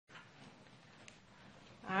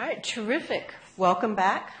right, terrific. Welcome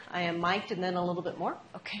back. I am mic'd and then a little bit more.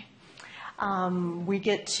 Okay. We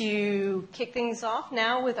get to kick things off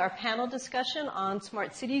now with our panel discussion on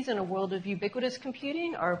smart cities in a world of ubiquitous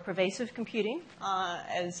computing, or pervasive computing,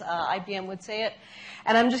 as IBM would say it.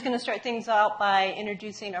 And I'm just going to start things out by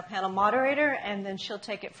introducing our panel moderator, and then she'll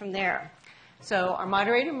take it from there. So our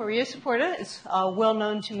moderator, Maria Saporta, is well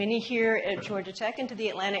known to many here at Georgia Tech and to the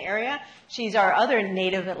Atlanta area. She's our other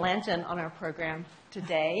native Atlantan on our program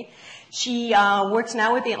today. She works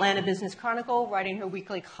now with the Atlanta Business Chronicle, writing her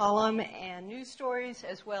weekly column and news stories,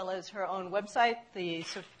 as well as her own website, the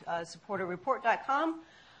SaportaReport.com.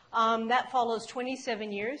 That follows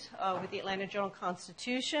 27 years with the Atlanta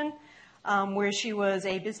Journal-Constitution, where she was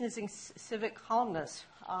a business and civic columnist.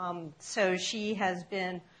 So she has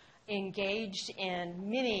been engaged in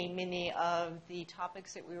many of the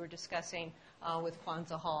topics that we were discussing with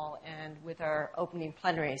Kwanzaa Hall and with our opening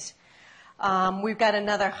plenaries. We've got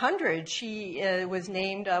another 100. She was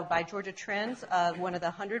named by Georgia Trends one of the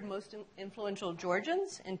 100 most influential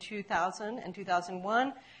Georgians in 2000 and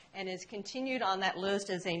 2001, and is continued on that list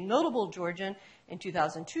as a notable Georgian in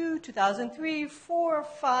 2002, 2003, 4,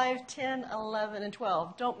 5, 10, 11, and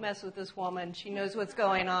 12. Don't mess with this woman. She knows what's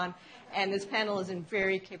going on, and this panel is in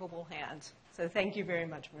very capable hands. So thank you very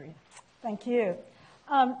much, Maria. Thank you.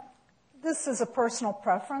 This is a personal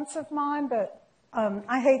preference of mine, but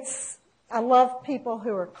I love people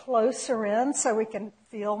who are closer in so we can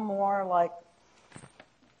feel more like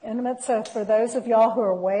intimate. So for those of y'all who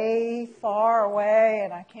are way far away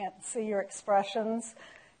and I can't see your expressions,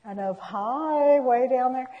 I know, hi, way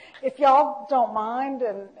down there. If y'all don't mind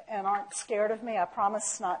and aren't scared of me, I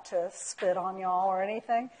promise not to spit on y'all or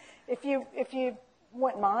anything. If you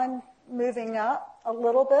wouldn't mind moving up a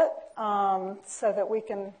little bit so that we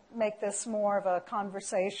can make this more of a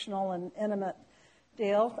conversational and intimate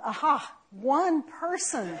deal. Aha, one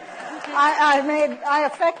person. I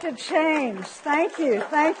affected change. Thank you.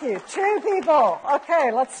 2 people.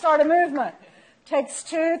 Okay, let's start a movement. Takes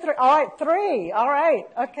 2, 3. All right, 3. All right,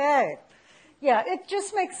 okay. Yeah, it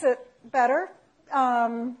just makes it better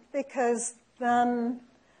because then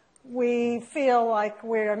we feel like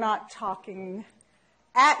we're not talking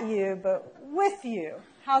at you, but with you.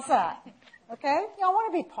 How's that? Okay? Y'all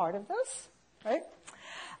want to be part of this, right?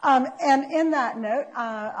 And in that note,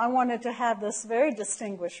 I wanted to have this very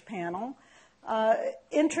distinguished panel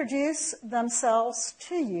introduce themselves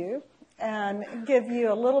to you and give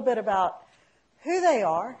you a little bit about who they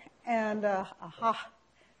are. And,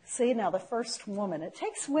 see, now the first woman. It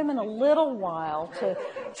takes women a little while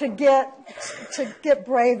to get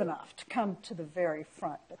brave enough to come to the very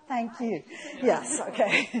front. But thank you. Yes,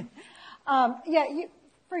 okay.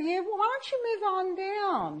 For you, well, why don't you move on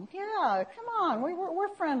down? Yeah, come on.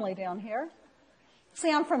 We're friendly down here. See,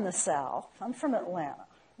 I'm from the South. I'm from Atlanta.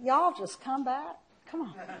 Y'all just come back.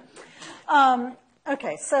 Come on.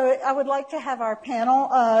 Okay, so I would like to have our panel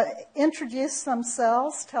introduce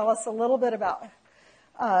themselves, tell us a little bit about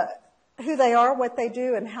who they are, what they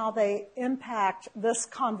do, and how they impact this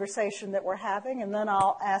conversation that we're having. And then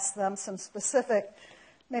I'll ask them some specific,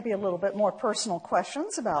 maybe a little bit more personal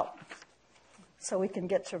questions so we can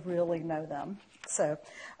get to really know them. So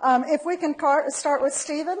if we can start with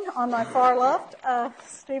Stephen on my far left.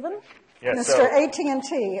 Stephen? Yes, Mr.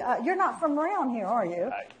 AT&T. You're not from around here, are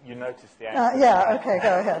you? You noticed the answer. Yeah, okay,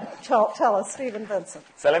 go ahead. Tell us, Stephen Vincent.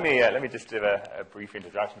 So let me just give a brief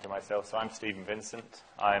introduction to myself. So I'm Stephen Vincent.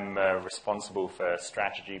 I'm responsible for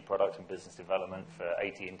strategy, product, and business development for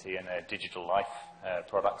AT&T and their Digital Life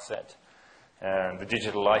product set. The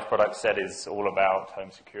Digital Life product set is all about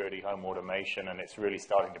home security, home automation, and it's really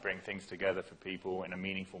starting to bring things together for people in a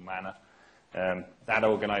meaningful manner. That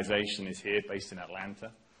organization is here, based in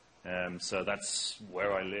Atlanta. So that's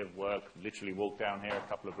where I live, work, literally walk down here a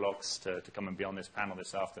couple of blocks to come and be on this panel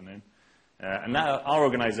this afternoon. And now our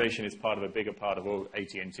organization is part of a bigger part of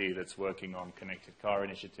AT&T that's working on connected car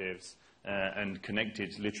initiatives and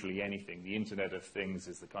connected literally anything. The Internet of Things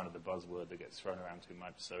is the kind of the buzzword that gets thrown around too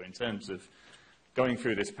much. So in terms of going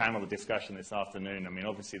through this panel discussion this afternoon, I mean,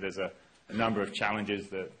 obviously there's a number of challenges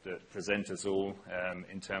that present us all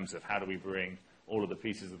in terms of how do we bring all of the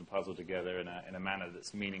pieces of the puzzle together in a manner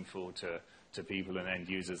that's meaningful to people and end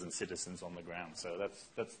users and citizens on the ground. So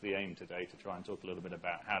that's the aim today, to try and talk a little bit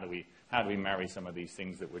about how do we marry some of these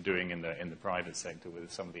things that we're doing in the private sector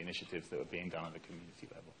with some of the initiatives that are being done at the community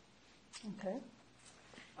level. Okay.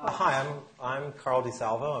 Hi, I'm Carl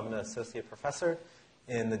DiSalvo. I'm an associate professor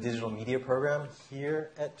in the digital media program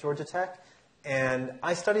here at Georgia Tech. And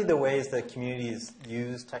I study the ways that communities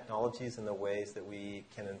use technologies and the ways that we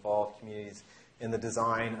can involve communities in the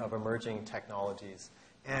design of emerging technologies.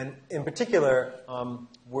 And in particular,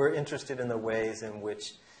 we're interested in the ways in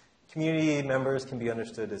which community members can be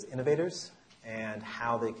understood as innovators and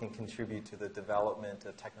how they can contribute to the development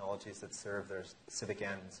of technologies that serve their civic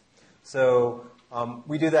ends. So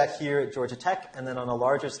we do that here at Georgia Tech, and then on a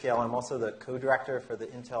larger scale, I'm also the co-director for the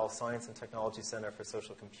Intel Science and Technology Center for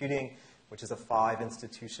Social Computing, which is a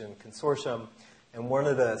 5-institution consortium. And one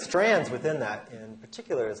of the strands within that, in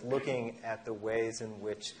particular, is looking at the ways in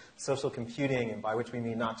which social computing, and by which we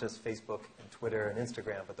mean not just Facebook and Twitter and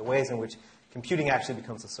Instagram, but the ways in which computing actually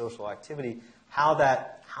becomes a social activity, how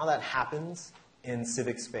that happens in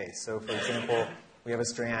civic space. So, for example, we have a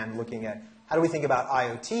strand looking at how do we think about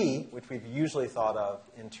IoT, which we've usually thought of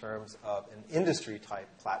in terms of an industry-type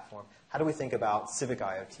platform. How do we think about civic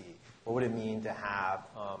IoT? What would it mean to have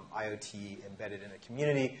IoT embedded in a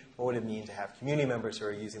community? What would it mean to have community members who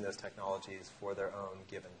are using those technologies for their own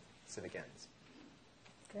given civic ends?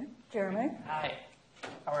 Okay. Jeremy? Hi.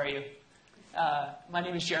 How are you? My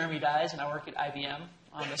name is Jeremy Dyes, and I work at IBM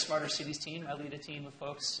on the Smarter Cities team. I lead a team of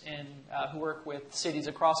folks who work with cities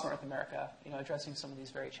across North America, addressing some of these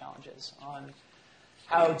very challenges on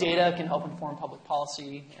how data can help inform public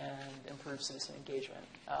policy and improve citizen engagement.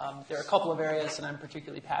 There are a couple of areas that I'm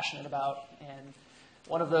particularly passionate about, and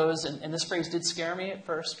one of those, and this phrase did scare me at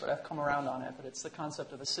first, but I've come around on it, but it's the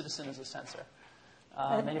concept of a citizen as a censor.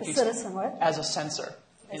 A citizen what? As a censor.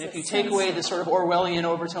 And if you take away the sort of Orwellian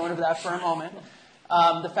overtone of that for a moment,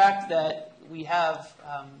 the fact that we have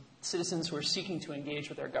citizens who are seeking to engage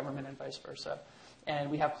with their government and vice versa,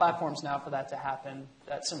 and we have platforms now for that to happen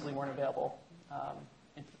that simply weren't available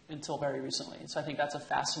until very recently. And so I think that's a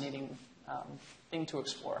fascinating thing to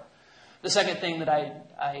explore. The second thing that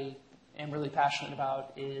I am really passionate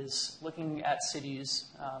about is looking at cities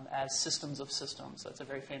as systems of systems. That's a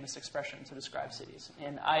very famous expression to describe cities.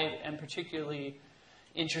 And I am particularly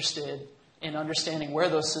interested in understanding where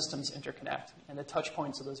those systems interconnect and the touch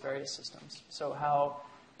points of those various systems. So how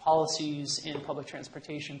policies in public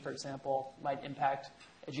transportation, for example, might impact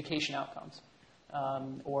education outcomes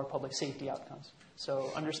or public safety outcomes.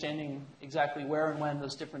 So understanding exactly where and when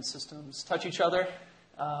those different systems touch each other,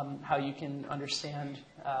 how you can understand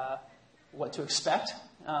what to expect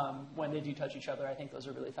when they do touch each other, I think those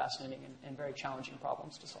are really fascinating and very challenging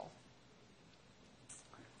problems to solve.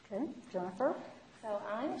 Okay, Jennifer? So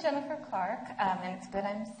I'm Jennifer Clark, and it's good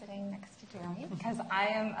I'm sitting next to Jeremy because I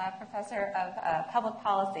am a professor of public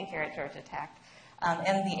policy here at Georgia Tech.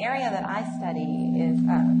 And the area that I study is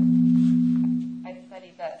I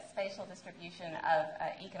study the spatial distribution of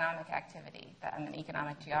economic activity. I'm an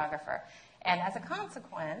economic geographer. And as a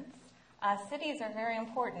consequence, cities are very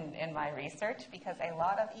important in my research because a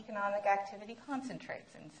lot of economic activity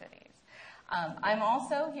concentrates in cities. I'm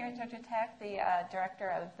also here at Georgia Tech the director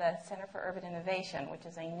of the Center for Urban Innovation, which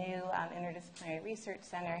is a new interdisciplinary research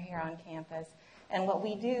center here on campus. And what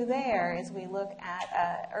we do there is we look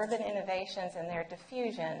at urban innovations and their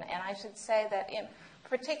diffusion. And I should say that in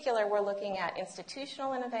particular, we're looking at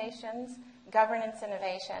institutional innovations, governance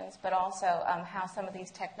innovations, but also how some of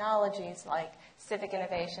these technologies like civic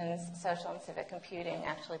innovations, social and civic computing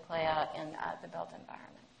actually play out in the built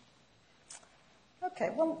environment.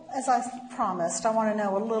 Okay, well, as I promised, I want to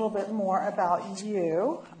know a little bit more about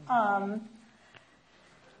you.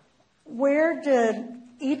 Where did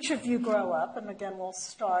each of you grow up? And again, we'll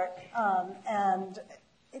start. And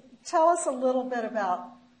tell us a little bit about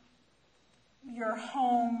your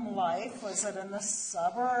home life. Was it in the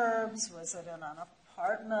suburbs? Was it in an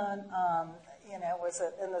apartment? Was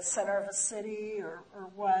it in the center of a city or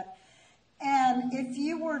what? And if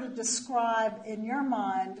you were to describe in your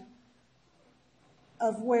mind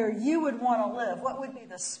of where you would want to live, what would be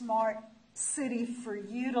the smart city for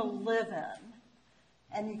you to live in?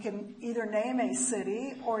 And you can either name a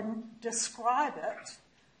city or describe it.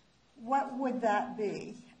 What would that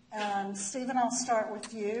be? And Stephen, I'll start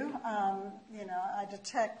with you. I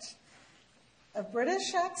detect a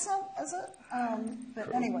British accent, is it?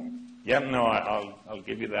 But anyway. Yeah, no, I'll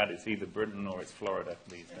give you that. It's either Britain or it's Florida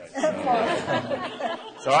these days.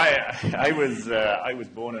 So I was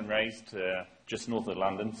born and raised just north of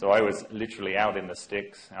London. So I was literally out in the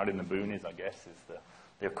sticks, out in the boonies, I guess is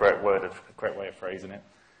the correct way of phrasing it.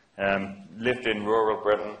 Lived in rural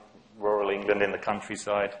Britain, rural England in the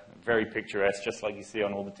countryside. Very picturesque, just like you see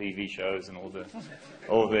on all the TV shows and all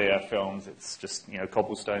the films. It's just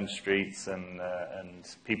cobblestone streets and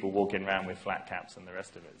people walking around with flat caps and the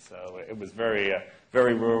rest of it. So it was very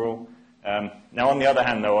very rural. Now on the other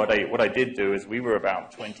hand, though, what I did do is we were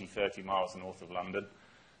about 20-30 miles north of London,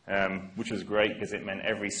 which was great because it meant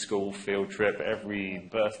every school field trip, every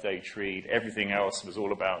birthday treat, everything else was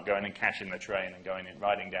all about going and catching the train and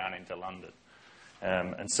riding down into London.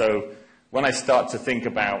 And so when I start to think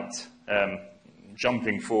about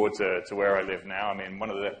jumping forward to where I live now, I mean,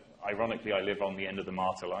 ironically, I live on the end of the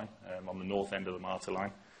Martyr line, on the north end of the Martyr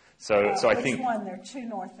line. So I think... Which one? There are two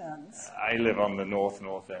north ends. I live on the north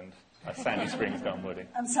end. Sandy Springs, Dunwoody.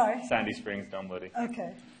 I'm sorry? Sandy Springs, Dunwoody.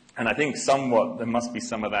 Okay. And I think somewhat there must be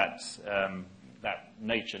some of that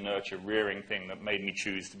nature-nurture rearing thing that made me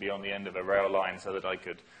choose to be on the end of a rail line so that I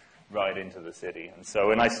could ride into the city. And so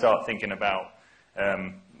when I start thinking about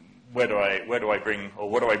what do I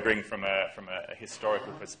bring from a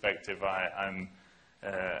historical perspective, I'm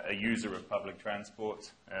a user of public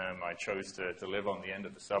transport. I chose to live on the end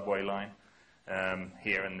of the subway line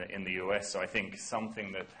here in the US. So I think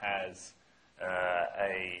something that has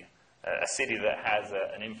a city that has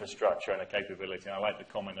an infrastructure and a capability. And I like the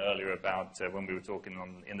comment earlier about when we were talking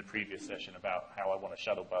in the previous session about how I want a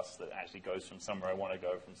shuttle bus that actually goes from somewhere I want to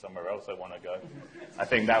go from somewhere else I want to go. I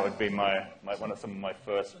think that would be one of some of my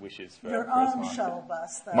first wishes for your own shuttle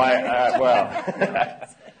bus, though.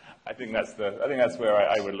 I think that's where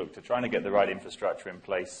I would look to, trying to get the right infrastructure in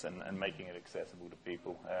place and making it accessible to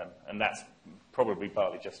people. And that's probably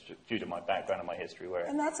partly just due to my background and my history.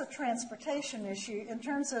 And that's a transportation issue. In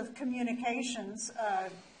terms of communications,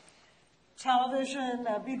 television,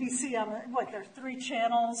 BBC, there are 3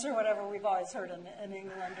 channels or whatever we've always heard in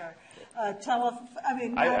England, or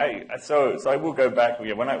So I will go back.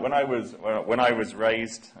 Yeah, when I was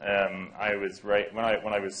raised, when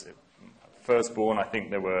I was first born, I think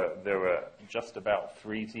there were just about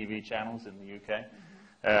 3 TV channels in the UK.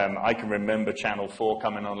 I can remember Channel 4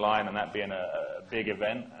 coming online and that being a big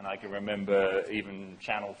event, and I can remember even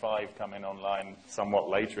Channel 5 coming online somewhat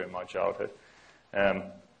later in my childhood.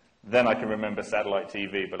 Then I can remember satellite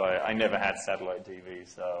TV, but I never had satellite TV,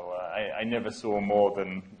 so I never saw more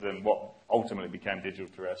than what ultimately became digital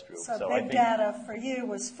terrestrial. So big data for you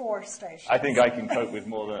was 4 stations. I think I can cope with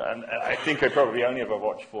more than, and I think I probably only ever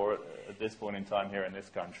watched 4 at this point in time here in this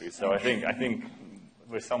country. So I think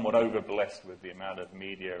we're somewhat over-blessed with the amount of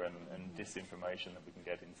media and disinformation that we can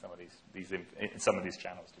get in some of these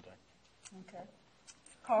channels today. Okay.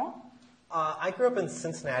 Carl? I grew up in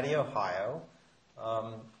Cincinnati, Ohio,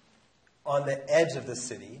 on the edge of the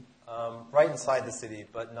city, right inside the city,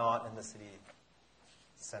 but not in the city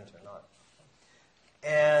center.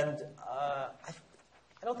 And I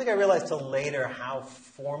don't think I realized till later how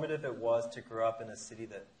formative it was to grow up in a city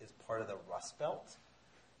that is part of the Rust Belt.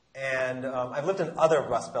 And I've lived in other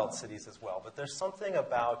Rust Belt cities as well, but there's something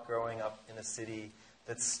about growing up in a city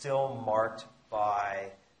that's still marked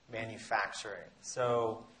by manufacturing.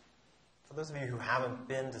 So for those of you who haven't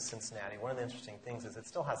been to Cincinnati, one of the interesting things is it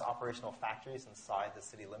still has operational factories inside the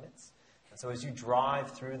city limits. And so as you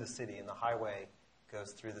drive through the city, and the highway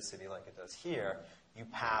goes through the city like it does here, you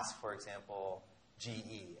pass, for example,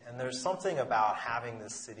 GE. And there's something about having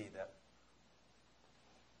this city that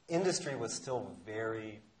industry was still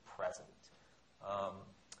very present.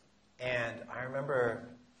 And I remember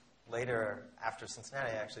later, after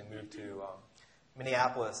Cincinnati, I actually moved to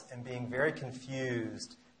Minneapolis and being very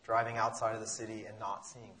confused driving outside of the city and not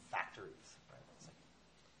seeing factories. Right? It's like,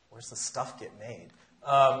 where's the stuff get made?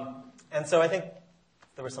 And so I think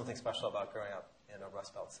there was something special about growing up in a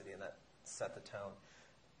Rust Belt city, and that set the tone.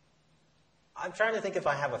 I'm trying to think if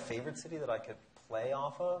I have a favorite city that I could play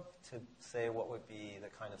off of to say what would be the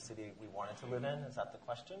kind of city we wanted to live in. Is that the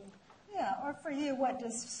question? Yeah, or for you, what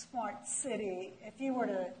does smart city, if you were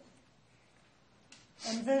to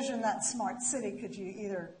envision that smart city, could you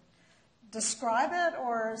either describe it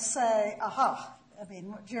or say, aha? I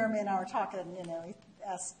mean, Jeremy and I were talking, he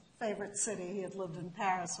asked favorite city. He had lived in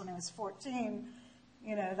Paris when he was 14.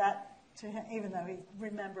 That to him, even though he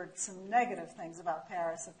remembered some negative things about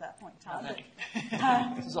Paris at that point in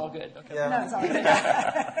time. This is all good. Okay. Yeah. No, it's all good.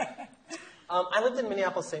 I lived in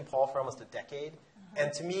Minneapolis, St. Paul for almost a decade.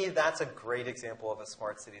 And to me, that's a great example of a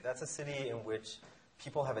smart city. That's a city in which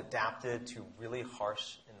people have adapted to really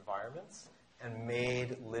harsh environments and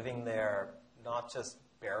made living there not just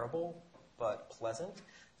bearable, but pleasant.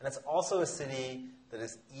 And it's also a city that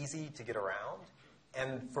is easy to get around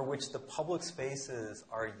and for which the public spaces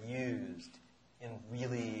are used in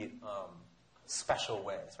really special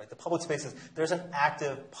ways. Right? The public spaces, there's an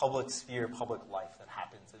active public sphere, public life that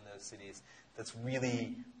happens in those cities that's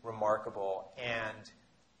really remarkable. And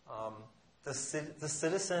the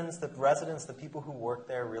citizens, the residents, the people who work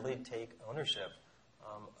there really take ownership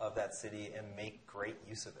of that city and make great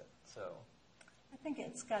use of it. So, I think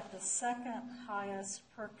it's got the second highest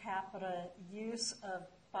per capita use of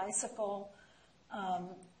bicycle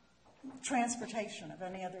transportation of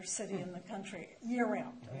any other city in the country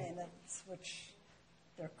year-round. I mean, which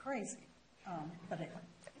they're crazy. But anyway,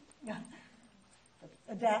 yeah.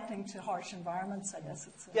 adapting to harsh environments, I guess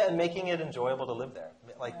it's. Yeah, and making it enjoyable to live there.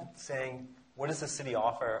 Like saying, what does the city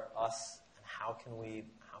offer us, and how can we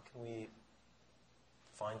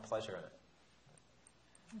find pleasure in it?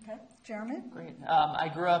 Okay, Jeremy? Great. I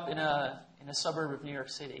grew up in a suburb of New York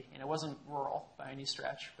City, and it wasn't rural by any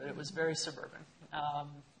stretch, but it was very suburban.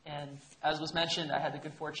 And as was mentioned, I had the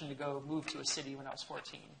good fortune to go move to a city when I was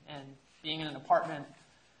 14. And being in an apartment,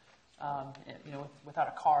 without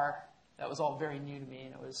a car, that was all very new to me,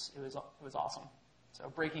 and it was awesome. So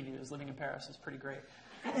breaking news, living in Paris is pretty great.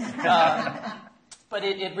 But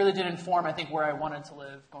it really did inform, I think, where I wanted to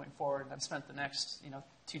live going forward. I've spent the next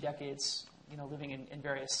 2 decades living in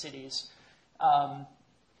various cities.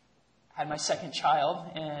 Had my second child,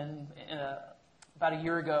 and about a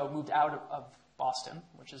year ago moved out of Boston,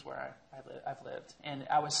 which is where I've lived. And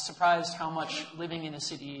I was surprised how much living in a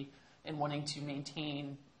city and wanting to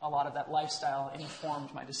maintain a lot of that lifestyle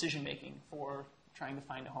informed my decision-making for trying to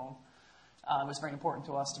find a home. It was very important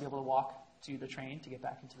to us to be able to walk to the train to get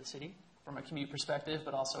back into the city from a commute perspective,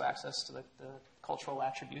 but also access to the cultural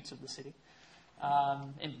attributes of the city.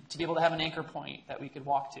 And to be able to have an anchor point that we could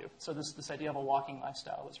walk to. So this idea of a walking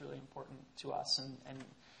lifestyle was really important to us. And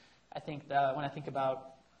I think that when I think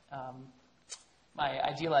about my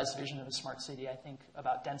idealized vision of a smart city, I think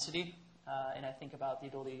about density, and I think about the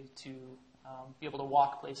ability to be able to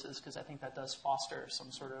walk places, because I think that does foster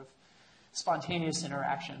some sort of spontaneous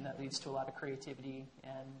interaction that leads to a lot of creativity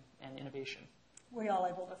and innovation. Were you all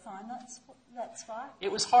able to find that spot?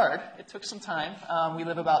 It was hard. It took some time. We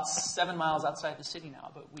live about 7 miles outside the city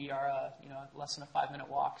now, but we are less than a 5-minute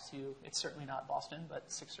walk to, it's certainly not Boston,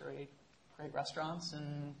 but 6 or 8 great restaurants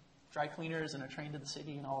and dry cleaners and a train to the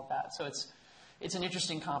city and all of that. So it's an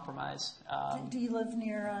interesting compromise. Do you live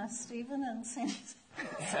near Stephen and Sand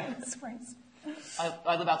Springs?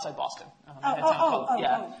 I live outside Boston.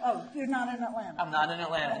 You're not in Atlanta. I'm not in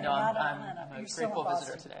Atlanta. No, I'm a You're still grateful in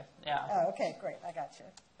visitor Boston. today. Yeah. Oh, okay, great. I got you.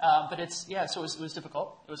 But so it was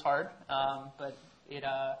difficult. It was hard. But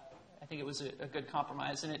I think it was a good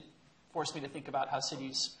compromise, and it forced me to think about how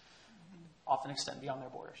cities often extend beyond their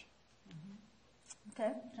borders.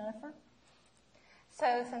 Okay, Jennifer?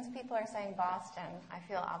 So since people are saying Boston, I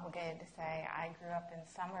feel obligated to say I grew up in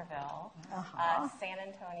Somerville, San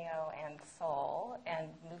Antonio, and Seoul, and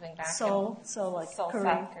moving back Seoul, like Seoul, Korea.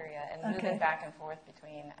 South Korea, and moving back and forth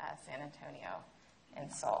between San Antonio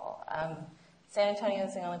and Seoul. San Antonio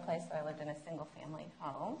is the only place that I lived in a single-family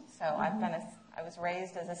home, so I was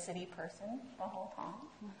raised as a city person the whole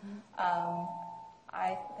time.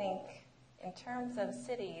 I think in terms of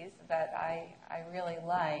cities that I really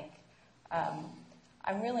like,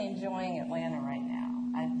 I'm really enjoying Atlanta right now.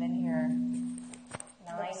 I've been here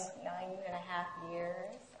nine and a half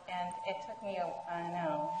years, and it took me I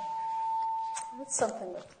know. That's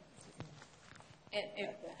something that...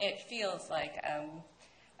 It feels like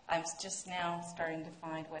I'm just now starting to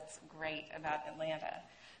find what's great about Atlanta.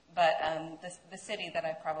 But the city that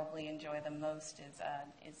I probably enjoy the most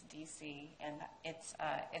is D.C., and it's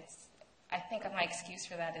I think my excuse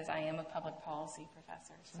for that is I am a public policy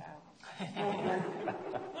professor, so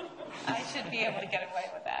I should be able to get away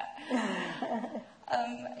with that.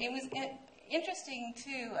 It was interesting,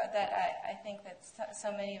 too, that I think that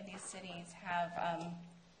so many of these cities have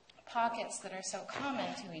pockets that are so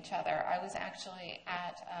common to each other. I was actually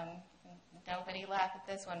at, nobody laughed at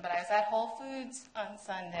this one, but I was at Whole Foods on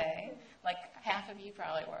Sunday, like half of you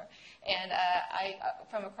probably were, and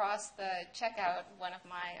from across the checkout, one of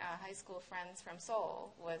my high school friends from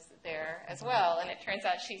Seoul was there as well, and it turns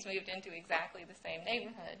out she's moved into exactly the same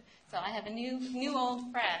neighborhood. So I have a new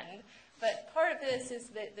old friend. But part of this is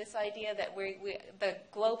this idea that the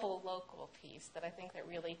global-local piece that I think that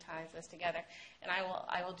really ties us together. And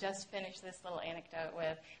I will just finish this little anecdote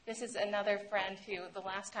with, this is another friend who, the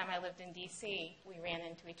last time I lived in D.C., we ran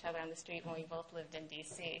into each other on the street when we both lived in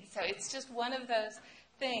D.C. So it's just one of those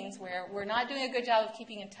things where we're not doing a good job of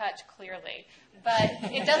keeping in touch, clearly.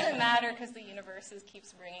 But it doesn't matter because the universe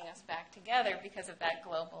keeps bringing us back together because of that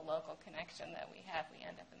global-local connection that we have. We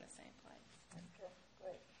end up in the same place.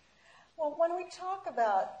 Well, when we talk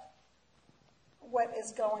about what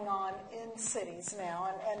is going on in cities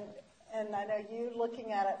now, and I know you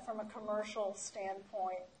looking at it from a commercial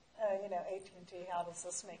standpoint, AT&T, how does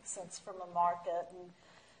this make sense from a market and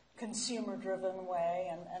consumer-driven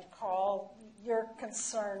way? And Carl, you're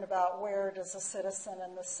concerned about where does the citizen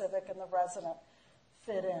and the civic and the resident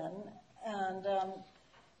fit in. And,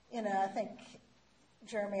 I think,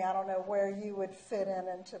 Jeremy, I don't know where you would fit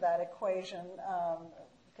into that equation,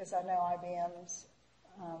 because I know IBM's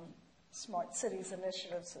Smart Cities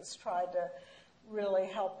Initiatives has tried to really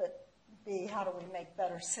help it be how do we make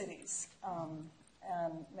better cities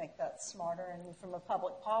and make that smarter. And from a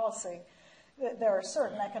public policy, there are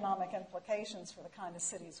certain economic implications for the kind of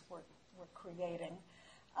cities we're creating.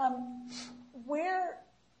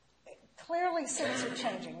 Clearly cities are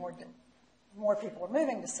changing. More people are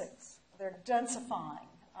moving to cities. They're densifying.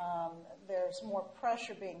 There's more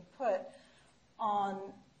pressure being put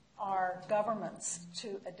on our governments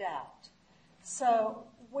to adapt. So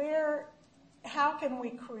how can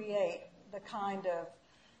we create the kind of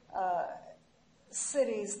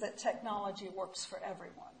cities that technology works for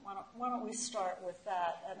everyone? Why don't we start with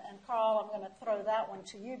that? And Carl, I'm going to throw that one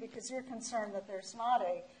to you because you're concerned that there's not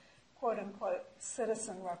a quote-unquote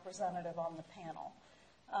citizen representative on the panel.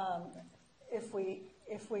 If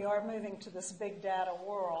we are moving to this big data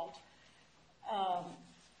world,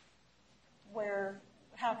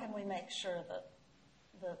 how can we make sure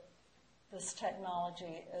that this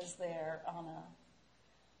technology is there on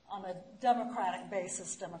a democratic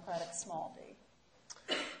basis, democratic small d?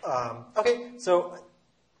 Okay, so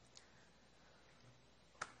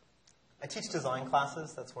I teach design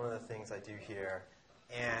classes. That's one of the things I do here.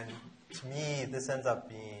 And to me, this ends up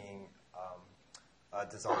being a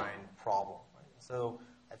design problem. Right? So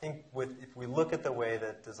I think if we look at the way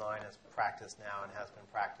that design is practiced now and has been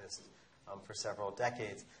practiced for several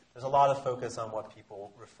decades, there's a lot of focus on what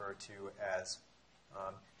people refer to as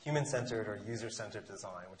human-centered or user-centered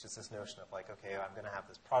design, which is this notion of like, okay, I'm going to have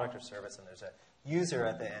this product or service, and there's a user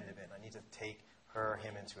at the end of it. I need to take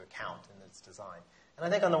him into account in its design. And I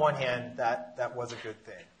think on the one hand, that was a good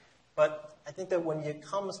thing. But I think that when it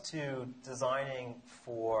comes to designing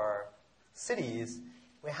for cities,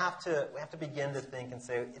 we have to begin to think and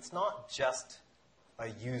say it's not just a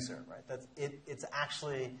user, right?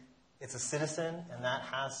 It's a citizen, and that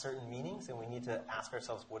has certain meanings, and we need to ask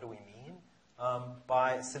ourselves, what do we mean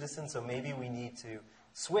by a citizen? So maybe we need to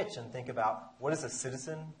switch and think about what is a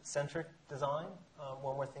citizen-centric design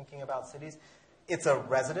when we're thinking about cities. It's a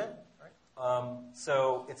resident, right?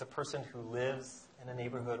 So it's a person who lives in a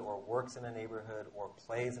neighborhood or works in a neighborhood or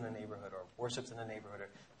plays in a neighborhood or worships in a neighborhood or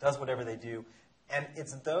does whatever they do. And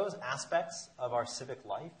it's those aspects of our civic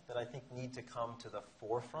life that I think need to come to the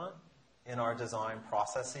forefront in our design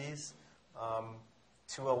processes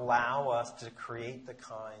to allow us to create the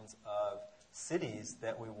kinds of cities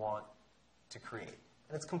that we want to create.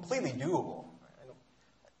 And it's completely doable. Right?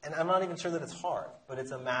 And I'm not even sure that it's hard, but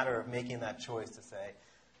it's a matter of making that choice to say,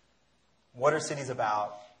 what are cities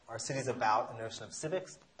about? Are cities about a notion of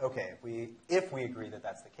civics? Okay, if we agree that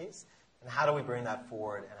that's the case, then how do we bring that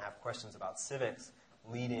forward and have questions about civics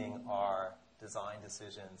leading our design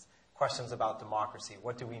decisions, questions about democracy,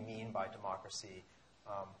 what do we mean by democracy,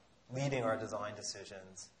 leading our design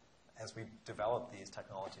decisions as we develop these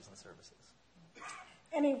technologies and services?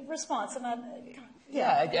 Any response? That's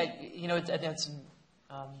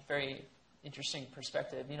a very interesting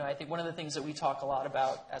perspective. I think one of the things that we talk a lot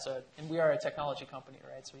about and we are a technology company,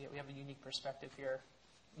 right? So we have a unique perspective here,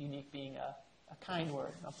 unique being a kind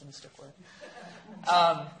word, an optimistic word.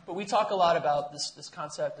 But we talk a lot about this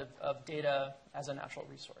concept of data as a natural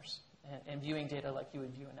resource and viewing data like you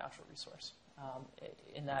would view a natural resource.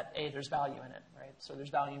 In that, there's value in it, right? So there's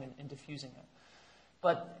value in diffusing it.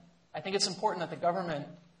 But I think it's important that the government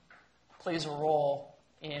plays a role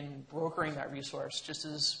in brokering that resource, just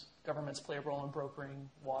as governments play a role in brokering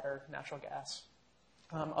water, natural gas,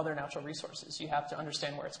 other natural resources. You have to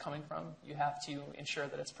understand where it's coming from. You have to ensure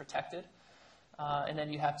that it's protected. And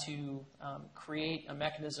then you have to create a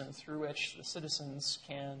mechanism through which the citizens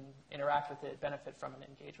can interact with it, benefit from it,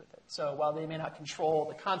 engage with it. So while they may not control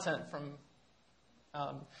the content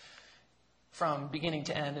from beginning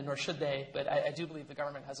to end, and nor should they, but I do believe the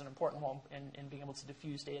government has an important role in being able to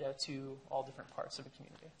diffuse data to all different parts of a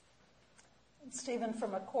community. Stephen,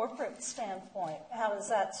 from a corporate standpoint, how does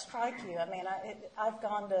that strike you? I mean, I've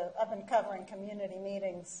been covering community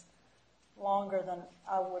meetings longer than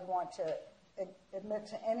I would want to admit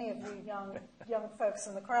to any of you young folks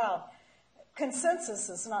in the crowd. Consensus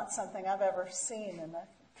is not something I've ever seen in a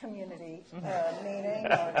community meeting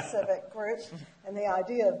or a civic group, and the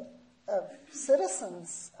idea of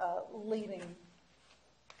citizens leading.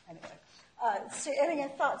 Anyway. Any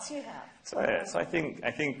thoughts you have? So I think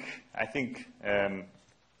at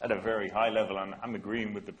a very high level, I'm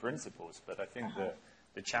agreeing with the principles, but I think that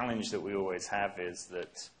the challenge that we always have is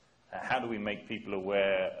that how do we make people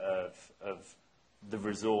aware of the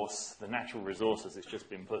resource, the natural resources that's just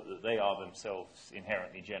been put, that they are themselves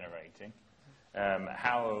inherently generating?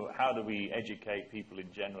 How do we educate people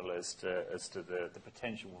in general as to the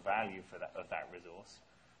potential value of that resource?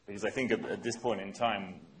 Because I think at this point in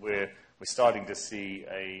time, we're starting to see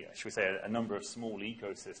a number of small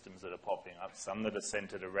ecosystems that are popping up, some that are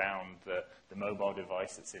centered around the mobile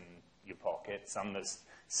device that's in your pocket, some that's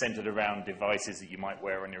centered around devices that you might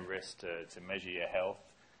wear on your wrist to measure your health,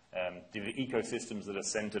 the ecosystems that are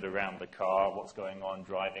centered around the car, what's going on,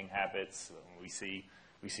 driving habits. We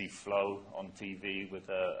see Flow on TV with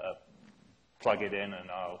a plug it in and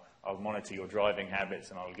I'll monitor your driving habits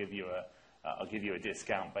and I'll give you a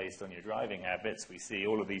discount based on your driving habits. We see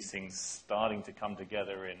all of these things starting to come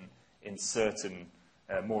together in certain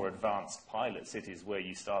more advanced pilot cities where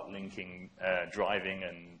you start linking driving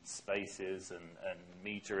and spaces and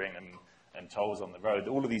metering and tolls on the road.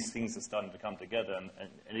 All of these things are starting to come together, and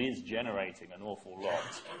it is generating an awful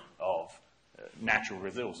lot of natural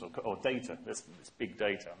resource or data. This big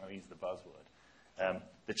data. I'm going to use the buzzword.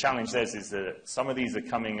 The challenge there is that some of these are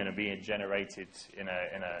coming and are being generated in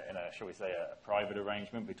a shall we say, a private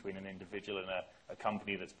arrangement between an individual and a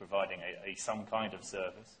company that's providing some kind of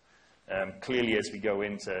service. Clearly, as we go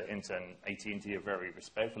into AT&T are very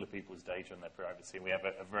respectful of people's data and their privacy. We have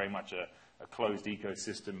a very much a closed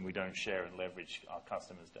ecosystem. We don't share and leverage our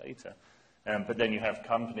customers' data. But then you have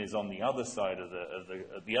companies on the other side of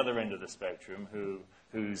the other end of the spectrum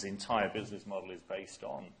whose entire business model is based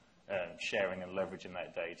on sharing and leveraging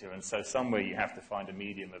that data. And so somewhere you have to find a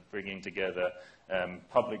medium of bringing together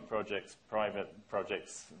public projects, private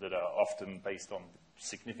projects that are often based on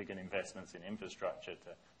significant investments in infrastructure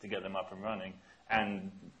to get them up and running,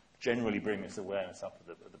 and generally bring this awareness up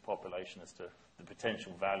to the population as to the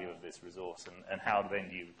potential value of this resource and how then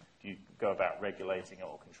do you go about regulating it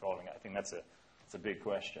or controlling it. I think that's a big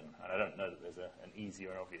question, and I don't know that there's an easy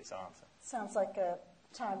or obvious answer. Sounds like a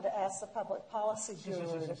time to ask the public policy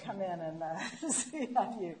guru to come in and see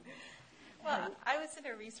how you... Well, I was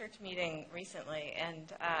at a research meeting recently,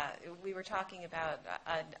 and we were talking about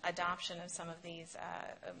adoption of some of these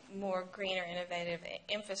more greener, innovative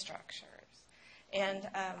infrastructures. And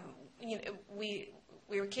we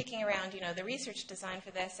were kicking around, the research design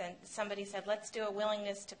for this, and somebody said, let's do a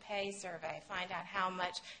willingness to pay survey, find out how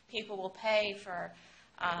much people will pay for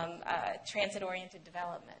transit-oriented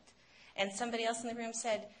development. And somebody else in the room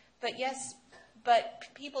said, but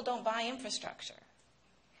people don't buy infrastructure.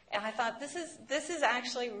 And I thought this is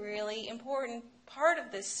actually really important. Part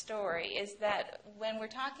of this story is that when we're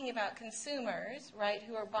talking about consumers, right,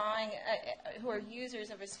 who are buying, who are users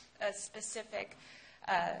of a specific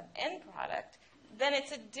end product, then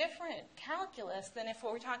it's a different calculus than if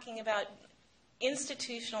we're talking about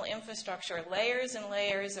institutional infrastructure, layers and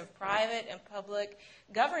layers of private and public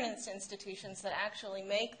governance institutions that actually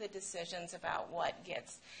make the decisions about what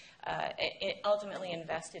gets ultimately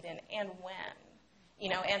invested in and when.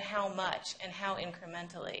 And how much and how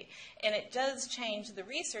incrementally. And it does change the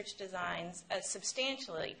research designs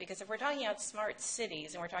substantially, because if we're talking about smart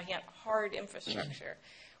cities and we're talking about hard infrastructure,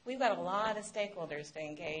 we've got a lot of stakeholders to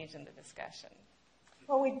engage in the discussion.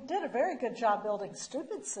 Well, we did a very good job building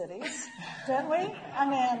stupid cities, didn't we? I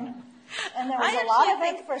mean, and there was a lot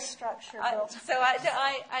of infrastructure built.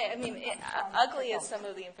 Ugly as some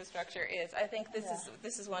of the infrastructure is, I think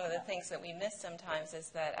this is one of the things that we miss sometimes is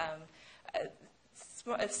that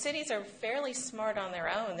cities are fairly smart on their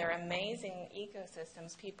own. They're amazing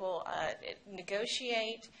ecosystems. People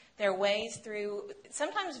negotiate their ways through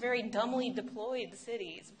sometimes very dumbly deployed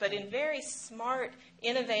cities, but in very smart,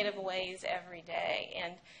 innovative ways every day.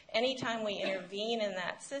 And anytime we intervene in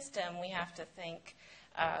that system, we have to think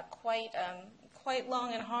quite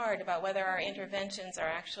long and hard about whether our interventions are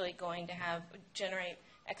actually going to generate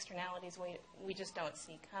externalities we just don't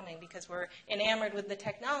see coming, because we're enamored with the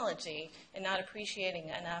technology and not appreciating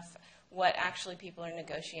enough what actually people are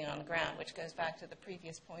negotiating on the ground, which goes back to the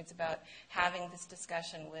previous points about having this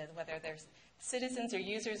discussion with whether there's citizens or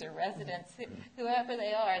users or residents, whoever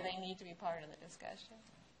they are, they need to be part of the discussion.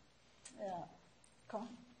 Yeah. Cool.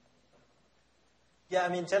 Yeah,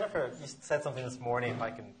 Jennifer, you said something this morning, if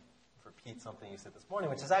I can repeat something you said this morning,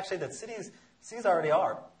 which is actually that cities already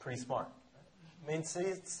are pretty smart.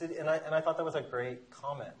 Cities, and I thought that was a great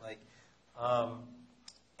comment.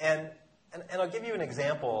 And I'll give you an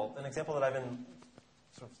example that I've been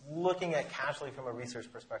sort of looking at casually from a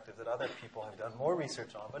research perspective that other people have done more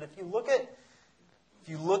research on. But if you look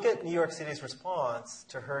at New York City's response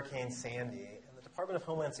to Hurricane Sandy, and the Department of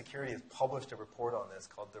Homeland Security has published a report on this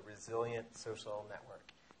called the Resilient Social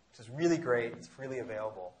Network, which is really great. It's freely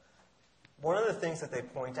available. One of the things that they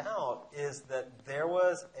point out is that there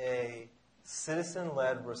was a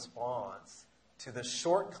citizen-led response to the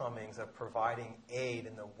shortcomings of providing aid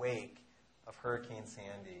in the wake of Hurricane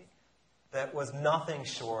Sandy that was nothing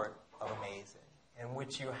short of amazing, in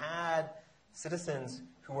which you had citizens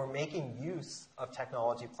who were making use of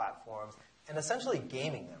technology platforms and essentially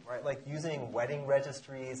gaming them, right? Like using wedding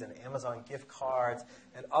registries and Amazon gift cards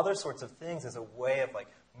and other sorts of things as a way of like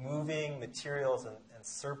moving materials and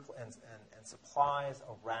supplies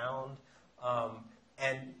around,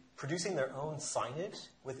 and producing their own signage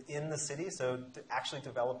within the city. So actually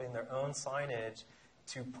developing their own signage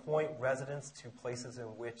to point residents to places in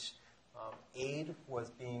which aid was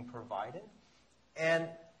being provided. And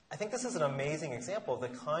I think this is an amazing example of the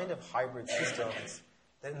kind of hybrid systems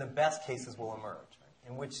that in the best cases will emerge, right?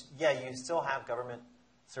 In which, yeah, you still have government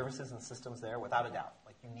services and systems there, without a doubt.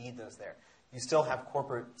 Like, you need those there. You still have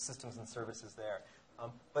corporate systems and services there.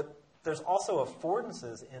 But there's also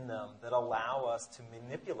affordances in them that allow us to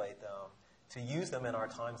manipulate them, to use them in our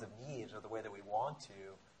times of need or the way that we want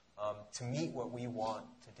to meet what we want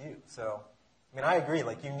to do. So, I mean, I agree.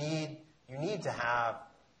 Like, you need to have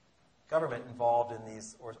government involved in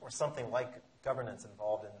these, or something like governance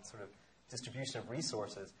involved in sort of distribution of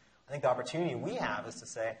resources. I think the opportunity we have is to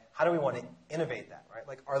say, how do we want to innovate that, right?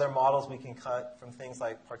 Like, are there models we can cut from things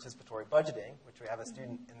like participatory budgeting, which we have a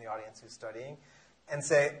student in the audience who's studying, and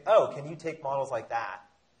say, oh, can you take models like that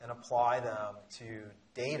and apply them to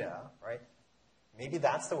data, right? Maybe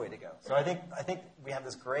that's the way to go. So I think we have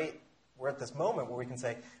this we're at this moment where we can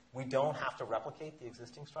say, we don't have to replicate the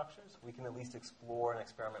existing structures. We can at least explore and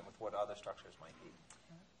experiment with what other structures might be.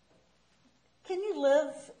 Can you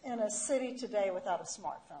live in a city today without a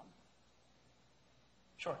smartphone?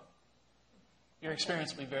 Sure. Your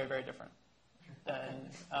experience will be very, very different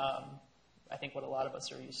than I think what a lot of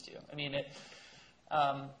us are used to. I mean,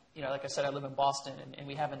 like I said, I live in Boston, and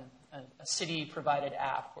we have a city-provided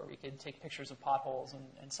app where we could take pictures of potholes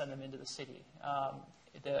and send them into the city.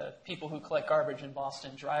 The people who collect garbage in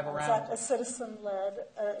Boston drive around. Is that a citizen-led?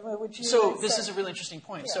 This is a really interesting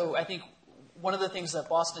point. Yeah. So I think one of the things that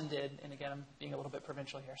Boston did, and again, I'm being a little bit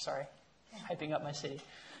provincial here, sorry, hyping up my city.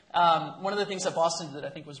 One of the things that Boston did that I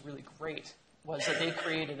think was really great was that they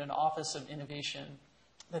created an office of innovation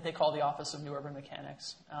that they call the Office of New Urban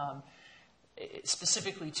Mechanics,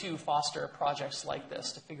 specifically to foster projects like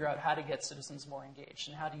this, to figure out how to get citizens more engaged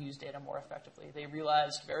and how to use data more effectively. They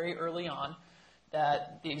realized very early on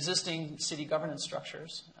that the existing city governance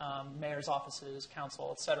structures, mayor's offices, council,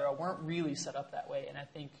 et cetera, weren't really set up that way. And I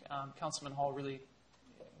think Councilman Hall really,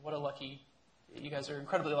 you guys are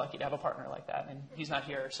incredibly lucky to have a partner like that. And he's not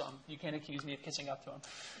here, so you can't accuse me of kissing up to him.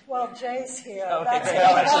 Well, Jay's here. Okay, great.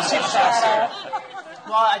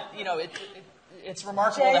 Well, it's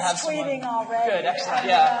remarkable Jay's to have someone. tweeting already. Good, excellent,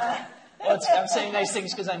 yeah. Well, I'm saying nice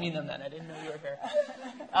things because I mean them then. I didn't know you were here.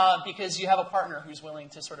 Because you have a partner who's willing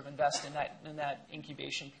to sort of invest in that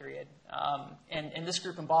incubation period. And this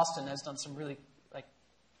group in Boston has done some really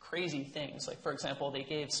crazy things. Like, for example, they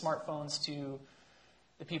gave smartphones to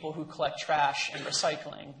the people who collect trash and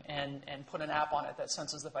recycling and put an app on it that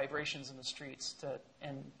senses the vibrations in the streets.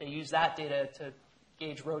 And they use that data to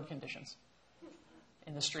gauge road conditions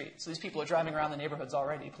in the street. So these people are driving around the neighborhoods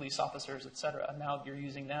already, police officers, et cetera. And now you're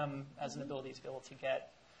using them as an ability to be able to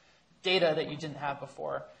get data that you didn't have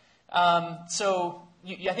before. I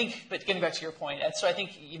think, but getting back to your point, so I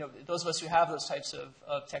think, those of us who have those types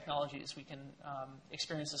of technologies, we can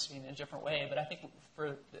experience this in a different way. But I think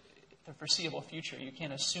for the foreseeable future, you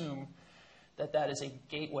can't assume that is a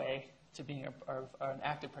gateway to being an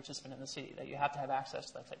active participant in the city, that you have to have access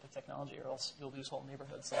to that type of technology, or else you'll lose whole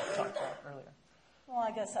neighborhoods like we talked about earlier. Well,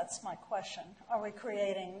 I guess that's my question. Are we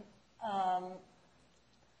creating,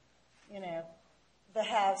 the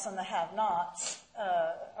haves and the have-nots?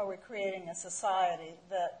 Are we creating a society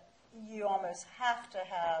that you almost have to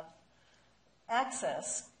have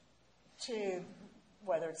access to,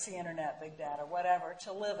 whether it's the internet, big data, whatever,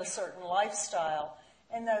 to live a certain lifestyle,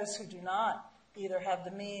 and those who do not either have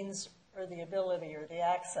the means or the ability or the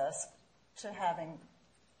access to having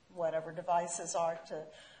whatever devices are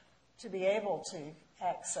to be able to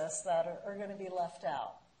access that are going to be left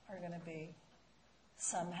out, are going to be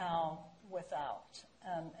somehow without.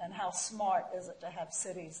 And how smart is it to have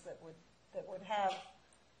cities that would have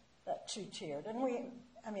that two-tiered? And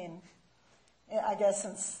I guess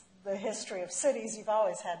since the history of cities, you've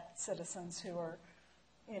always had citizens who are,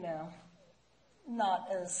 not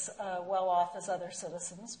as well off as other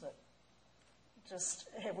citizens, but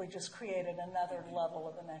have we just created another level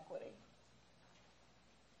of inequity?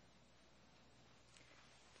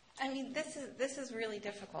 This is really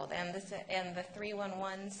difficult, and the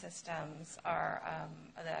 311 systems are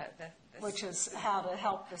which is how to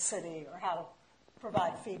help the city, or how to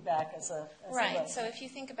provide feedback as a Right. resident. So if you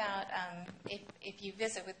think about if you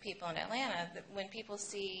visit with people in Atlanta, when people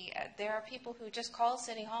see there are people who just call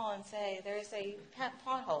City Hall and say there's a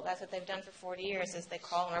pothole. That's what they've done for 40 years is they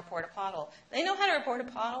call and report a pothole. They know how to report a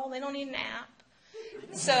pothole. They don't need an app.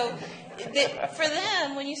 So for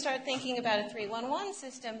them, when you start thinking about a 311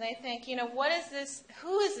 system, they think, what is this?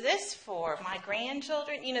 Who is this for? My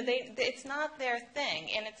grandchildren? It's not their thing,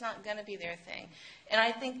 and it's not going to be their thing. And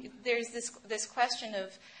I think there's this question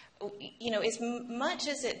of, as much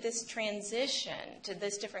as this transition to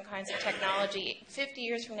this different kinds of technology, 50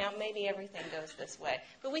 years from now, maybe everything goes this way.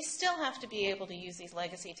 But we still have to be able to use these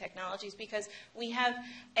legacy technologies because we have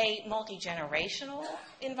a multi-generational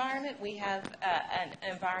environment. We have an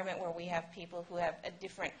environment where we have people who have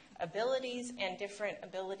different abilities and different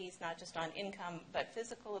abilities, not just on income, but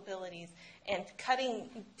physical abilities. And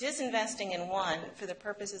disinvesting in one for the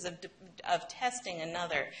purposes of testing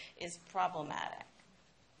another is problematic.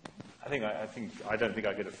 I don't think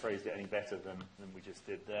I could have phrased it any better than we just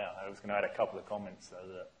did there. I was going to add a couple of comments, though,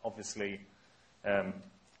 that obviously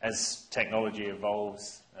as technology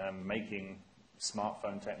evolves, making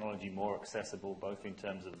smartphone technology more accessible, both in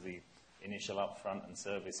terms of the initial upfront and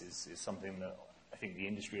service, is something that I think the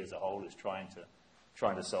industry as a whole is trying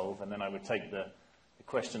to solve. And then I would take the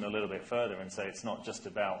question a little bit further and say it's not just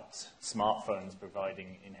about smartphones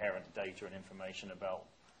providing inherent data and information about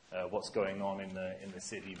what's going on in the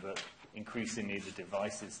city, but increasingly the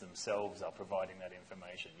devices themselves are providing that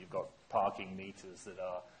information. You've got parking meters that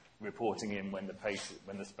are reporting in when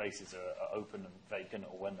the spaces are open and vacant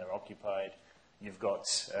or when they're occupied. You've got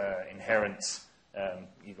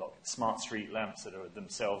you've got smart street lamps that are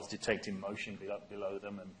themselves detecting motion below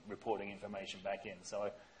them and reporting information back in.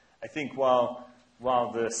 So I think while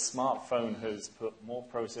the smartphone has put more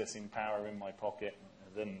processing power in my pocket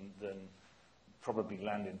than probably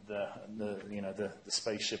landed the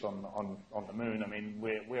spaceship on the moon. I mean,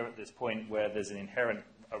 we're at this point where there's an inherent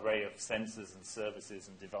array of sensors and services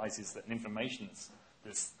and devices and information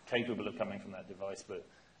that's capable of coming from that device, but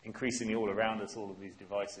increasingly all around us, all of these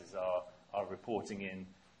devices are reporting in,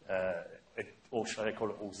 or should I call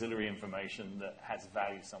it auxiliary information that has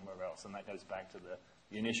value somewhere else, and that goes back to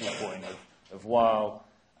the initial point of while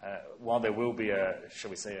there will be a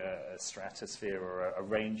stratosphere or a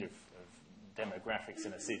range of demographics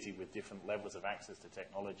in a city with different levels of access to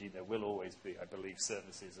technology, there will always be, I believe,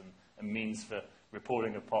 services and means for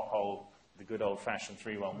reporting a pothole the good old-fashioned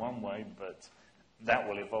 311 way, but that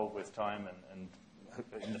will evolve with time, and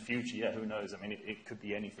in the future, who knows? I mean, it could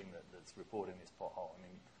be anything that's reporting this pothole. I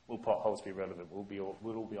mean, will potholes be relevant?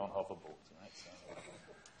 We'll all be on hoverboards, right?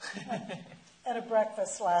 So. At a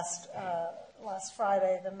breakfast last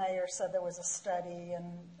Friday, the mayor said there was a study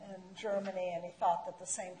in Germany, and he thought that the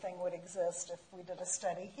same thing would exist if we did a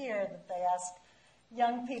study here, that they asked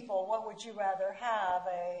young people, what would you rather have,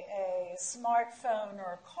 a smartphone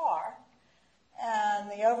or a car? And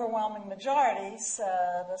the overwhelming majority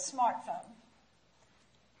said a smartphone.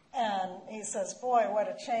 And he says, boy, what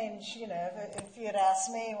a change, if you had asked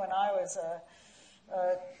me when I was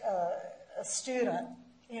a student,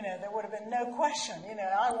 there would have been no question.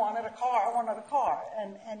 I wanted a car.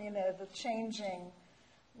 And the changing,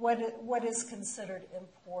 what is considered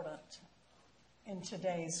important in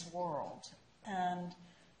today's world. And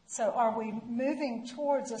so are we moving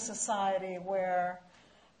towards a society where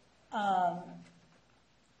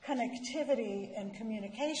connectivity and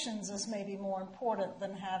communications is maybe more important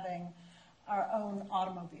than having our own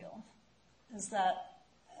automobile? Is that...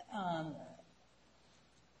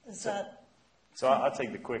 So I'll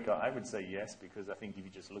take the quick. I would say yes, because I think if you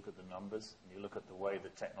just look at the numbers and you look at the way the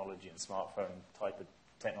technology and smartphone type of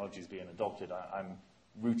technology is being adopted, I'm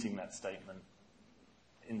rooting that statement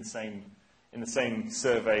in the same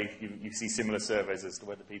survey. You see similar surveys as to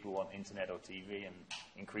whether people want internet or TV, and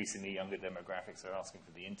increasingly younger demographics are asking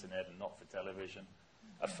for the internet and not for television,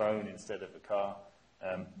 a phone instead of a car.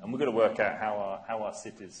 And we've got to work out how our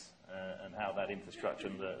cities and how that infrastructure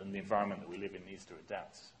and the environment that we live in needs to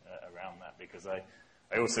adapt around that, because I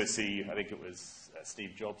also see, I think it was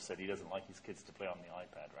Steve Jobs said he doesn't like his kids to play on the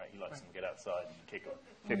iPad, right? He likes them to get outside and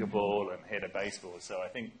kick a ball and hit a baseball. So I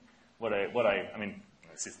think what I mean,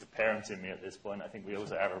 this is the parent in me at this point. I think we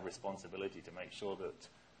also have a responsibility to make sure that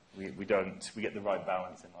we get the right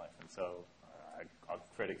balance in life. And so I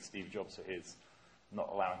credit Steve Jobs for his not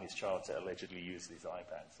allowing his child to allegedly use these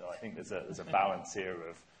iPads. So I think there's a balance here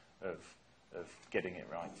of getting it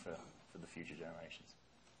right for the future generations.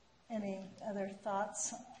 Any other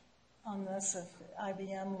thoughts on this of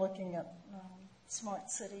IBM looking at smart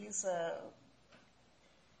cities? Are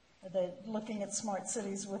they looking at smart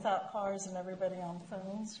cities without cars and everybody on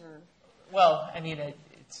phones? Or Well, I mean,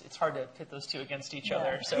 it's hard to pit those two against each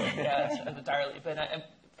other, so yeah, entirely. But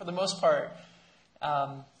for the most part,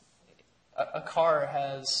 a car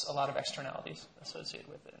has a lot of externalities associated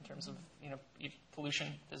with it in terms of pollution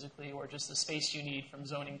physically, or just the space you need from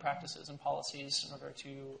zoning practices and policies in order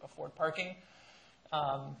to afford parking.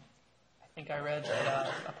 I think I read that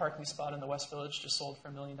a parking spot in the West Village just sold for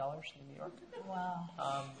 $1 million in New York. Wow.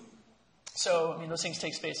 So, I mean, those things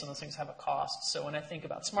take space and those things have a cost. So when I think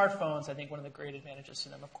about smartphones, I think one of the great advantages to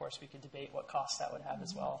them, of course, we could debate what cost that would have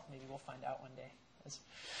as well. Maybe we'll find out one day.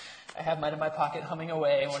 I have mine in my pocket humming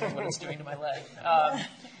away, wondering what it's doing to my leg.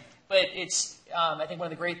 But it's, I think one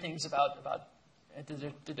of the great things about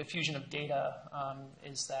the diffusion of data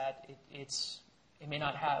is that it may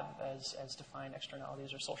not have as defined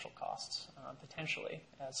externalities or social costs, potentially,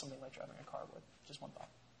 as something like driving a car would. Just one thought.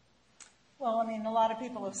 Well, I mean, a lot of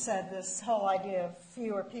people have said this whole idea of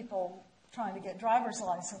fewer people trying to get driver's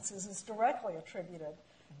licenses is directly attributed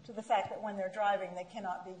to the fact that when they're driving, they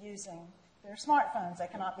cannot be using their smartphones, they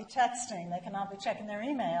cannot be texting, they cannot be checking their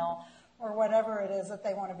email, or whatever it is that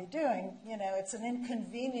they want to be doing. It's an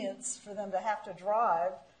inconvenience for them to have to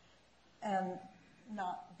drive and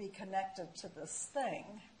not be connected to this thing.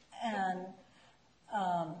 And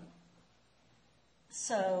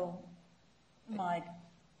so I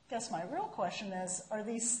guess my real question is, are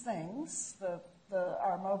these things,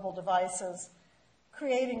 our mobile devices,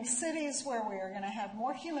 creating cities where we are going to have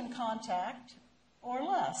more human contact or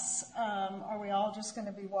less? Are we all just going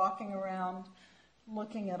to be walking around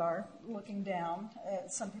looking down?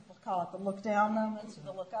 Some people call it the look down moments or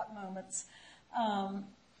the look up moments.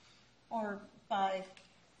 Or by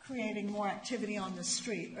creating more activity on the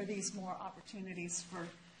street, are these more opportunities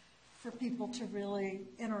for people to really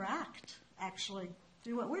interact, actually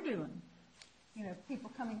do what we're doing? People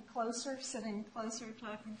coming closer, sitting closer,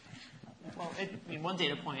 talking. Well, one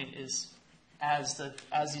data point is as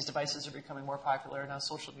these devices are becoming more popular and as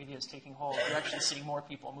social media is taking hold, you're actually seeing more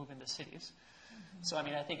people move into cities. Mm-hmm. So,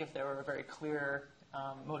 I think if there were a very clear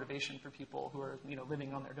motivation for people who are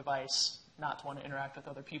living on their device not to want to interact with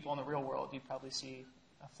other people in the real world, you'd probably see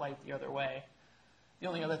a flight the other way. The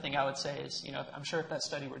only other thing I would say is, I'm sure if that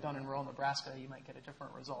study were done in rural Nebraska, you might get a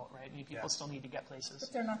different result, right? People still need to get places.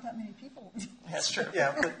 But there are not that many people. That's true.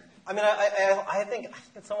 Yeah, but I think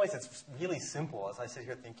in some ways it's really simple as I sit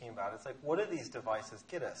here thinking about it. It's like, what do these devices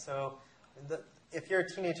get us? So if you're a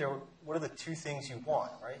teenager, what are the two things you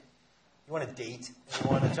want, right? You want a date and you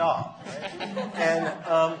want a job, right?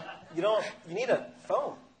 And you need a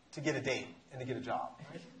phone to get a date and to get a job,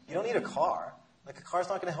 right? You don't need a car. Like, a car's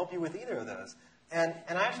not going to help you with either of those. And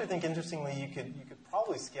I actually think, interestingly, you could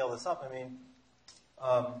probably scale this up.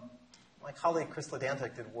 My colleague Chris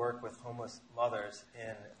Ledantic did work with homeless mothers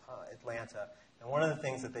in Atlanta. And one of the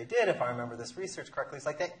things that they did, if I remember this research correctly, is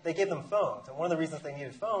like they gave them phones. And one of the reasons they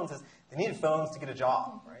needed phones is they needed phones to get a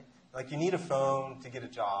job, right? Like, you need a phone to get a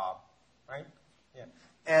job, right? Yeah.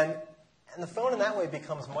 And the phone in that way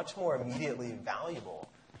becomes much more immediately valuable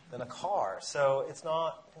than a car. So it's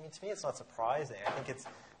not, to me, it's not surprising. I think it's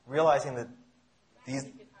realizing that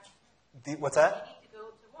what's that?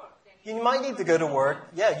 You might need to go to work.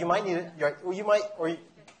 Yeah, you might need it. Right.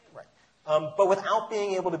 But without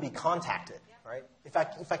being able to be contacted, right? If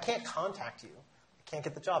I can't contact you, I can't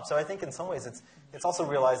get the job. So I think in some ways it's also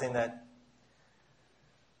realizing that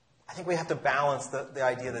I think we have to balance the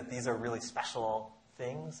idea that these are really special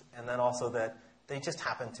things, and then also that they just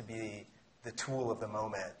happen to be the tool of the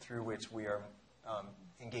moment through which we are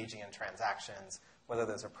engaging in transactions, whether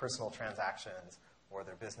those are personal transactions or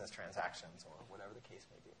they're business transactions or whatever the case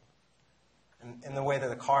may be. In the way that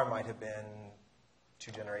the car might have been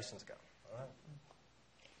 2 generations ago. All right.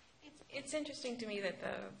 It's interesting to me that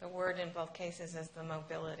the word in both cases is the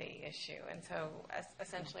mobility issue. And so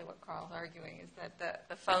essentially what Carl's arguing is that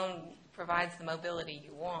the phone provides the mobility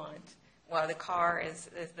you want, while the car is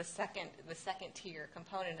the second tier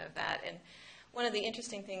component of that. And one of the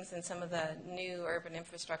interesting things in some of the new urban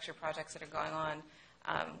infrastructure projects that are going on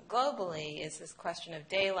globally is this question of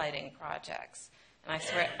daylighting projects. And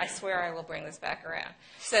I swear I will bring this back around.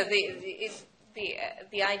 So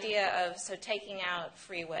the idea of taking out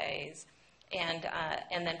freeways and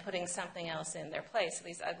then putting something else in their place, so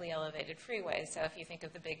these ugly elevated freeways. So if you think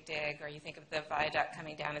of the Big Dig or you think of the viaduct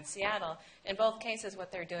coming down in Seattle, in both cases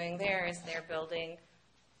what they're doing there is they're building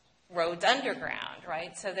roads underground,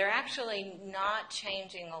 right? So they're actually not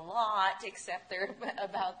changing a lot, except they're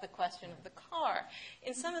about the question of the car.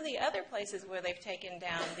 In some of the other places where they've taken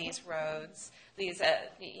down these roads, these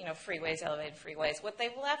freeways, elevated freeways, what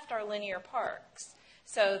they've left are linear parks.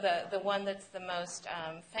 So the one that's the most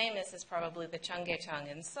famous is probably the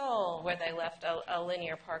Cheonggyecheong in Seoul, where they left a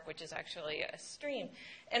linear park, which is actually a stream.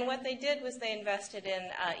 And what they did was they invested in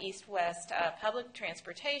east-west public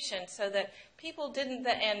transportation so that people didn't,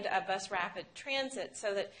 and bus rapid transit,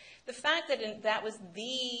 so that the fact that that was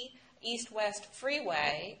the east-west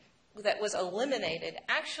freeway that was eliminated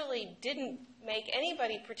actually didn't make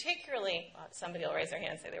anybody particularly, somebody will raise their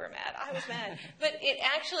hand and say they were mad. I was mad. But it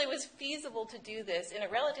actually was feasible to do this in a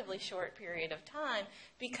relatively short period of time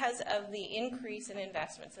because of the increase in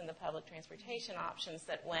investments in the public transportation options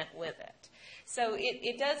that went with it. So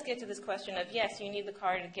it does get to this question of, yes, you need the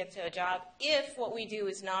car to get to a job if what we do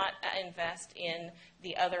is not invest in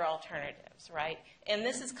the other alternatives, right? And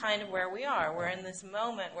this is kind of where we are. We're in this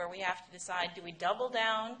moment where we have to decide, do we double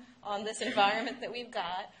down on this environment that we've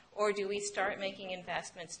got, or do we start making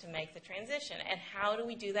investments to make the transition? And how do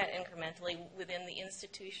we do that incrementally within the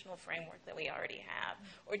institutional framework that we already have?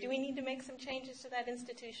 Or do we need to make some changes to that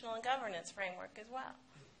institutional and governance framework as well?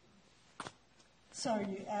 So are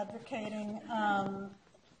you advocating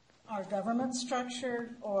our government structure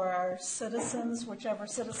or our citizens, whichever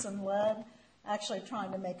citizen-led, actually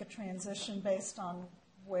trying to make a transition based on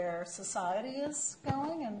where society is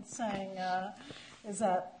going and saying, is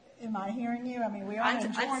that... Am I hearing you? I mean, we are in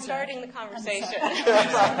Georgia. I'm starting the conversation.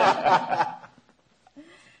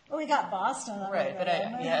 Well, we got Boston. Right, but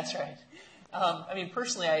yeah, that's right. I mean,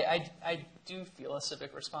 personally, I do feel a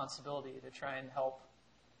civic responsibility to try and help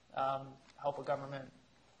a government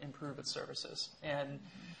improve its services. And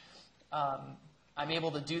I'm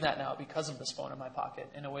able to do that now because of this phone in my pocket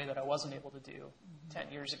in a way that I wasn't able to do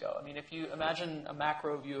 10 years ago. I mean, if you imagine a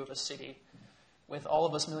macro view of a city with all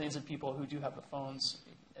of us millions of people who do have the phones,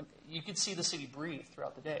 you could see the city breathe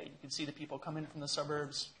throughout the day. You could see the people come in from the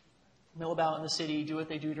suburbs, mill about in the city, do what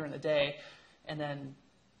they do during the day, and then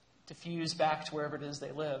diffuse back to wherever it is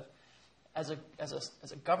they live. As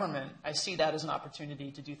a government, I see that as an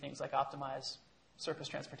opportunity to do things like optimize surface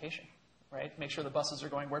transportation, right? Make sure the buses are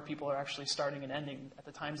going where people are actually starting and ending at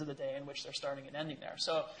the times of the day in which they're starting and ending there.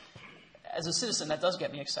 So as a citizen, that does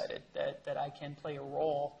get me excited that I can play a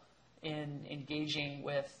role in engaging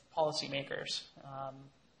with policymakers,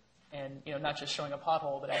 and not just showing a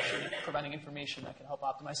pothole, but actually providing information that can help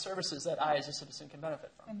optimize services that I, as a citizen, can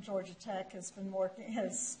benefit from. And Georgia Tech has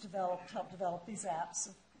helped develop these apps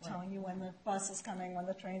of telling you when the bus is coming, when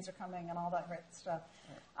the trains are coming, and all that great stuff.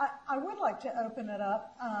 I would like to open it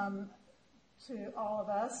up to all of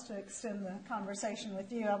us to extend the conversation with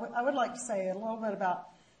you. I would like to say a little bit about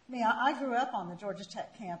me. I grew up on the Georgia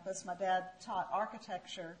Tech campus. My dad taught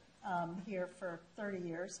architecture here for 30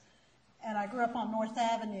 years. And I grew up on North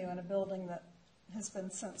Avenue in a building that has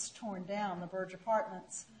been since torn down, the Burge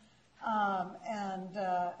Apartments. And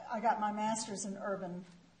I got my master's in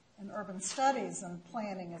urban studies, and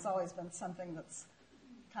planning has always been something that's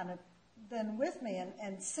kind of been with me.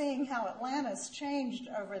 And seeing how Atlanta's changed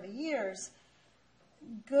over the years,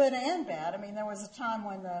 good and bad. I mean, there was a time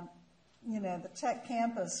when the Tech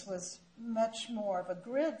campus was much more of a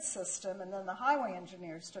grid system, and then the highway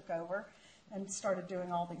engineers took over and started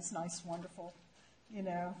doing all these nice, wonderful,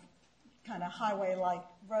 kind of highway-like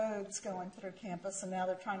roads going through campus, and now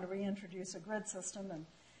they're trying to reintroduce a grid system. And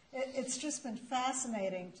it's just been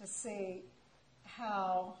fascinating to see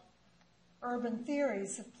how urban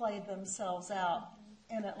theories have played themselves out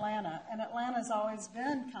in Atlanta. And Atlanta's always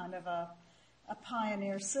been kind of a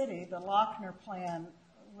pioneer city. The Lochner Plan,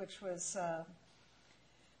 which was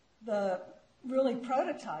the really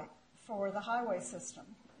prototype for the highway system,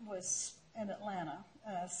 was in Atlanta.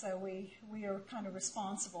 So we are kind of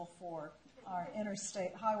responsible for our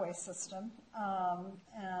interstate highway system.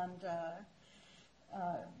 And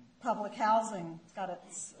public housing got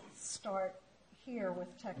its start here with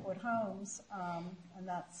Techwood Homes, and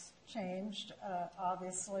that's changed,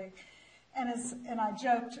 obviously. And I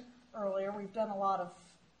joked earlier, we've done a lot of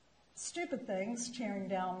stupid things, tearing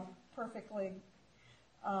down perfectly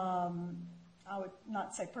I would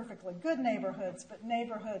not say perfectly good neighborhoods, but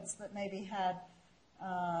neighborhoods that maybe had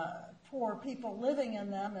poor people living in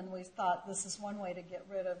them, and we thought this is one way to get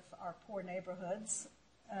rid of our poor neighborhoods,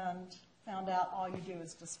 and found out all you do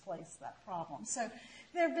is displace that problem. So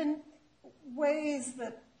there have been ways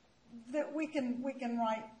that we can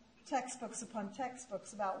write textbooks upon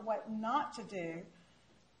textbooks about what not to do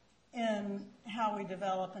in how we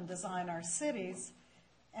develop and design our cities.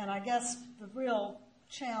 And I guess the real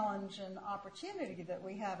challenge and opportunity that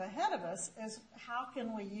we have ahead of us is how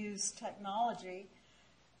can we use technology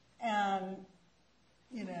and,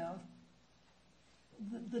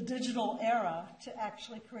 the digital era to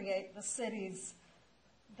actually create the cities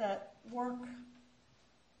that work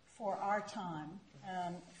for our time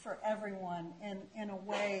and for everyone in a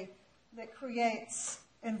way that creates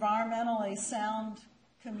environmentally sound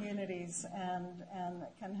communities and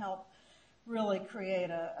that can help really create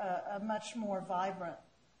a much more vibrant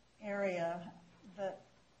area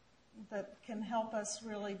that can help us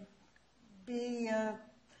really be a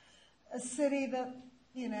city that,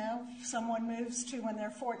 someone moves to when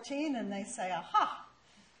they're 14 and they say, aha,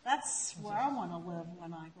 that's where I want to live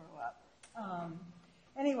when I grow up.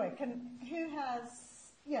 Anyway,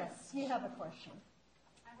 yes, you have a question.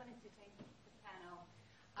 I wanted to thank the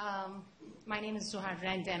panel. My name is Zuhar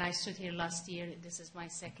Rand, and I stood here last year. This is my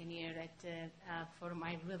second year at Forum.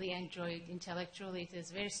 I really enjoyed intellectually. It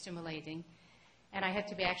is very stimulating. And I had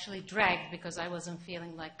to be actually dragged because I wasn't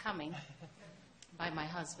feeling like coming by my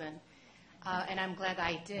husband. And I'm glad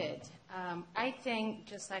I did. I think,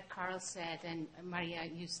 just like Carl said, and Maria,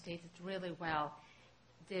 you stated really well,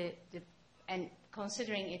 and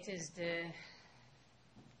considering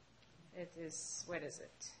what is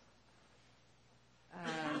it?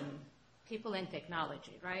 People and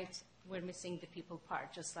technology, right? We're missing the people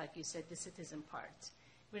part, just like you said, the citizen part.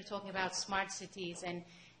 We're talking about smart cities, and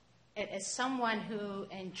as someone who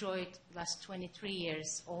enjoyed last 23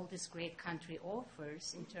 years all this great country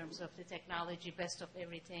offers in terms of the technology, best of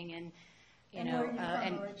everything, and where are you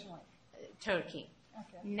from originally? Turkey.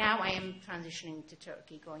 Okay. Now I am transitioning to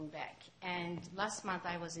Turkey, going back. And last month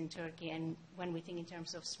I was in Turkey, and when we think in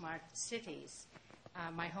terms of smart cities,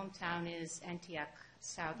 my hometown is Antioch,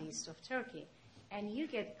 southeast of Turkey. And you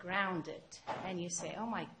get grounded, and you say, oh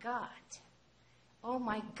my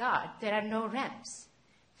God, there are no ramps.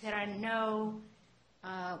 There are no,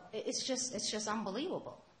 it's just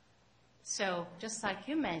unbelievable. So just like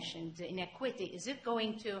you mentioned, the inequity,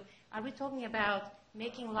 are we talking about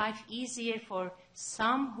making life easier for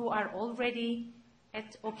some who are already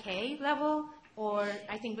at okay level? Or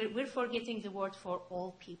I think we're forgetting the word for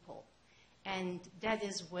all people. And that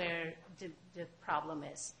is where the problem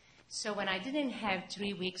is. So when I didn't have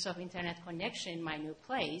 3 weeks of internet connection in my new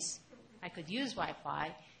place, I could use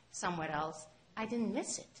Wi-Fi somewhere else, I didn't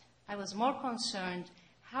miss it. I was more concerned,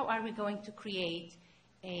 how are we going to create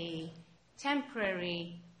a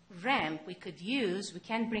temporary ramp we could use? We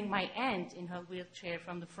can't bring my aunt in her wheelchair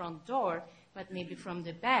from the front door, but maybe from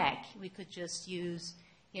the back we could just use,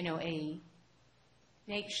 a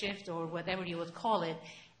makeshift or whatever you would call it.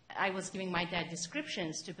 I was giving my dad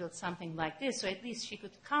descriptions to build something like this, so at least she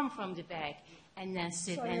could come from the back and then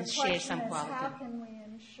sit and share some quality. How can we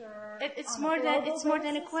ensure? It's more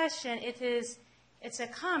than a question. It's a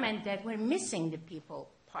comment that we're missing the people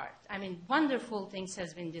part. I mean, wonderful things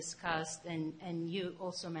has been discussed, and you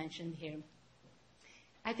also mentioned here.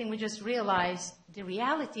 I think we just realized the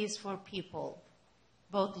realities for people,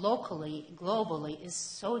 both locally, globally, is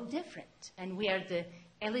so different. And we are the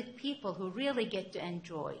elite people who really get to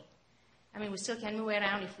enjoy. I mean, we still can move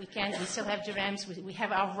around if we can. We still have the ramps. We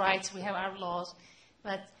have our rights. We have our laws.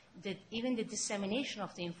 But even the dissemination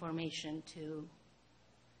of the information to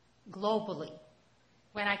globally,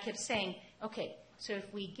 when I kept saying, okay, so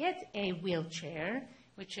if we get a wheelchair,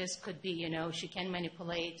 which could be, she can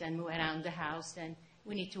manipulate and move around the house, then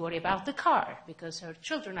we need to worry about the car because her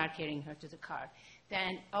children are carrying her to the car.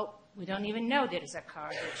 Then, we don't even know there is a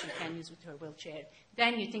car that she can use with her wheelchair.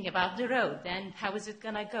 Then you think about the road. Then how is it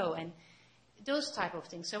going to go? And those type of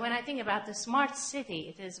things. So when I think about the smart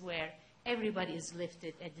city, it is where everybody is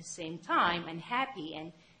lifted at the same time and happy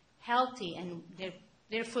and healthy and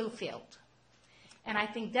they're fulfilled. And I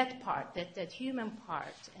think that part, that human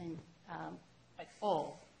part, and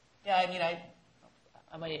all. Yeah, I mean,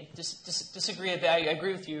 I might disagree. I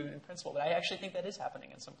agree with you in principle, but I actually think that is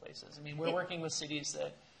happening in some places. I mean, we're working with cities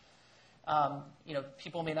that,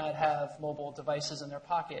 people may not have mobile devices in their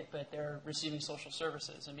pocket, but they're receiving social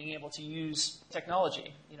services and being able to use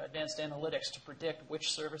technology, advanced analytics to predict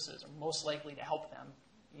which services are most likely to help them,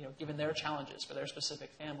 given their challenges for their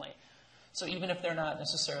specific family. So even if they're not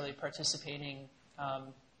necessarily participating,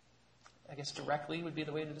 I guess directly would be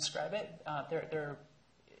the way to describe it,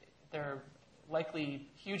 they're likely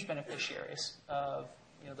huge beneficiaries of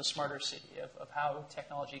the smarter city, of how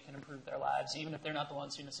technology can improve their lives, even if they're not the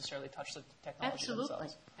ones who necessarily touch the technology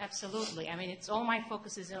themselves. Absolutely. I mean, all my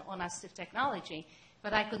focus is on assistive technology,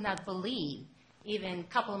 but I could not believe even a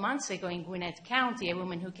couple of months ago in Gwinnett County, a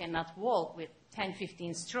woman who cannot walk with 10,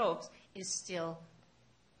 15 strokes is still,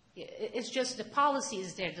 it's just the policy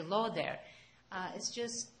is there, the law there. It's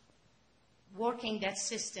just working that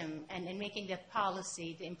system and making that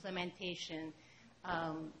policy, the implementation.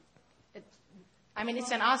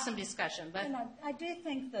 It's an awesome discussion. But I do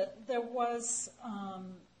think that there was,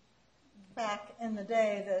 back in the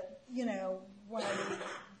day that, when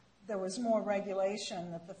there was more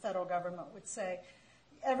regulation, that the federal government would say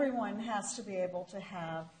everyone has to be able to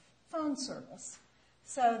have phone service.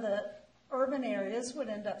 So that urban areas would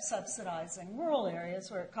end up subsidizing rural areas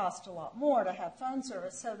where it cost a lot more to have phone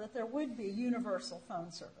service, so that there would be universal phone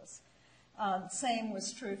service. Same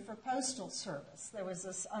was true for postal service. There was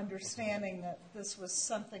this understanding that this was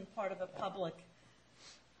something part of a public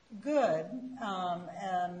good,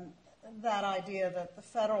 and that idea that the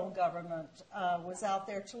federal government was out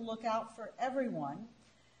there to look out for everyone.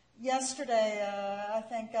 Yesterday, I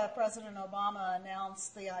think President Obama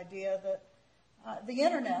announced the idea that the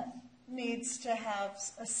Internet needs to have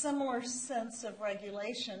a similar sense of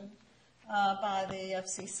regulation by the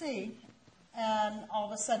FCC. And all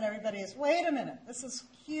of a sudden everybody is, wait a minute, this is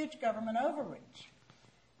huge government overreach.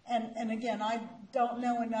 And again, I don't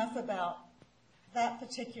know enough about that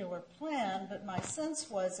particular plan, but my sense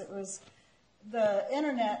was the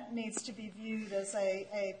Internet needs to be viewed as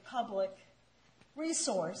a public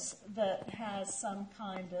resource that has some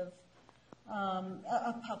kind of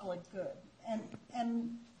a public good.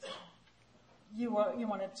 And you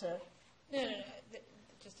wanted to... No,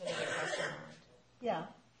 just another question. Yeah.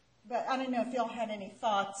 But I don't know if y'all had any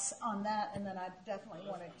thoughts on that, and then I definitely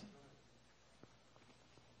wanted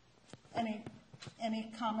to...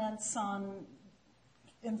 Any comments on...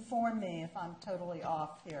 Inform me if I'm totally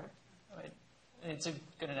off here. It's a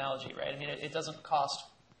good analogy, right? I mean, it doesn't cost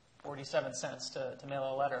 47 cents to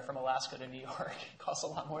mail a letter from Alaska to New York. It costs a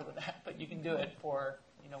lot more than that, but you can do it for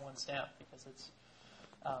one stamp because it's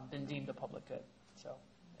been deemed a public good. So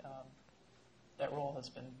that role has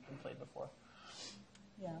been played before.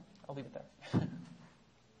 Yeah. I'll leave it there.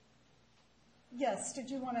 Yes. Did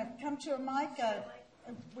you want to come to a mic? Are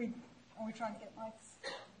we trying to get mics?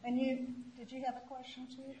 And did you have a question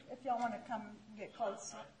too? If y'all want to come get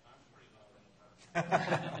close.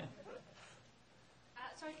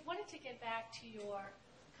 So I wanted to get back to your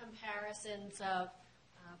comparisons of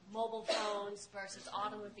mobile phones versus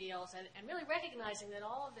automobiles, and really recognizing that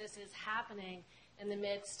all of this is happening in the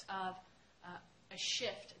midst of a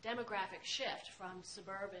shift, a demographic shift from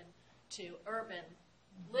suburban to urban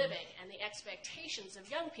living, and the expectations of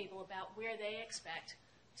young people about where they expect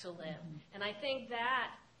to live. And I think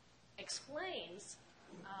that explains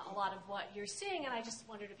a lot of what you're seeing, and I just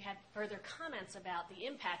wondered if you had further comments about the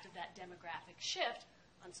impact of that demographic shift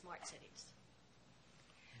on smart cities.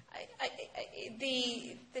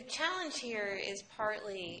 The challenge here is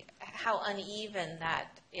partly how uneven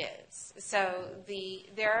that is. So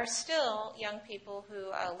there are still young people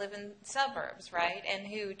who live in suburbs, right, and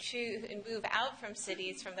who choose and move out from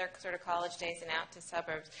cities from their sort of college days and out to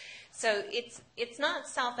suburbs. So it's not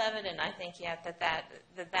self-evident, I think, yet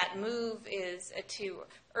that move is to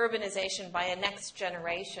urbanization by a next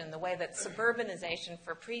generation, the way that suburbanization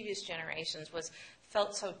for previous generations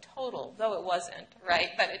felt so total, though it wasn't,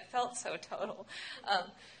 right? But it felt so total.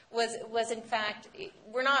 Was in fact,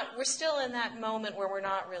 we're still in that moment where we're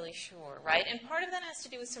not really sure, right? And part of that has to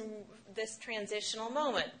do with this transitional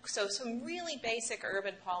moment. So some really basic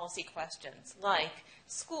urban policy questions, like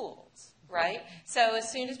schools, right? So as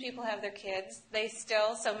soon as people have their kids,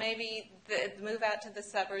 so maybe move out to the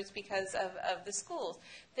suburbs because of the schools.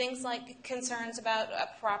 Things like concerns about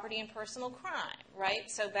property and personal crime, right?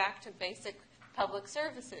 So back to basic public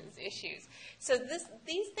services issues. So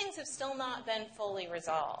these things have still not been fully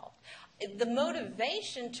resolved. The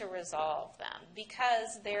motivation to resolve them,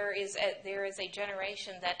 because there is a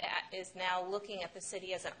generation that is now looking at the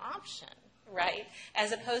city as an option, right,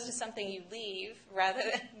 as opposed to something you leave, rather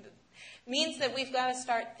than, means that we've got to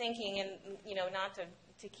start thinking, and not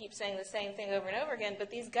to keep saying the same thing over and over again, but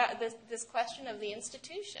this question of the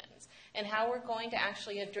institutions and how we're going to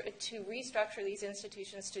actually to restructure these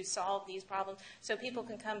institutions to solve these problems so people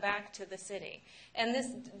can come back to the city. And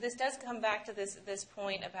this does come back to this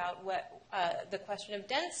point about what the question of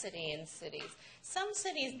density in cities. Some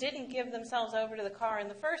cities didn't give themselves over to the car in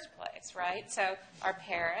the first place, right? So our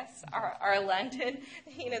Paris, our London,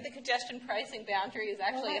 the congestion pricing boundary is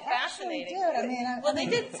actually a fascinating. They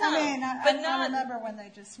did some, but not. I remember when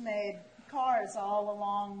they just made cars all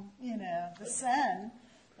along, the Seine,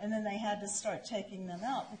 and then they had to start taking them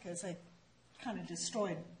out because they kind of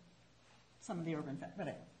destroyed some of the urban. But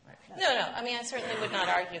anyway. No. I mean, I certainly would not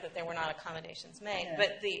argue that there were not accommodations made,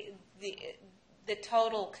 but the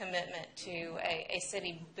total commitment to a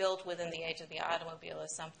city built within the age of the automobile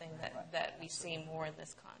is something that we see more in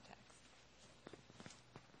this context.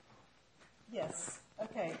 Yes.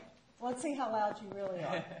 Okay. Let's see how loud you really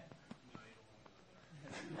are.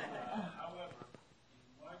 However,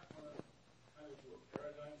 you might want to kind of do a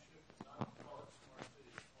paradigm shift. It's not call it smart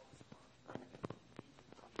city, it's called smart community. It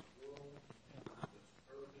needs to be rural, it's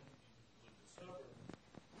urban,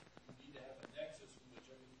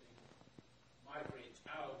 migrates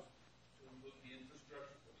out to include the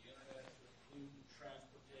infrastructure for the internet, to include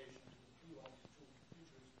transportation, to include all these tools and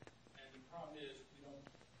features. And the problem is we don't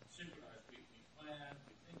synchronize. We plan,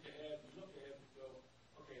 we think ahead, we look ahead, we go,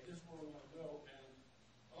 okay, this is where we want to go. And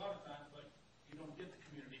a lot of times, like, you don't get the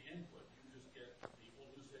community input. You just get people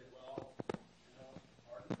who say, well, you know,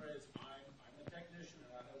 pardon the phrase, I'm a technician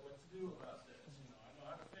and I know what to do about this. You know, I know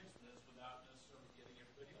how to fix this without necessarily getting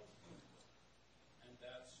everybody else input. And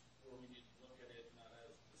that's where we need to look at it not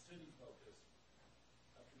as the city focus,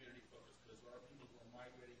 a community focus, because there are people who are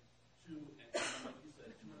migrating to, and like you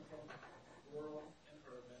said, to and from rural and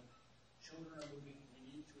urban. Children are moving. We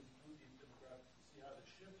need to include these demographics to see how the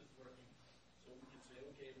shift is working, so we can say,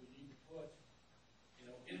 okay, we need to put, you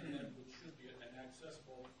know, internet, which should be an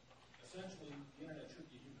accessible. Essentially, the internet should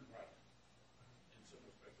be a human right in some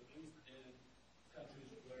respects, at least in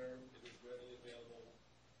countries where it is readily available.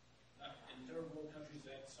 Not in third world countries,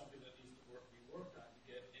 that's something that needs to be worked on to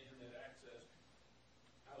get internet access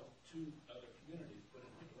out to other communities. But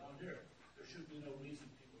around here, there should be no reason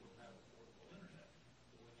people don't have affordable internet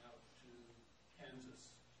going out to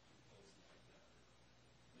Kansas, places like that,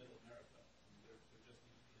 Middle America. There just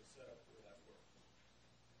needs to be a setup where that works,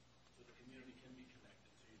 so the community can be connected,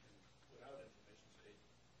 so you can put out information, say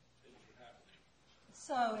things are happening.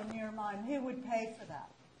 So, in your mind, who would pay for that?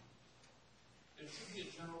 It should be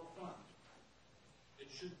a general fund. It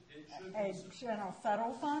should A be general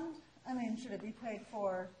federal fund? I mean, should it be paid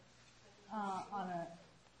for on a...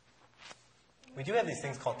 We do have these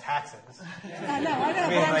things called taxes. I know, but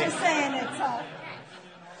I'm just saying it's...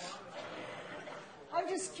 I'm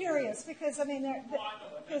just curious, because, I mean,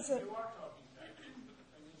 because... you are talking taxes, but the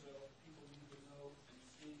thing is, people need to know and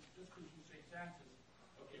see, just because you say taxes,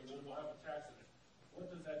 okay, well, we'll have a tax in it. What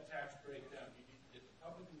does that tax break down? You need to get the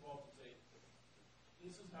public involved and say,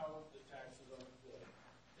 this is how the taxes are employed.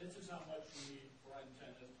 This is how much you need for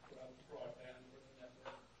antennas to put out the broadband or the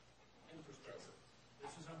network infrastructure. This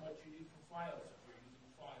is how much you need for files if you're using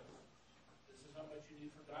files. This is how much you need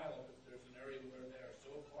for dial-up if there's an area where they're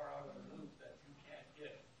so far out of the loop that you can't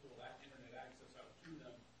get full internet access out to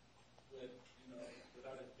them with, you know,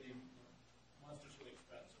 without it being monstrously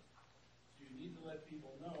expensive. So you need to let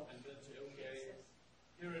people know and then say, okay,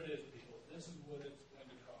 here it is, people. This is what it's going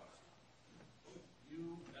to cost.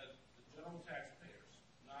 You, as the general taxpayers,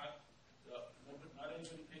 not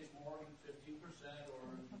anybody pays more than 15%, or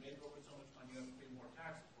you make over so much money, you have to pay more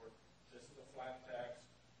taxes for it. This is a flat tax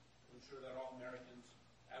to ensure that all Americans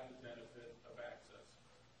have the benefit of access.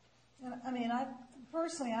 I mean,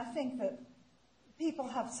 personally, I think that people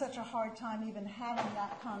have such a hard time even having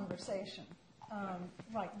that conversation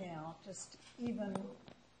right now. Just even,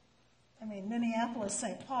 I mean, Minneapolis,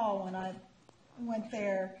 St. Paul, when I went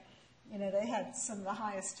there, you know, they had some of the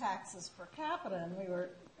highest taxes per capita,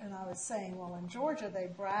 and I was saying, well, in Georgia, they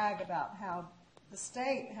brag about how the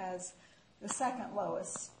state has the second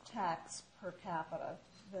lowest tax per capita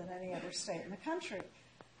than any other state in the country.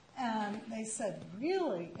 And they said,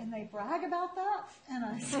 really? And they brag about that? And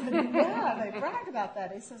I said, yeah, they brag about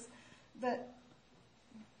that. He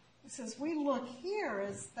says, we look here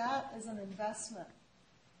as that as an investment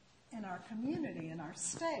in our community, in our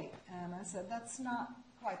state. And I said, that's not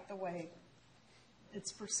quite the way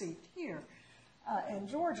it's perceived here in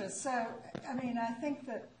Georgia. So, I mean, I think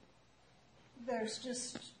that there's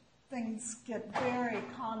just things get very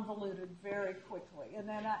convoluted very quickly. And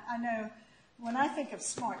then I know when I think of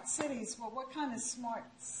smart cities, well, what kind of smart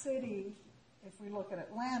city, if we look at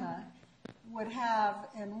Atlanta, would have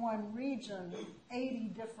in one region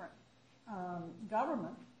 80 different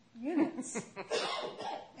government units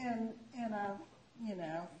in a, you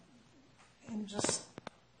know, in just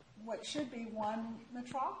what should be one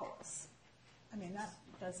metropolis. I mean, that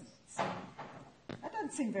doesn't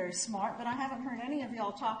seem very smart, but I haven't heard any of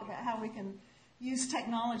y'all talk about how we can use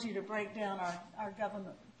technology to break down our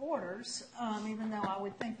government borders, even though I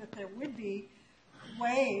would think that there would be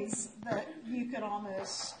ways that you could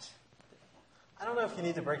almost... I don't know if you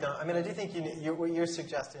need to break down. I mean, I do think what you're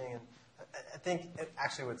suggesting, and I think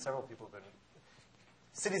actually what several people have been...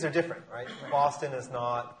 Cities are different, right? Boston is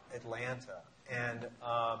not Atlanta, and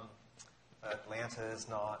Atlanta is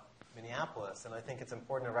not Minneapolis. And I think it's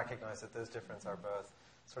important to recognize that those differences are both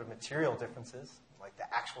sort of material differences, like the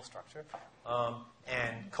actual structure,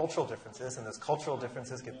 and cultural differences. And those cultural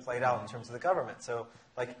differences get played out in terms of the government. So,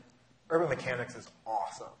 like, urban mechanics is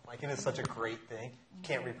awesome. Like, it is such a great thing. You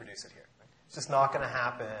can't reproduce it here. Right? It's just not going to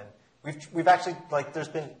happen. We've actually, like, there's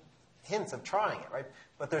been hints of trying it, right?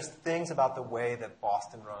 But there's things about the way that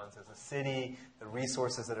Boston runs as a city, the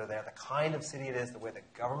resources that are there, the kind of city it is, the way the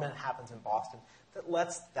government happens in Boston, that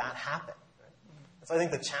lets that happen. Right? So I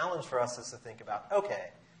think the challenge for us is to think about,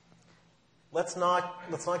 okay, let's not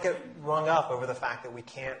get rung up over the fact that we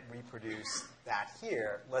can't reproduce that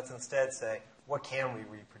here. Let's instead say, what can we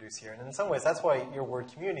reproduce here? And in some ways, that's why your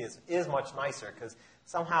word community is much nicer, because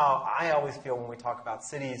somehow I always feel when we talk about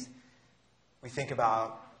cities, we think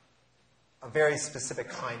about a very specific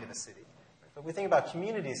kind of a city. But we think about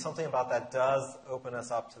communities, something about that does open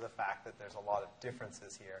us up to the fact that there's a lot of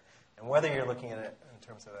differences here. And whether you're looking at it in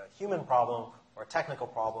terms of a human problem or a technical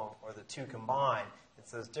problem or the two combined,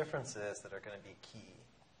 it's those differences that are going to be key.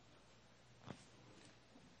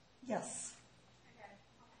 Yes.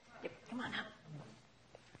 Yep, come on up.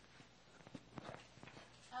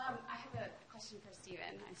 I have a question for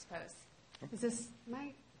Stephen, I suppose.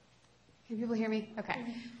 Can people hear me?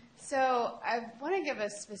 Okay. So I want to give a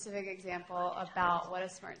specific example about what a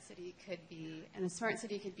smart city could be. And a smart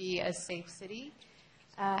city could be a safe city.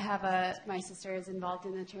 My sister is involved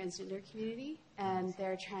in the transgender community, and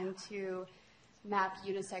they're trying to map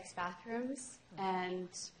unisex bathrooms and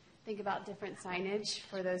think about different signage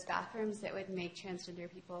for those bathrooms that would make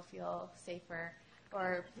transgender people feel safer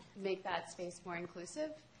or make that space more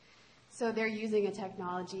inclusive. So they're using a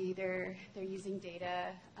technology, they're using data.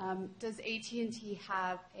 Does AT&T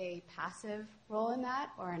have a passive role in that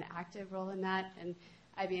or an active role in that? And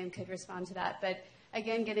IBM could respond to that. But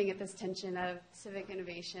again, getting at this tension of civic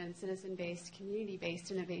innovation, citizen-based,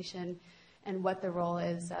 community-based innovation, and what the role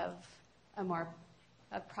is of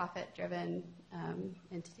a profit-driven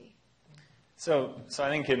entity. So I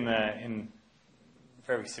think in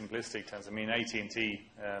very simplistic terms, I mean, AT&T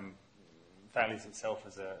values itself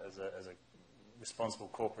as a responsible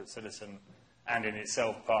corporate citizen, and in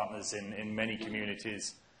itself partners in many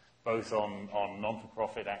communities, both on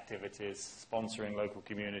non-for-profit activities, sponsoring local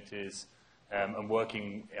communities, and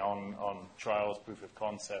working on trials, proof of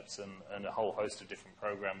concepts, and a whole host of different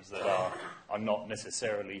programs that are not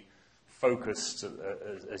necessarily focused,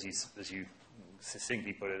 as you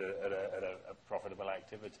succinctly put it, at a profitable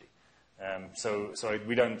activity. So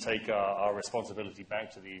we don't take our responsibility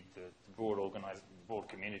back to the broad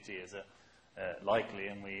community as likely,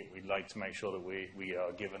 and we'd like to make sure that we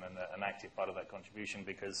are given an active part of that contribution,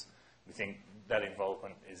 because we think that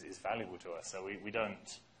involvement is valuable to us. So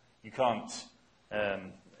you can't,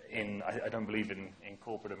 I don't believe in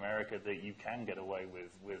corporate America that you can get away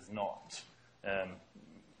with not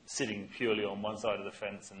sitting purely on one side of the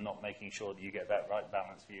fence and not making sure that you get that right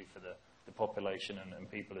balance view for the population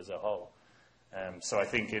and people as a whole. So I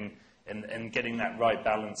think in getting that right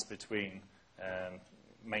balance between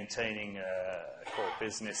maintaining a core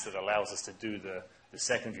business that allows us to do the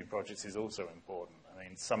secondary projects is also important. I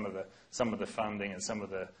mean, some of the funding and some of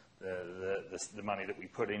the money that we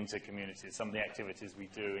put into communities, some of the activities we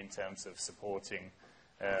do in terms of supporting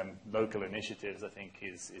local initiatives, I think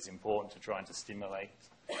is important to trying to stimulate.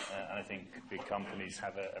 And I think big companies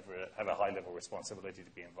have a high level responsibility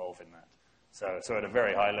to be involved in that. So at a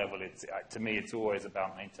very high level, to me, it's always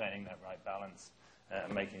about maintaining that right balance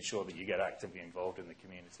and making sure that you get actively involved in the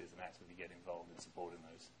communities and actively get involved in supporting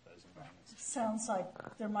those environments. It sounds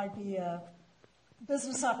like there might be a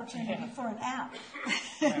business opportunity for an app.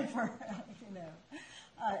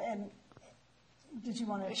 And did you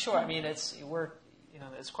want to? Sure. I mean, we're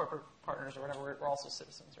as corporate partners or whatever, we're also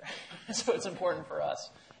citizens, right? So it's important for us.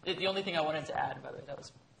 The only thing I wanted to add, by the way, that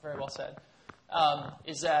was very well said,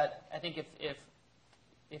 is that I think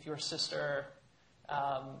if your sister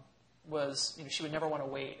was, she would never want to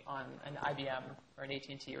wait on an IBM or an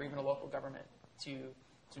AT&T or even a local government to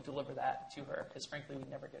deliver that to her, because frankly, we'd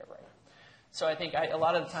never get it right. So I think a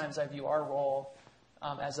lot of the times I view our role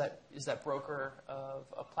as that broker of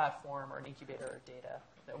a platform or an incubator of data,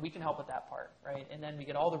 that we can help with that part, right? And then we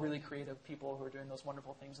get all the really creative people who are doing those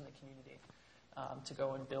wonderful things in the community to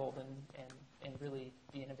go and build and really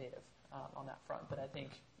be innovative on that front. But I think,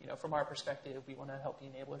 from our perspective, we want to help the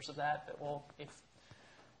enablers of that. But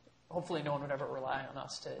hopefully no one would ever rely on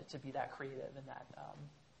us to be that creative and that,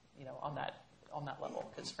 on that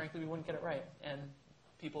level, because frankly we wouldn't get it right, and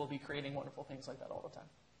people will be creating wonderful things like that all the time.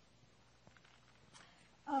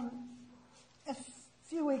 A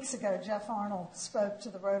few weeks ago, Jeff Arnold spoke to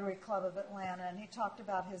the Rotary Club of Atlanta, and he talked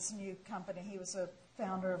about his new company. He was a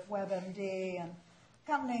founder of WebMD, and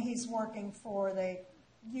the company he's working for, they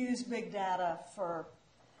use big data for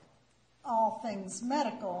all things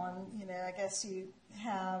medical, and I guess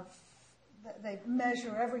they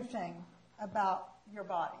measure everything about your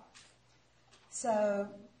body. So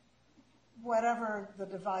whatever the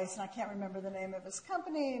device, and I can't remember the name of his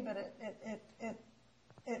company, but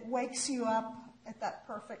it wakes you up at that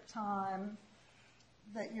perfect time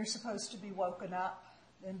that you're supposed to be woken up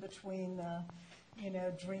in between the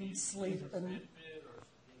dream, sleep, and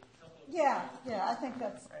Yeah, I think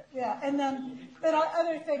that's, yeah. And then, but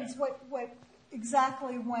other things, what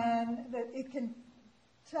exactly when, that it can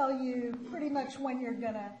tell you pretty much when you're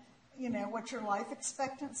going to, what your life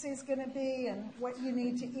expectancy is going to be and what you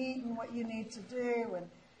need to eat and what you need to do, and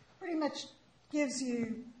pretty much gives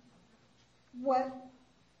you what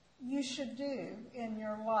you should do in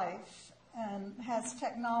your life, and has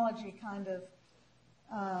technology kind of,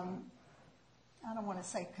 I don't want to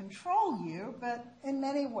say control you, but in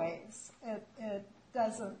many ways it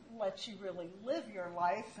doesn't let you really live your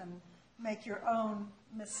life and make your own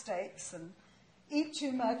mistakes and eat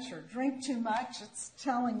too much or drink too much. It's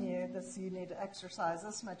telling you this: you need to exercise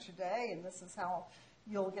this much a day, and this is how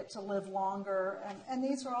you'll get to live longer. And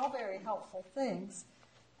these are all very helpful things.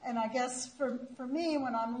 And I guess for me,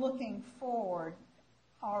 when I'm looking forward,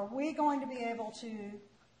 are we going to be able to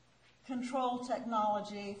control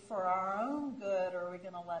technology for our own good, or are we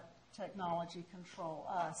going to let technology control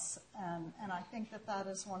us? And I think that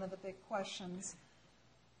is one of the big questions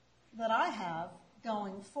that I have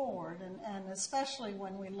going forward, and especially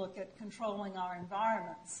when we look at controlling our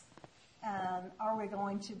environments. And are we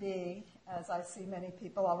going to be, as I see many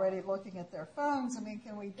people already looking at their phones, I mean,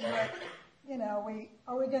 can we do it, are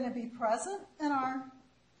we going to be present in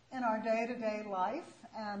our day-to-day life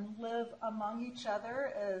and live among each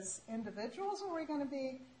other as individuals, or are we going to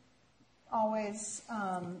be always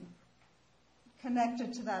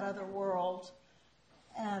connected to that other world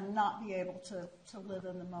and not be able to live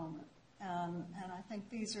in the moment? And I think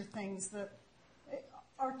these are things that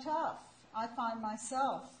are tough. I find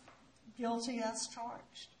myself guilty as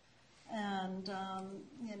charged. And,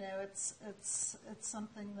 it's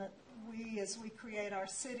something that as we create our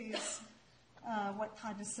cities, what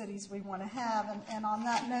kind of cities we want to have. And on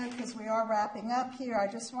that note, because we are wrapping up here,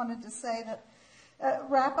 I just wanted to say that,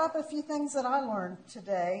 wrap up a few things that I learned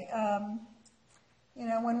today.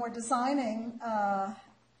 When we're designing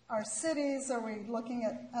our cities, are we looking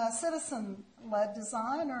at citizen-led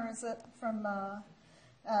design, or is it from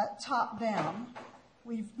top down?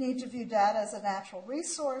 We need to view data as a natural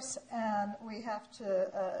resource, and we have to,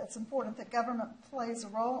 it's important that government plays a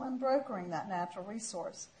role in brokering that natural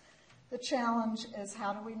resource. The challenge is,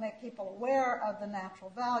 how do we make people aware of the natural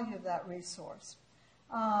value of that resource?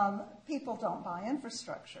 People don't buy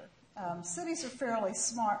infrastructure. Cities are fairly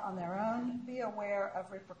smart on their own. Be aware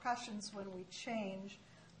of repercussions when we change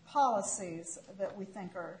policies that we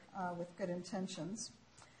think are with good intentions.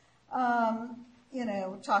 We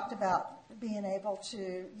talked about being able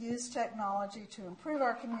to use technology to improve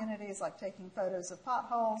our communities, like taking photos of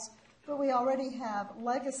potholes, but we already have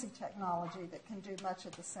legacy technology that can do much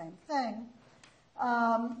of the same thing.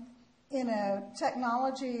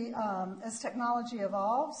 Technology, as technology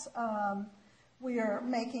evolves, we are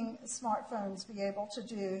making smartphones be able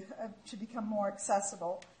to become more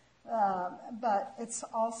accessible. But it's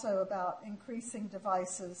also about increasing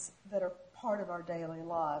devices that are part of our daily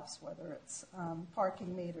lives, whether it's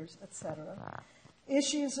parking meters, etc.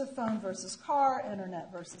 Issues of phone versus car,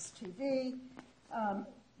 internet versus TV.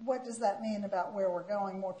 What does that mean about where we're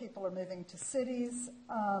going? More people are moving to cities.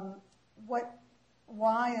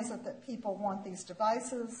 Why is it that people want these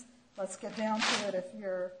devices? Let's get down to it. If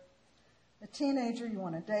you're a teenager, you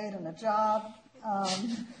want a date and a job.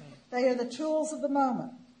 They are the tools of the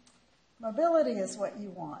moment. Mobility is what you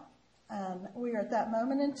want. And we are at that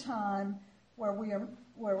moment in time where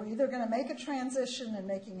we're either going to make a transition and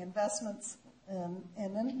making investments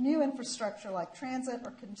in new infrastructure like transit,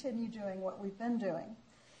 or continue doing what we've been doing.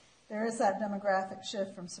 There is that demographic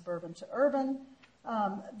shift from suburban to urban.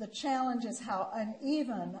 The challenge is how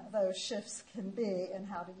uneven those shifts can be, and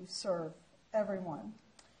how do you serve everyone.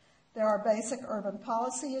 There are basic urban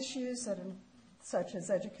policy issues such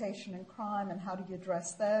as education and crime, and how do you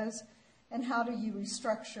address those? And how do you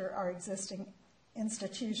restructure our existing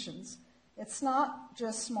institutions? It's not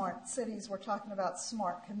just smart cities. We're talking about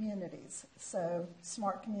smart communities. So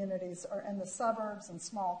smart communities are in the suburbs and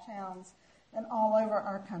small towns and all over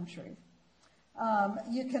our country.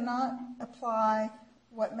 You cannot apply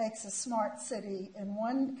what makes a smart city in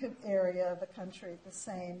one area of the country the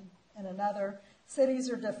same in another. Cities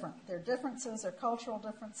are different. There are differences, there are cultural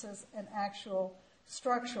differences, and actual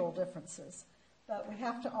structural differences. But we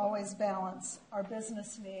have to always balance our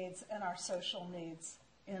business needs and our social needs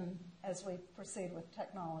as we proceed with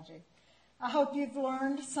technology. I hope you've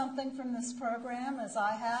learned something from this program, as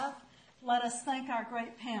I have. Let us thank our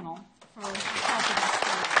great panel for helping us.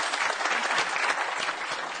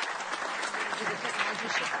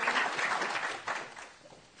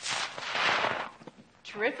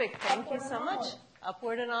 Terrific. Thank you so much.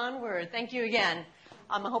 Upward and onward. Thank you again.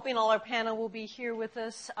 I'm hoping all our panel will be here with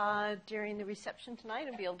us during the reception tonight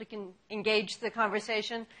and be able to engage the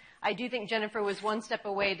conversation. I do think Jennifer was one step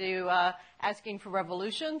away to asking for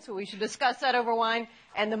revolution, so we should discuss that over wine.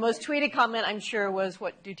 And the most tweeted comment, I'm sure, was,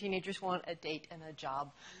 what do teenagers want? A date and a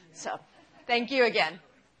job. So thank you again.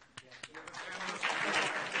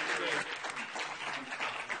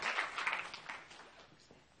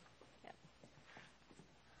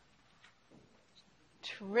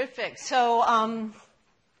 Terrific. So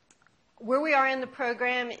where we are in the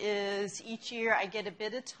program is each year I get a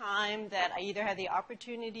bit of time that I either have the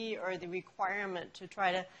opportunity or the requirement to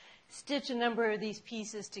try to stitch a number of these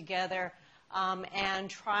pieces together and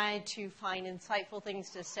try to find insightful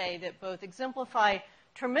things to say that both exemplify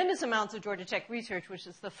tremendous amounts of Georgia Tech research, which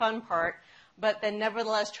is the fun part, but then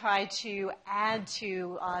nevertheless try to add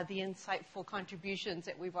to the insightful contributions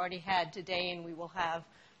that we've already had today and we will have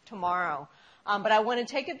tomorrow. But I want to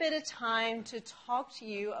take a bit of time to talk to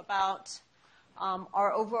you about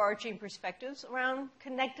our overarching perspectives around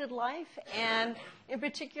connected life. And in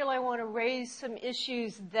particular, I want to raise some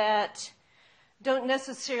issues that don't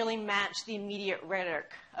necessarily match the immediate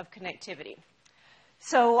rhetoric of connectivity.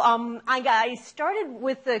 So I started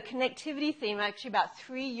with the connectivity theme actually about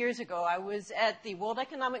 3 years ago. I was at the World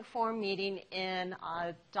Economic Forum meeting in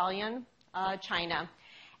Dalian, China.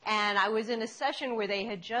 And I was in a session where they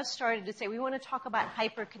had just started to say, we want to talk about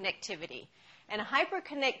hyperconnectivity. And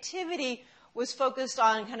hyperconnectivity was focused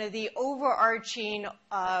on kind of the overarching,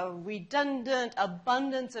 redundant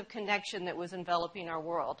abundance of connection that was enveloping our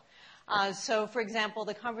world. So, for example,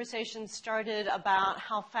 the conversation started about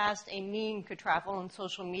how fast a meme could travel on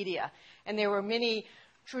social media. And there were many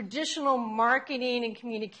traditional marketing and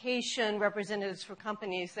communication representatives for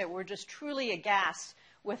companies that were just truly aghast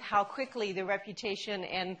with how quickly the reputation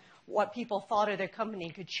and what people thought of their company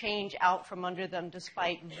could change out from under them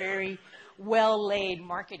despite very well-laid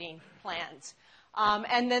marketing plans.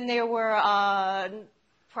 And then there were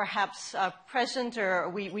perhaps present, or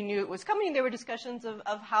we knew it was coming, there were discussions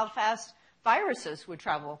of how fast viruses would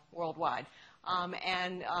travel worldwide.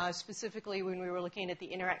 And specifically when we were looking at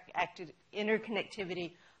the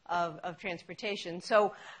interconnectivity of transportation.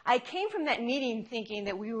 So I came from that meeting thinking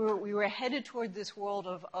that we were headed toward this world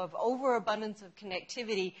of overabundance of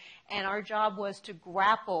connectivity, and our job was to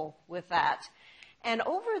grapple with that. And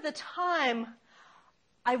over the time,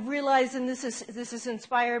 I realized, and this is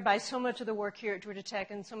inspired by so much of the work here at Georgia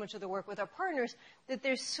Tech and so much of the work with our partners, that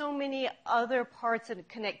there's so many other parts of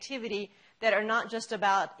connectivity that are not just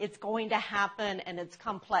about it's going to happen and it's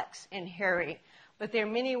complex and hairy, but there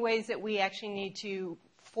are many ways that we actually need to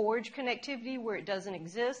forge connectivity where it doesn't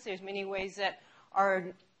exist. There's many ways that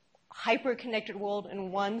our hyper-connected world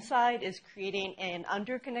in one side is creating an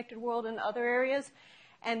under-connected world in other areas,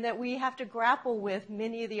 and that we have to grapple with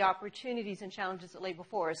many of the opportunities and challenges that lay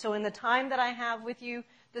before us. So in the time that I have with you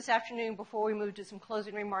this afternoon before we move to some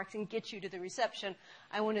closing remarks and get you to the reception,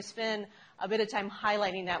 I want to spend a bit of time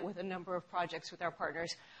highlighting that with a number of projects with our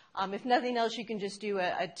partners. If nothing else, you can just do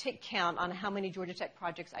a tick count on how many Georgia Tech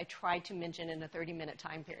projects I tried to mention in a 30-minute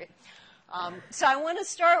time period. So I want to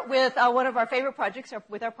start with one of our favorite projects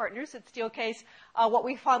with our partners at Steelcase, what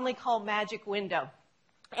we fondly call Magic Window.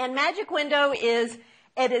 And Magic Window is,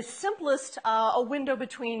 at its simplest, a window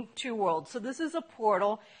between two worlds. So this is a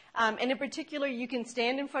portal. And in particular, you can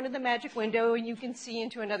stand in front of the magic window and you can see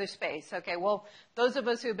into another space. Okay, well, those of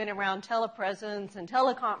us who have been around telepresence and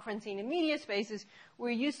teleconferencing and media spaces, we're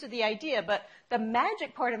used to the idea. But the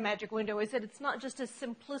magic part of Magic Window is that it's not just a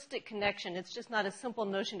simplistic connection. It's just not a simple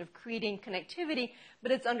notion of creating connectivity,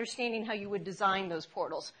 but it's understanding how you would design those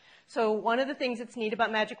portals. So one of the things that's neat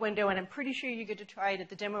about Magic Window, and I'm pretty sure you get to try it at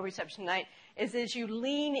the demo reception tonight, is as you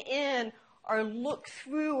lean in or look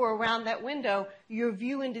through or around that window, your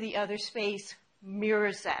view into the other space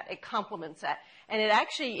mirrors that. It complements that. And it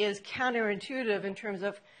actually is counterintuitive in terms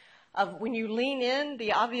of when you lean in,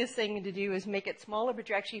 the obvious thing to do is make it smaller, but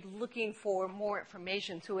you're actually looking for more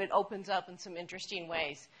information, so it opens up in some interesting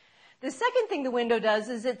ways. The second thing the window does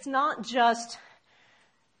is it's not just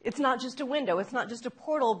a window, it's not just a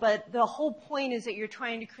portal, but the whole point is that you're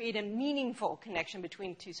trying to create a meaningful connection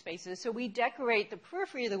between two spaces. So we decorate the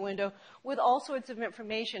periphery of the window with all sorts of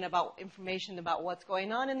information about what's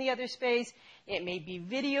going on in the other space. It may be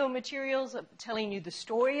video materials telling you the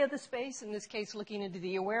story of the space, in this case looking into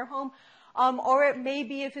the Aware Home. Or it may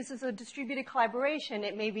be, if this is a distributed collaboration,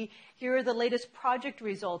 it may be, here are the latest project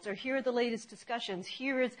results, or here are the latest discussions.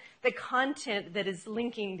 Here is the content that is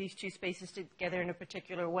linking these two spaces together in a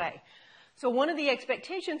particular way. So one of the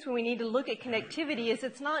expectations when we need to look at connectivity is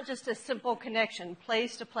it's not just a simple connection,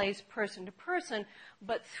 place to place, person to person,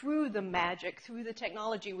 but through the magic, through the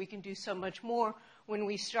technology, we can do so much more when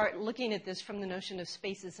we start looking at this from the notion of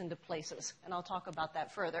spaces into places. And I'll talk about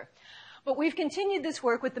that further. But we've continued this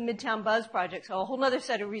work with the Midtown Buzz Project, so a whole other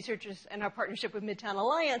set of researchers and our partnership with Midtown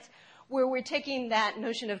Alliance, where we're taking that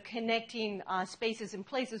notion of connecting spaces and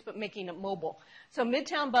places, but making it mobile. So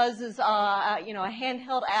Midtown Buzz is a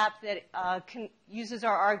handheld app that uses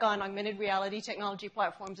our Argonne augmented reality technology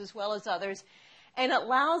platforms as well as others, and it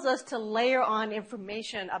allows us to layer on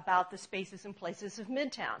information about the spaces and places of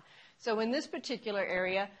Midtown. So in this particular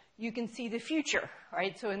area, you can see the future,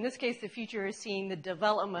 right? So in this case, the future is seeing the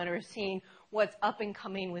development or seeing what's up and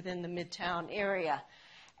coming within the Midtown area.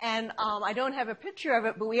 And I don't have a picture of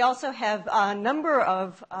it, but we also have a number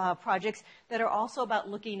of projects that are also about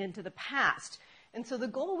looking into the past. And so the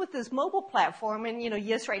goal with this mobile platform, and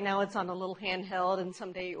yes, right now it's on a little handheld, and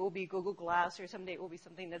someday it will be Google Glass, or someday it will be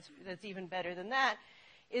something that's even better than that,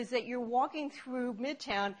 is that you're walking through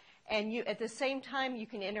Midtown, and at the same time you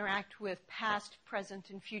can interact with past, present,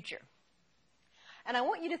 and future. And I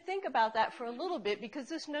want you to think about that for a little bit, because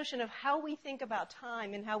this notion of how we think about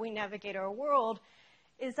time and how we navigate our world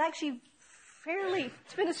is actually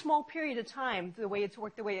it's been a small period of time, the way it's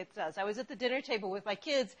worked the way it does. I was at the dinner table with my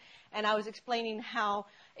kids, and I was explaining how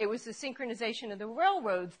it was the synchronization of the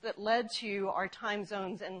railroads that led to our time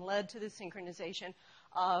zones and led to the synchronization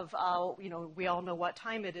of, we all know what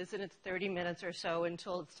time it is, and it's 30 minutes or so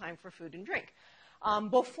until it's time for food and drink.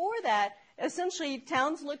 Before that, essentially,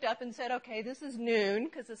 towns looked up and said, okay, this is noon,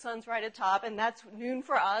 because the sun's right at top, and that's noon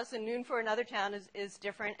for us, and noon for another town is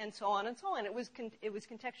different, and so on and so on. It was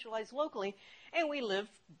contextualized locally, and we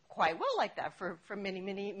lived quite well like that for many,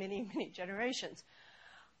 many, many, many generations.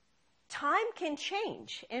 Time can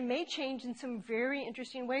change, and may change in some very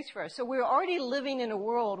interesting ways for us. So we're already living in a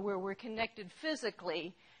world where we're connected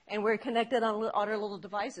physically, and we're connected on our little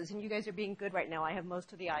devices. And you guys are being good right now. I have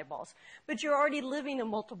most of the eyeballs. But you're already living in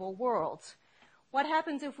multiple worlds. What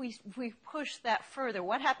happens if we push that further?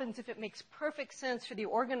 What happens if it makes perfect sense for the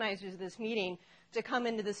organizers of this meeting to come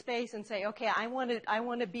into the space and say, okay, I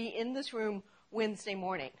want to be in this room Wednesday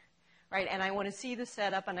morning, right? And I want to see the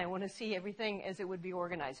setup, and I want to see everything as it would be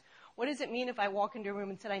organized. What does it mean if I walk into a room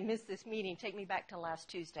and said, I missed this meeting, take me back to last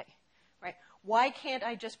Tuesday? Right? Why can't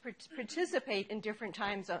I just participate in different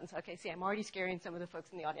time zones? Okay, see, I'm already scaring some of the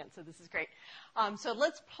folks in the audience, so this is great. So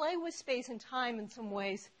let's play with space and time in some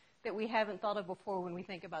ways that we haven't thought of before when we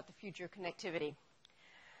think about the future of connectivity.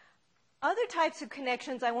 Other types of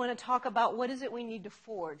connections, I want to talk about what is it we need to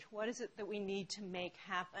forge? What is it that we need to make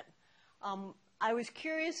happen? I was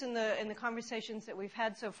curious in the conversations that we've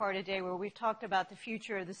had so far today where we've talked about the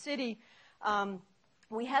future of the city.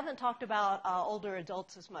 We haven't talked about older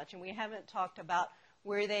adults as much, and we haven't talked about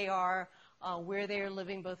where they are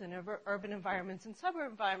living both in urban environments and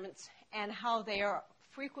suburban environments, and how they are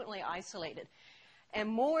frequently isolated. And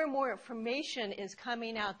more information is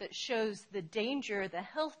coming out that shows the danger, the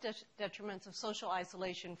health detriments of social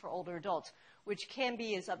isolation for older adults, which can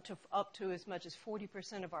be up to as much as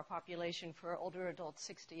 40% of our population for older adults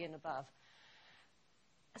 60 and above.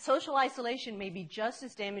 Social isolation may be just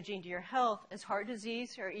as damaging to your health as heart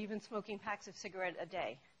disease or even smoking packs of cigarettes a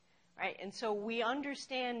day, right? And so we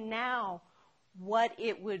understand now what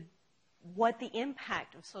the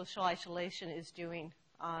impact of social isolation is doing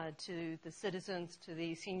to the citizens, to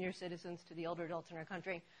the senior citizens, to the older adults in our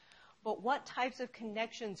country. But what types of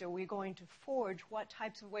connections are we going to forge? What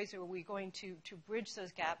types of ways are we going to bridge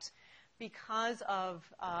those gaps because of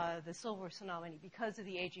the silver tsunami, because of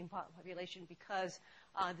the aging population, because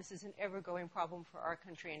this is an ever-growing problem for our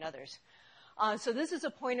country and others. So this is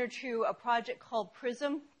a pointer to a project called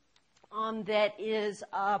PRISM that is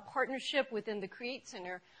a partnership within the CREATE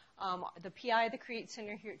Center. The PI of the CREATE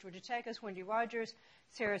Center here at Georgia Tech is Wendy Rogers.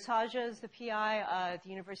 Sarah Saja is the PI at the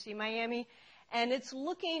University of Miami. And it's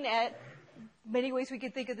looking at many ways we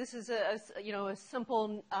could think of this as a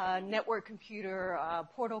simple network computer,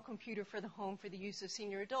 portal computer for the home for the use of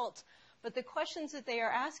senior adults. But the questions that they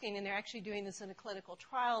are asking, and they're actually doing this in a clinical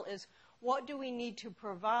trial, is what do we need to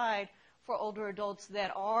provide for older adults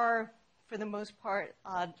that are, for the most part,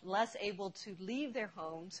 less able to leave their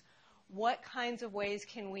homes? What kinds of ways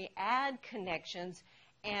can we add connections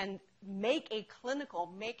and make a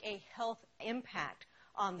health impact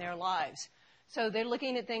on their lives? So they're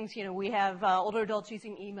looking at things, we have older adults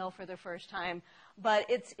using email for the first time, but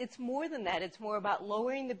it's more than that. It's more about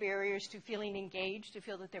lowering the barriers to feeling engaged, to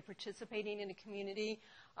feel that they're participating in a community.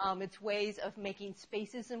 It's ways of making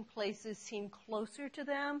spaces and places seem closer to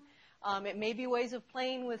them. It may be ways of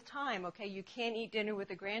playing with time. Okay, you can't eat dinner with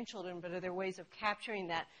the grandchildren, but are there ways of capturing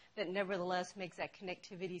that nevertheless makes that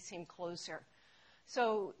connectivity seem closer?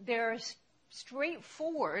 So there's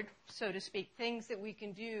straightforward, so to speak, things that we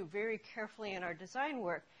can do very carefully in our design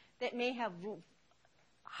work that may have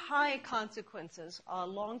high consequences,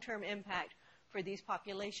 long-term impact for these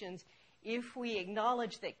populations if we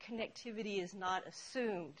acknowledge that connectivity is not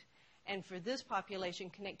assumed. And for this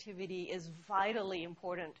population, connectivity is vitally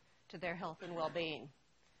important to their health and well-being.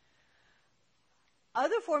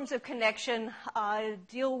 Other forms of connection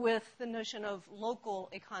deal with the notion of local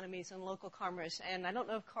economies and local commerce. And I don't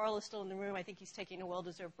know if Carl is still in the room. I think he's taking a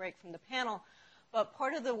well-deserved break from the panel. But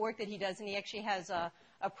part of the work that he does, and he actually has a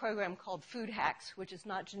program called Food Hacks, which is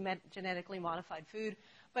not genetically modified food,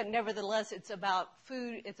 but nevertheless it's about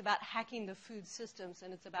food, it's about hacking the food systems,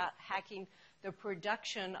 and it's about hacking the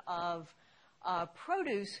production of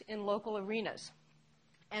produce in local arenas.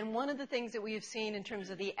 And one of the things that we have seen in terms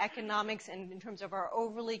of the economics and in terms of our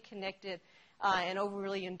overly connected and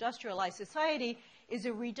overly industrialized society is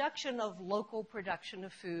a reduction of local production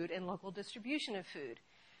of food and local distribution of food.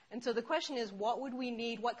 And so the question is, what would we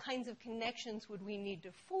need, what kinds of connections would we need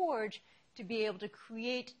to forge to be able to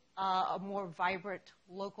create a more vibrant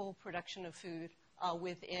local production of food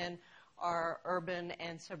within our urban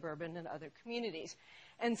and suburban and other communities?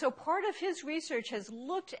 And so part of his research has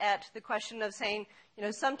looked at the question of saying,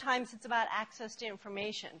 sometimes it's about access to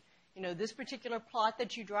information. This particular plot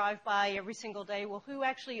that you drive by every single day, well, who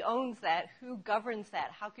actually owns that? Who governs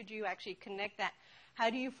that? How could you actually connect that? How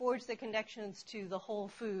do you forge the connections to the Whole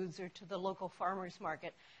Foods or to the local farmers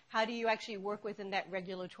market? How do you actually work within that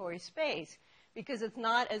regulatory space? Because it's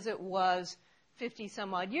not as it was 50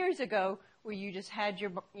 some odd years ago where you just had your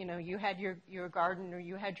garden or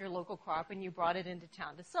you had your local crop and you brought it into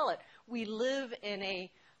town to sell it. We live in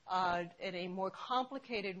a more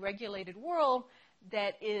complicated, regulated world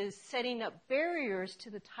that is setting up barriers to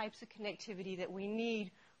the types of connectivity that we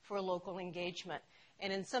need for local engagement.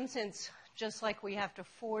 And in some sense, just like we have to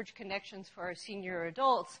forge connections for our senior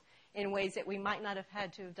adults in ways that we might not have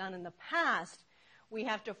had to have done in the past, we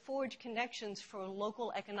have to forge connections for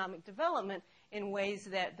local economic development in ways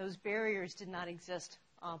that those barriers did not exist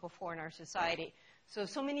before in our society.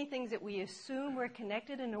 So many things that we assume are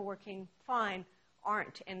connected and are working fine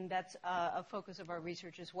aren't, and that's a focus of our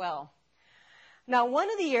research as well. Now, one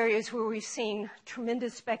of the areas where we've seen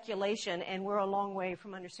tremendous speculation, and we're a long way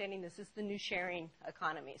from understanding this, is the new sharing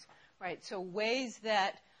economies, right? So ways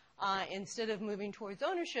that instead of moving towards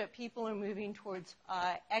ownership, people are moving towards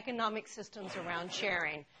economic systems around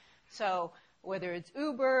sharing. So whether it's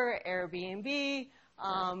Uber, Airbnb,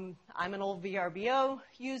 I'm an old VRBO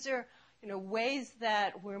user, ways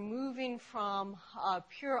that we're moving from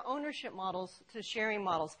pure ownership models to sharing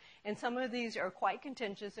models. And some of these are quite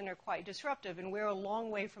contentious and are quite disruptive, and we're a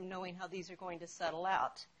long way from knowing how these are going to settle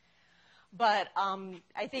out. But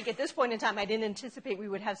I think at this point in time, I didn't anticipate we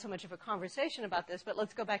would have so much of a conversation about this, but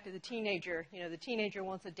let's go back to the teenager. The teenager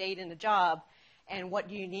wants a date and a job, and what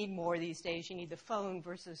do you need more these days? You need the phone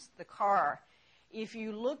versus the car. If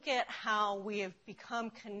you look at how we have become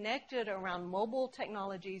connected around mobile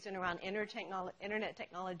technologies and around internet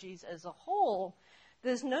technologies as a whole,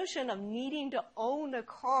 this notion of needing to own a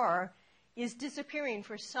car is disappearing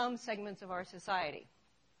for some segments of our society.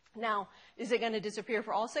 Now, is it going to disappear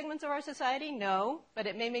for all segments of our society? No, but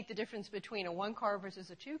it may make the difference between a one-car versus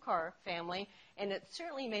a two-car family, and it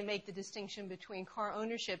certainly may make the distinction between car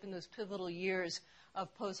ownership in those pivotal years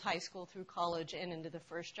of post-high school through college and into the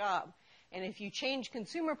first job. And if you change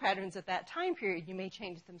consumer patterns at that time period, you may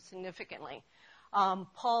change them significantly.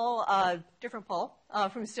 Different Paul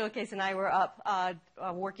from Steelcase and I were up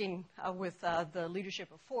working with the leadership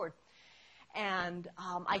of Ford. And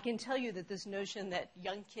I can tell you that this notion that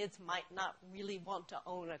young kids might not really want to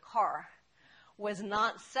own a car was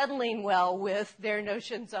not settling well with their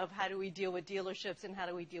notions of how do we deal with dealerships and how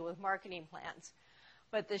do we deal with marketing plans.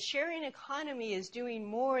 But the sharing economy is doing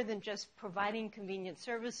more than just providing convenient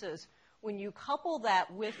services. When you couple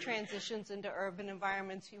that with transitions into urban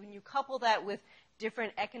environments, when you couple that with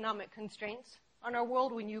different economic constraints on our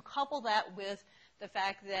world, when you couple that with the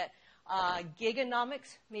fact that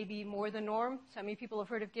gigonomics may be more the norm. So many people have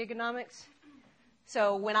heard of gigonomics.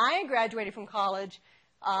 So when I graduated from college,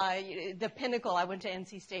 the pinnacle, I went to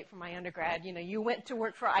NC State for my undergrad. You went to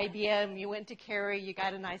work for IBM, you went to Cary, you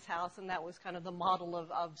got a nice house, and that was kind of the model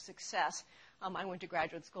of success. I went to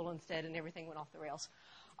graduate school instead, and everything went off the rails.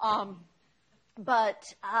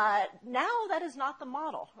 But now that is not the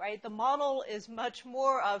model, right? The model is much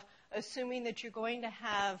more of assuming that you're going to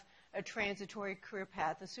have a transitory career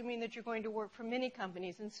path, assuming that you're going to work for many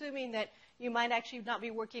companies, assuming that you might actually not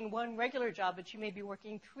be working one regular job, but you may be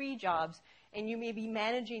working 3 jobs, and you may be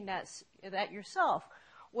managing that yourself.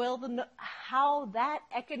 Well, how that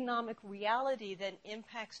economic reality then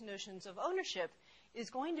impacts notions of ownership is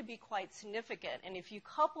going to be quite significant. And if you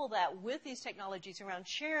couple that with these technologies around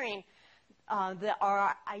sharing,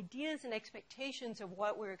 our ideas and expectations of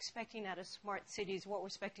what we're expecting out of smart cities, what we're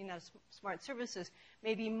expecting out of smart services,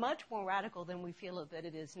 may be much more radical than we feel that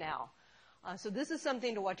it is now. So this is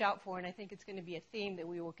something to watch out for, and I think it's going to be a theme that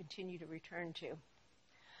we will continue to return to.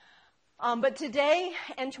 But today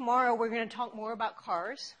and tomorrow, we're going to talk more about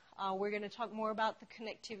cars. We're going to talk more about the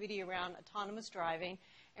connectivity around autonomous driving,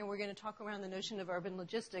 and we're going to talk around the notion of urban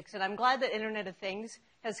logistics. And I'm glad that Internet of Things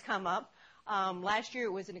has come up. Last year,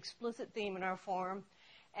 it was an explicit theme in our forum,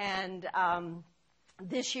 and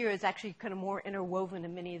this year is actually kind of more interwoven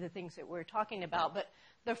in many of the things that we're talking about. But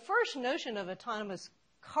the first notion of autonomous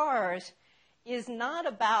cars is not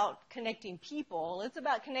about connecting people. It's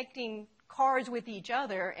about connecting cars with each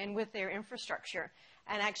other and with their infrastructure.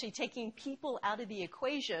 And actually taking people out of the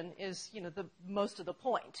equation is, the most of the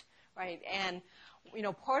point, right? And,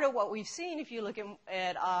 part of what we've seen, if you look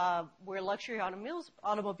at where luxury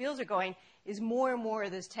automobiles are going, is more and more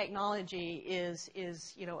of this technology is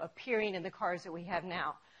appearing in the cars that we have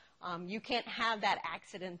now. You can't have that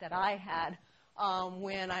accident that I had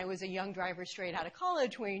when I was a young driver straight out of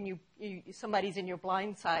college, when somebody's in your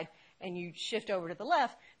blind side and you shift over to the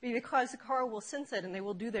left, because the car will sense it and they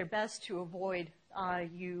will do their best to avoid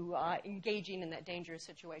you engaging in that dangerous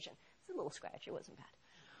situation. It's a little scratch. It wasn't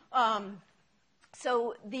bad.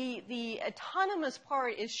 So the autonomous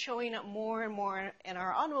part is showing up more and more in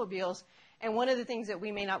our automobiles. And one of the things that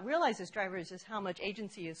we may not realize as drivers is how much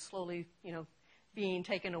agency is slowly, being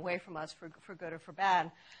taken away from us for good or for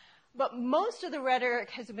bad. But most of the rhetoric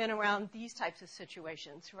has been around these types of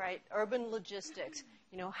situations, right? Urban logistics.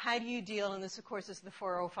 How do you deal, and this, of course, is the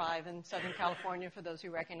 405 in Southern California for those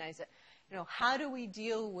who recognize it. How do we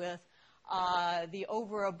deal with the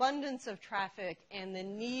overabundance of traffic and the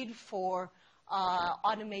need for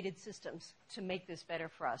automated systems to make this better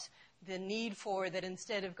for us? The need for that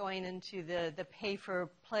instead of going into the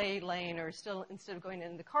pay-for-play lane or instead of going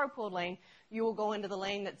into the carpool lane, you will go into the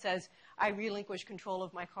lane that says, I relinquish control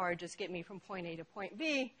of my car, just get me from point A to point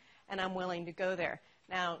B, and I'm willing to go there.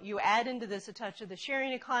 Now, you add into this a touch of the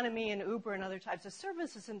sharing economy and Uber and other types of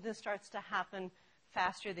services, and this starts to happen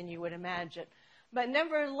faster than you would imagine. But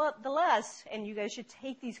nevertheless, and you guys should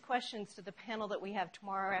take these questions to the panel that we have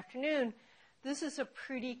tomorrow afternoon, this is a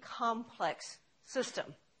pretty complex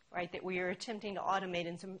system, right, that we are attempting to automate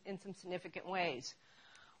in some significant ways.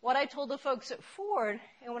 What I told the folks at Ford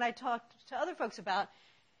and what I talked to other folks about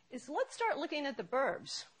is let's start looking at the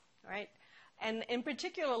burbs, right? And in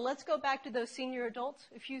particular, let's go back to those senior adults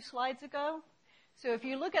a few slides ago. So if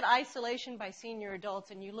you look at isolation by senior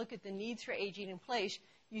adults and you look at the needs for aging in place,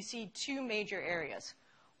 you see two major areas.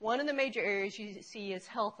 One of the major areas you see is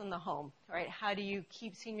health in the home, right? How do you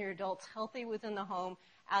keep senior adults healthy within the home,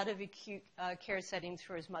 out of acute care settings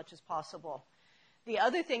for as much as possible? The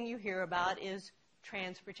other thing you hear about is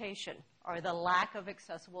transportation, or the lack of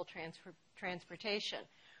accessible transportation.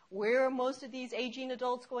 Where are most of these aging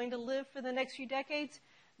adults going to live for the next few decades?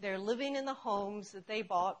 They're living in the homes that they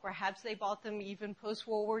bought. Perhaps they bought them even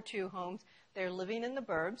post-World War II homes. They're living in the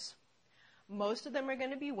burbs. Most of them are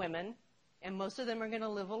going to be women, and most of them are going to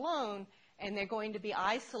live alone, and they're going to be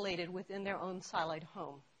isolated within their own siloed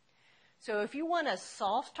home. So if you want a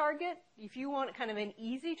soft target, if you want kind of an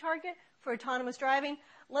easy target for autonomous driving,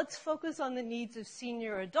 let's focus on the needs of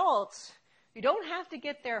senior adults. You don't have to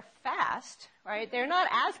get there fast, right? They're not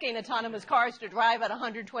asking autonomous cars to drive at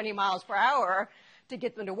 120 miles per hour to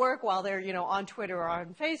get them to work while they're, on Twitter or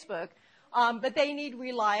on Facebook. But they need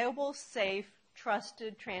reliable, safe,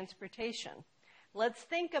 trusted transportation. Let's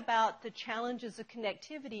think about the challenges of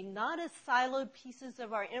connectivity, not as siloed pieces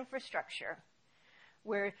of our infrastructure,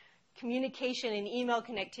 where communication and email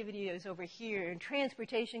connectivity is over here, and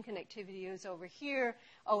transportation connectivity is over here.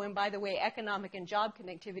 Oh, and by the way, economic and job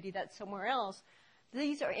connectivity, that's somewhere else.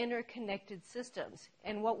 These are interconnected systems.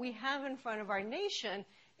 And what we have in front of our nation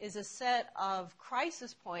is a set of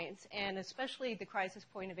crisis points, and especially the crisis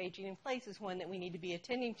point of aging in place is one that we need to be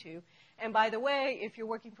attending to. And by the way, if you're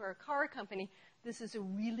working for a car company, this is a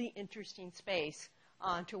really interesting space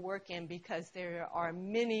to work in, because there are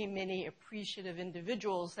many, many appreciative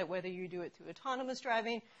individuals that whether you do it through autonomous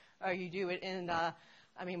driving or you do it in,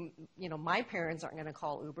 my parents aren't going to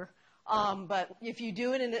call Uber. But if you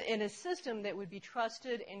do it in a system that would be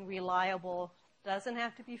trusted and reliable, doesn't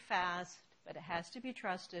have to be fast, but it has to be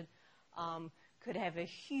trusted, could have a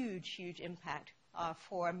huge, huge impact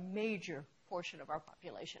for a major portion of our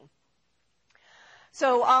population.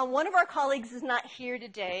 So one of our colleagues is not here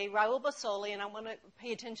today, Raul Basoli, and I want to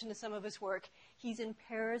pay attention to some of his work. He's in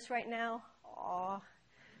Paris right now. Aww.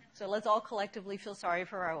 So let's all collectively feel sorry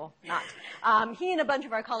for Raul. Not. He and a bunch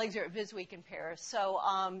of our colleagues are at VisWeek in Paris. So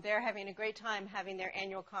they're having a great time having their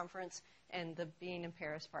annual conference and the being in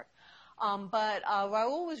Paris part. But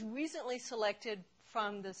Raul was recently selected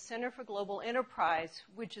from the Center for Global Enterprise,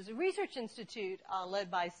 which is a research institute led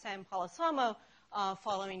by Sam Polisamo,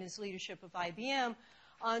 following his leadership of IBM,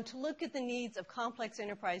 to look at the needs of complex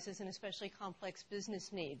enterprises and especially complex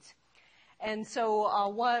business needs. And so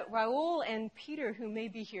what Raul and Peter, who may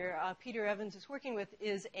be here, Peter Evans is working with,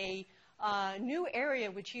 is a new area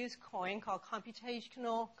which he has coined called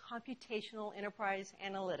computational enterprise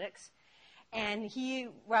analytics. And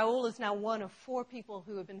Raul is now one of 4 people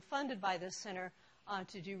who have been funded by this center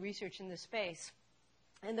to do research in this space.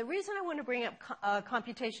 And the reason I want to bring up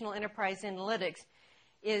computational enterprise analytics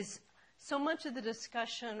is so much of the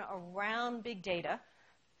discussion around big data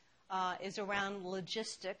is around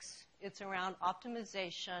logistics, it's around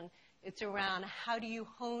optimization, it's around how do you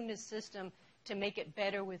hone a system to make it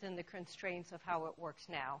better within the constraints of how it works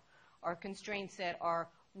now, or constraints that are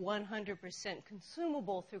 100%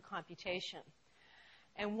 consumable through computation.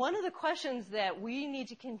 And one of the questions that we need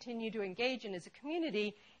to continue to engage in as a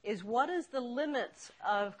community is what is the limits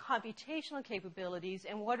of computational capabilities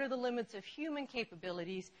and what are the limits of human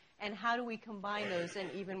capabilities and how do we combine those in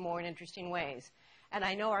even more interesting ways? And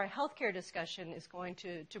I know our healthcare discussion is going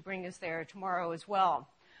to bring us there tomorrow as well.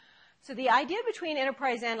 So the idea between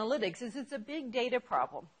enterprise analytics is it's a big data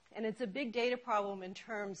problem. And it's a big data problem in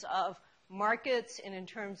terms of markets and in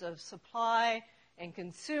terms of supply and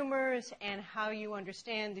consumers and how you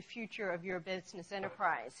understand the future of your business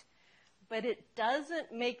enterprise. But it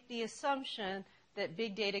doesn't make the assumption that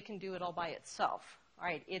big data can do it all by itself. All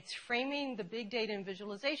right, it's framing the big data and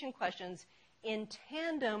visualization questions in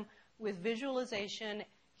tandem with visualization,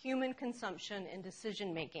 human consumption, and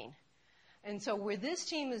decision making. And so where this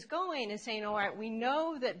team is going is saying, all right, we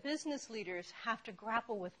know that business leaders have to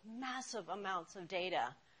grapple with massive amounts of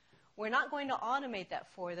data. We're not going to automate that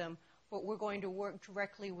for them, but we're going to work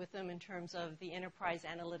directly with them in terms of the enterprise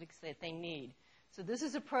analytics that they need. So this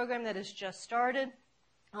is a program that has just started.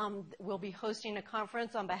 We'll be hosting a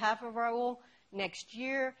conference on behalf of Raul next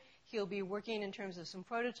year. He'll be working in terms of some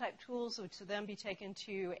prototype tools, which will then be taken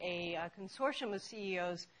to a consortium of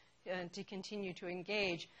CEOs to continue to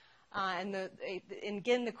engage. And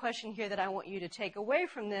again, the question here that I want you to take away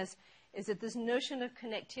from this is that this notion of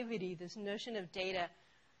connectivity, this notion of data,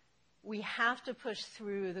 we have to push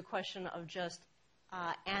through the question of just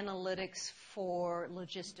analytics for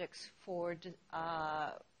logistics, for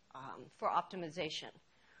optimization.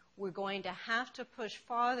 We're going to have to push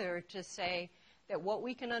farther to say that what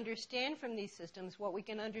we can understand from these systems, what we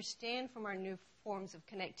can understand from our new forms of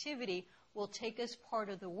connectivity will take us part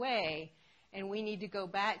of the way. And we need to go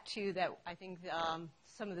back to that, I think,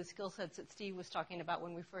 some of the skill sets that Steve was talking about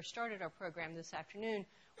when we first started our program this afternoon.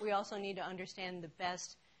 We also need to understand the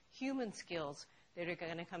best human skills that are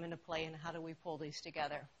going to come into play and how do we pull these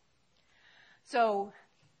together. So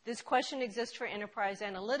this question exists for enterprise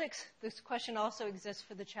analytics. This question also exists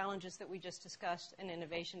for the challenges that we just discussed in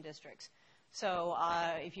innovation districts. So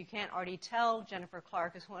if you can't already tell, Jennifer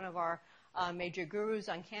Clark is one of our major gurus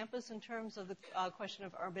on campus in terms of the question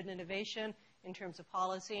of urban innovation, in terms of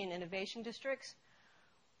policy and innovation districts.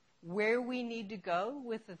 Where we need to go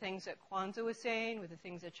with the things that Kwanzaa was saying, with the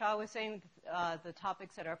things that Cha was saying, the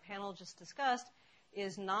topics that our panel just discussed,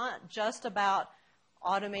 is not just about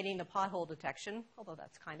automating the pothole detection, although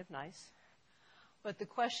that's kind of nice, but the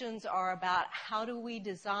questions are about how do we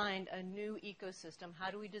design a new ecosystem,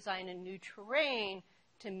 how do we design a new terrain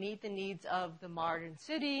to meet the needs of the modern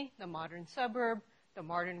city, the modern suburb, the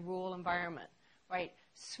modern rural environment, right?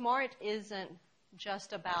 SMART isn't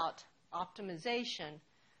just about optimization,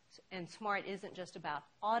 and SMART isn't just about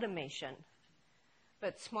automation,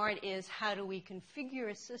 but SMART is how do we configure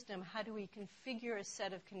a system, how do we configure a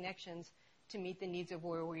set of connections to meet the needs of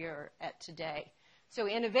where we are at today. So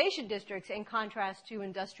innovation districts, in contrast to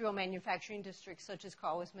industrial manufacturing districts such as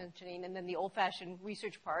Carl was mentioning, and then the old-fashioned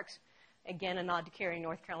research parks, again, a nod to Cary,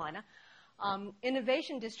 North Carolina,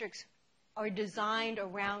 innovation districts are designed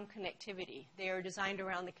around connectivity. They are designed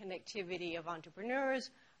around the connectivity of entrepreneurs,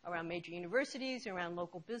 around major universities, around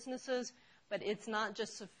local businesses, but it's not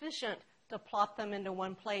just sufficient to plop them into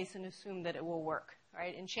one place and assume that it will work,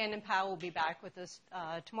 right? And Shannon Powell will be back with us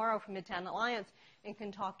tomorrow from Midtown Alliance and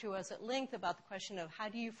can talk to us at length about the question of how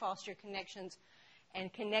do you foster connections,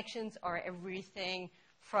 and connections are everything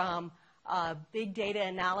from big data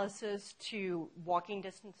analysis to walking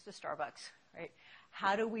distance to Starbucks, right?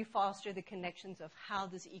 How do we foster the connections of how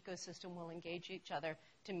this ecosystem will engage each other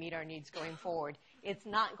to meet our needs going forward? It's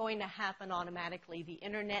not going to happen automatically. The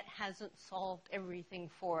internet hasn't solved everything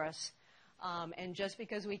for us. And just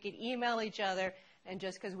because we can email each other and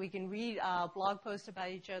just because we can read blog posts about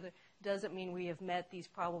each other doesn't mean we have met these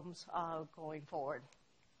problems going forward.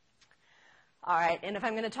 All right, and if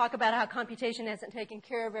I'm going to talk about how computation hasn't taken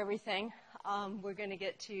care of everything, we're going to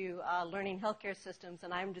get to learning healthcare systems,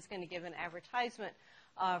 and I'm just going to give an advertisement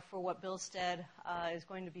for what Bill Stead is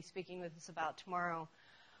going to be speaking with us about tomorrow.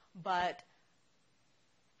 But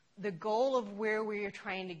the goal of where we are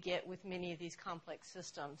trying to get with many of these complex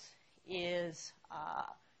systems is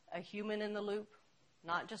a human in the loop,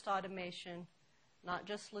 not just automation, not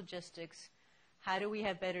just logistics. How do we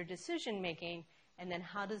have better decision making? And then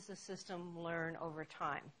how does the system learn over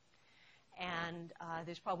time? And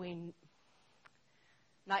there's probably,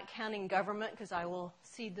 not counting government, because I will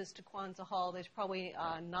cede this to Kwanzaa Hall, there's probably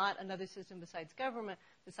not another system besides government,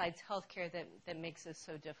 besides healthcare, that makes this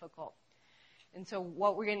so difficult. And so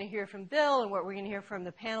what we're going to hear from Bill and what we're going to hear from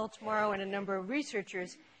the panel tomorrow and a number of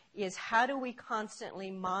researchers is how do we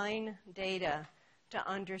constantly mine data to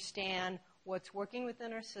understand what's working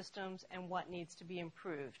within our systems and what needs to be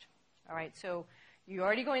improved. All right, so you're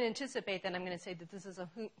already going to anticipate that I'm going to say that this is a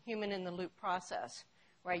human-in-the-loop process,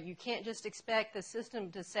 right? You can't just expect the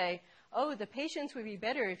system to say, oh, the patients would be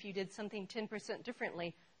better if you did something 10%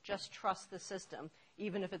 differently. Just trust the system,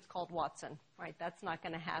 even if it's called Watson, right? That's not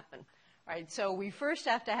going to happen, right? So we first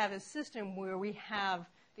have to have a system where we have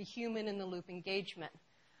the human-in-the-loop engagement.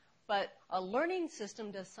 But a learning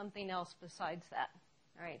system does something else besides that,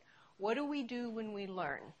 all right? What do we do when we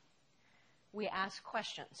learn? We ask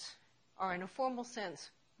questions. Or in a formal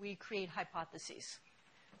sense, we create hypotheses.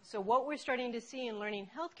 So what we're starting to see in learning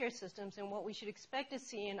healthcare systems and what we should expect to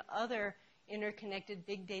see in other interconnected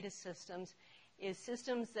big data systems is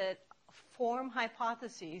systems that form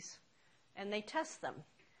hypotheses and they test them.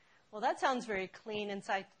 Well, that sounds very clean and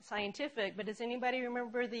scientific, but does anybody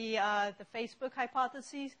remember the Facebook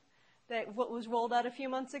hypotheses that what was rolled out a few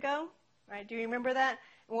months ago? Right? Do you remember that?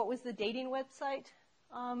 And what was the dating website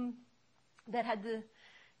that had the...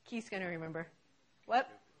 Keith's going to remember. What?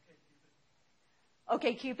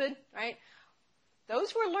 OkCupid, right?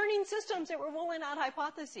 Those were learning systems that were rolling out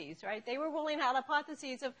hypotheses, right? They were rolling out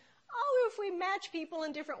hypotheses of, oh, if we match people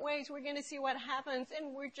in different ways, we're going to see what happens,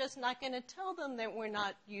 and we're just not going to tell them that we're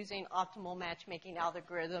not using optimal matchmaking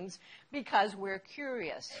algorithms because we're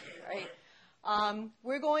curious, right?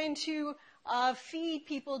 We're going to feed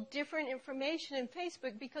people different information in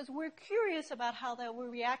Facebook because we're curious about how they will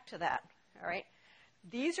react to that, all right?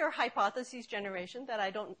 These are hypotheses generation that I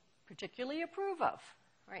don't particularly approve of,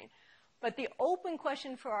 right? But the open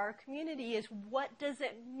question for our community is what does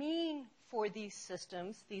it mean for these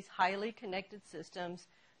systems, these highly connected systems,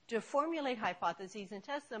 to formulate hypotheses and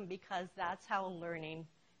test them because that's how learning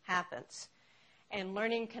happens. And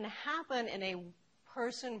learning can happen in a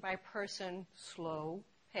person-by-person slow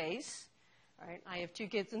pace, right? I have 2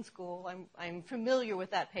 kids in school. I'm familiar with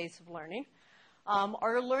that pace of learning.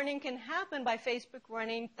 Our learning can happen by Facebook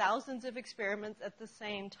running thousands of experiments at the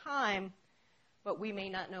same time, but we may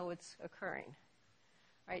not know it's occurring.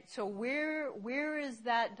 Right? So where is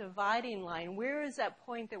that dividing line? Where is that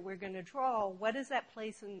point that we're going to draw? What is that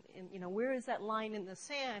place where is that line in the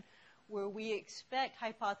sand where we expect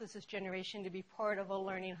hypothesis generation to be part of a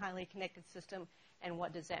learning highly connected system, and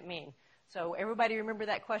what does that mean? So everybody remember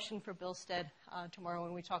that question for Bill Stead tomorrow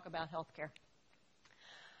when we talk about healthcare.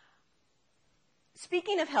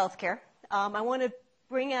 Speaking of healthcare, I want to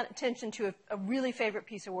bring attention to a really favorite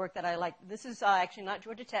piece of work that I like. This is actually not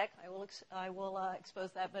Georgia Tech. I will expose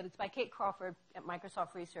that, but it's by Kate Crawford at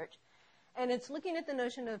Microsoft Research. And it's looking at the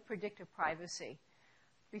notion of predictive privacy.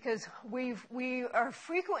 Because we are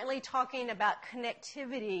frequently talking about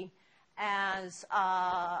connectivity as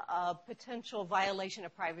a potential violation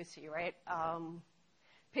of privacy, right?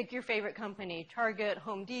 Pick your favorite company, Target,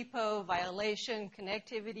 Home Depot, violation,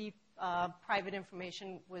 connectivity, private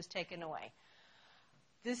information was taken away.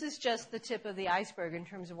 This is just the tip of the iceberg in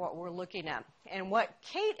terms of what we're looking at. And what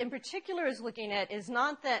Kate in particular is looking at is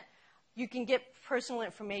not that you can get personal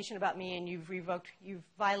information about me and you've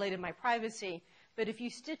violated my privacy, but if you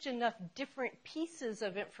stitch enough different pieces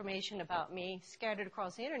of information about me scattered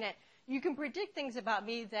across the internet, you can predict things about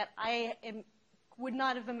me that I would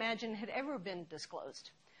not have imagined had ever been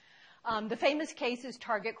disclosed. The famous case is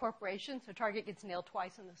Target Corporation. So Target gets nailed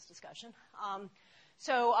twice in this discussion.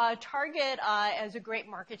 Target, as a great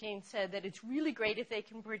marketing, said that it's really great if they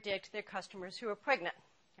can predict their customers who are pregnant.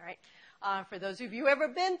 All right. For those of you who have ever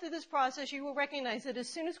been through this process, you will recognize that as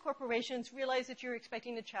soon as corporations realize that you're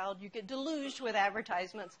expecting a child, you get deluged with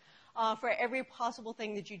advertisements for every possible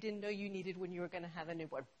thing that you didn't know you needed when you were going to have a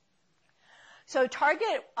newborn. So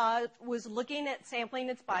Target was looking at sampling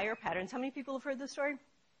its buyer patterns. How many people have heard this story?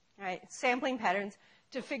 All right, sampling patterns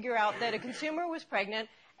to figure out that a consumer was pregnant,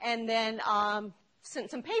 and then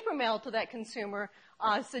sent some paper mail to that consumer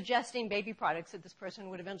suggesting baby products that this person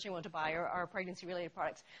would eventually want to buy, or pregnancy-related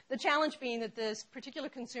products. The challenge being that this particular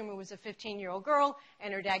consumer was a 15-year-old girl,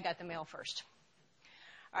 and her dad got the mail first.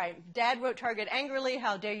 All right, Dad wrote Target angrily,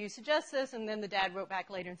 "How dare you suggest this?" And then the dad wrote back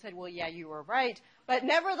later and said, "Well, yeah, you were right." But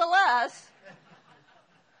nevertheless,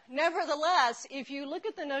 if you look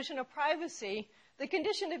at the notion of privacy, the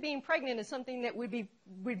condition of being pregnant is something that would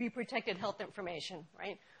be protected health information,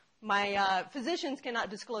 right? My physicians cannot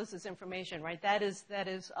disclose this information, right? That's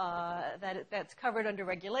covered under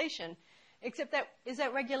regulation. Except is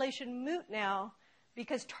that regulation moot now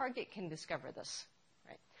because Target can discover this,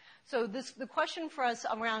 right? So the question for us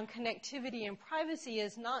around connectivity and privacy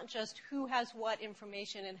is not just who has what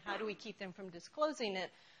information and how do we keep them from disclosing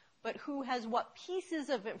it, but who has what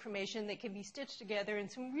pieces of information that can be stitched together in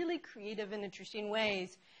some really creative and interesting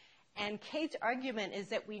ways. And Kate's argument is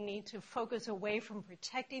that we need to focus away from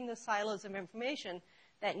protecting the silos of information.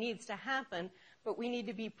 That needs to happen, but we need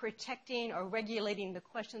to be protecting or regulating the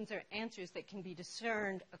questions or answers that can be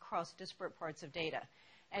discerned across disparate parts of data.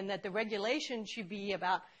 And that the regulation should be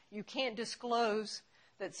about you can't disclose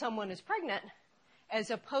that someone is pregnant, as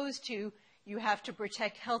opposed to you have to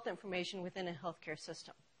protect health information within a healthcare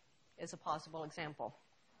system, is a possible example.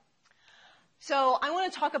 So I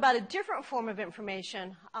want to talk about a different form of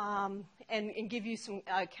information and give you some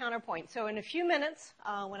counterpoint. So in a few minutes,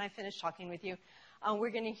 when I finish talking with you,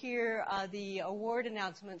 we're going to hear the award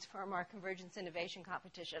announcements from our Convergence Innovation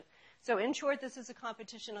Competition. So in short, this is a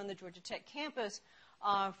competition on the Georgia Tech campus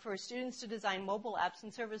for students to design mobile apps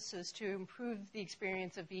and services to improve the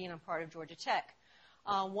experience of being a part of Georgia Tech.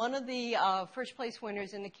 One of the first place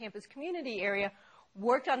winners in the campus community area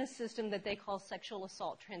worked on a system that they call sexual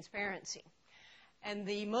assault transparency. And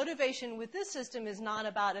the motivation with this system is not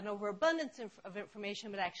about an overabundance of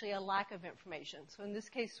information, but actually a lack of information. So in this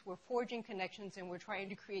case, we're forging connections and we're trying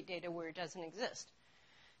to create data where it doesn't exist.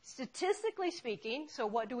 Statistically speaking, so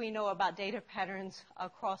what do we know about data patterns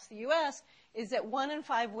across the U.S., is that 1 in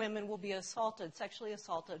 5 women will be assaulted, sexually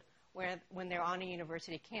assaulted, when they're on a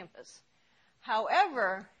university campus.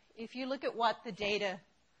 However, if you look at what the data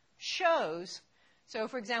shows, so,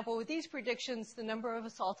 for example, with these predictions, the number of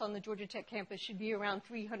assaults on the Georgia Tech campus should be around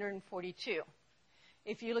 342.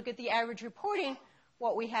 If you look at the average reporting,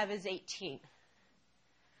 what we have is 18.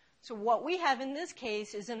 So what we have in this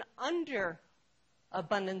case is an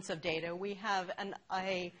underabundance of data. We have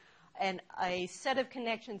a set of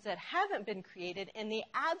connections that haven't been created, and the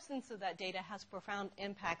absence of that data has profound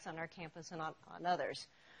impacts on our campus and on others.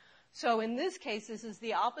 So in this case, this is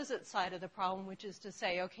the opposite side of the problem, which is to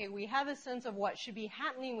say, okay, we have a sense of what should be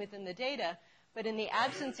happening within the data, but in the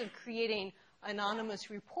absence of creating anonymous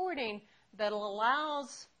reporting that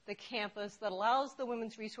allows the campus, that allows the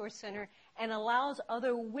Women's Resource Center, and allows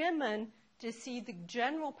other women to see the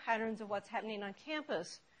general patterns of what's happening on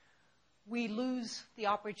campus, we lose the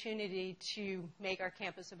opportunity to make our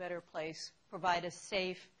campus a better place, provide a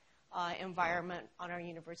safe environment on our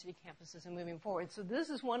university campuses and moving forward. So this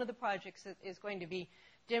is one of the projects that is going to be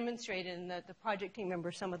demonstrated, and the project team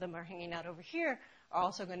members, some of them are hanging out over here, are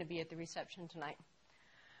also going to be at the reception tonight.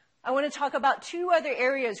 I want to talk about 2 other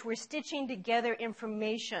areas where stitching together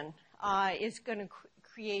information is going to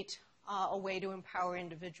create a way to empower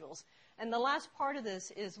individuals. And the last part of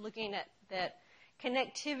this is looking at that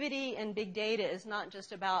connectivity and big data is not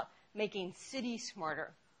just about making cities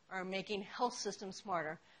smarter or making health systems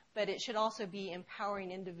smarter, but it should also be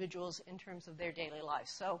empowering individuals in terms of their daily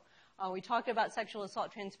lives. So we talked about sexual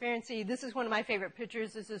assault transparency. This is one of my favorite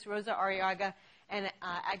pictures. This is Rosa Arriaga and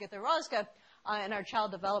Agatha Rozga in our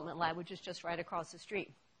child development lab, which is just right across the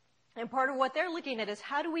street. And part of what they're looking at is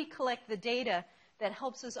how do we collect the data that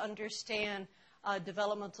helps us understand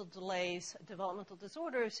developmental delays, developmental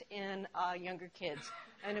disorders in younger kids.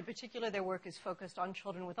 And in particular, their work is focused on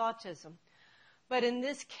children with autism. But in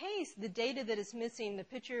this case, the data that is missing, the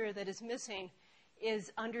picture that is missing,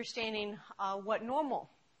 is understanding what normal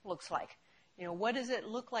looks like. You know, what does it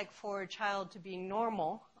look like for a child to be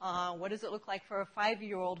normal? What does it look like for a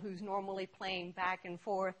 5-year-old who's normally playing back and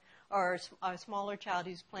forth, or a smaller child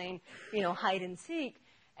who's playing, hide and seek?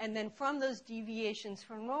 And then from those deviations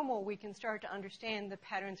from normal, we can start to understand the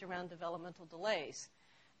patterns around developmental delays.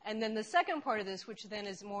 And then the second part of this, which then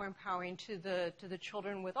is more empowering to the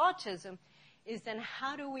children with autism, is then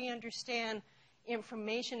how do we understand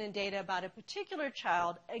information and data about a particular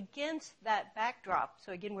child against that backdrop.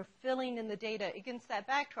 So again, we're filling in the data against that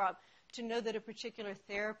backdrop to know that a particular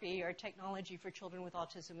therapy or technology for children with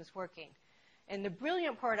autism is working. And the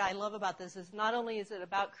brilliant part I love about this is not only is it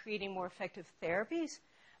about creating more effective therapies,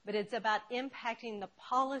 but it's about impacting the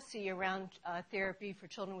policy around therapy for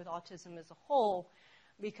children with autism as a whole,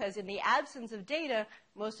 because in the absence of data,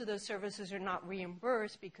 most of those services are not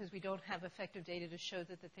reimbursed because we don't have effective data to show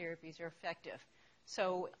that the therapies are effective.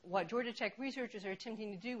 So what Georgia Tech researchers are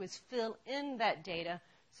attempting to do is fill in that data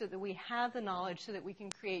so that we have the knowledge so that we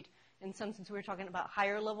can create, in some sense we're talking about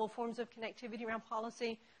higher level forms of connectivity around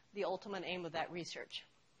policy, the ultimate aim of that research.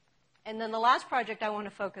 And then the last project I want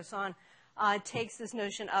to focus on takes this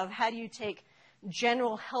notion of how do you take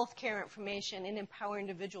general healthcare information and empower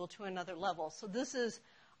individual to another level. So this is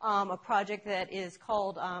a project that is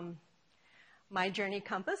called My Journey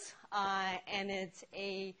Compass, and it's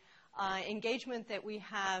a engagement that we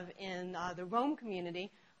have in the Rome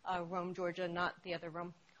community, Rome, Georgia, not the other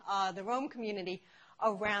Rome, the Rome community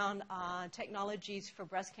around technologies for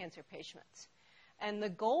breast cancer patients. And the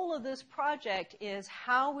goal of this project is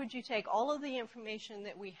how would you take all of the information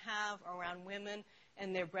that we have around women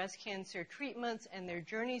and their breast cancer treatments and their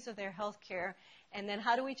journeys of their health care, and then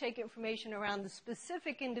how do we take information around the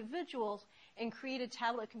specific individuals and create a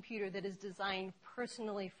tablet computer that is designed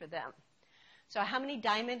personally for them. So how many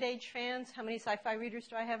Diamond Age fans, how many sci-fi readers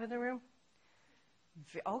do I have in the room?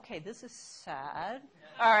 Okay, this is sad.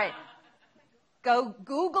 All right. Go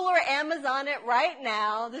Google or Amazon it right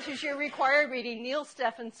now. This is your required reading. Neil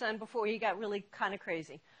Stephenson's before he got really kind of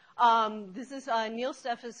crazy. This is Neil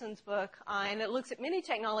Stephenson's book, and it looks at many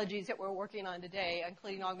technologies that we're working on today,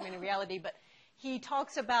 including augmented reality, but he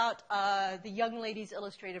talks about the Young Ladies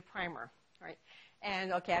Illustrated Primer, right?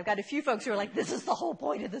 And, okay, I've got a few folks who are like, this is the whole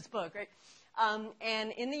point of this book, right?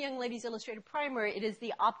 And in the Young Ladies Illustrated Primer, it is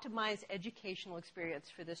the optimized educational experience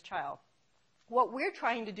for this child. What we're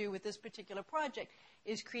trying to do with this particular project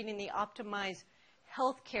is creating the optimized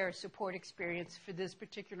healthcare support experience for this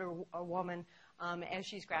particular woman as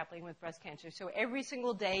she's grappling with breast cancer. So every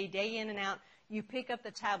single day, day in and out, you pick up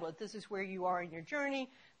the tablet. This is where you are in your journey.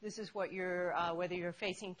 This is what you're, whether you're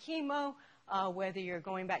facing chemo, whether you're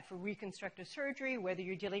going back for reconstructive surgery, whether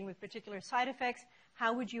you're dealing with particular side effects,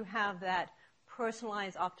 how would you have that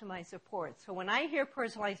personalized, optimized support? So when I hear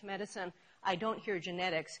personalized medicine, I don't hear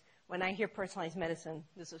genetics. When I hear personalized medicine,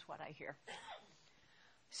 this is what I hear.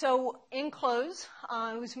 So in close,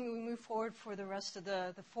 as we move forward for the rest of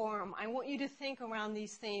the forum, I want you to think around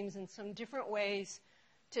these themes in some different ways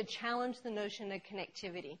to challenge the notion of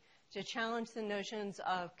connectivity, to challenge the notions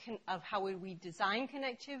of how would we design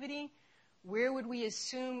connectivity, where would we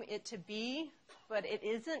assume it to be, but it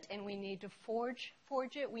isn't, and we need to forge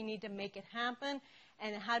it, we need to make it happen,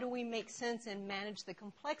 and how do we make sense and manage the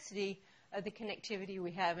complexity of the connectivity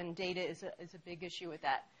we have, and data is a big issue with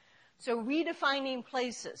that. So redefining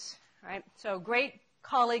places, right? So great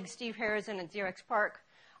colleague Steve Harrison at Xerox PARC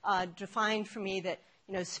defined for me that,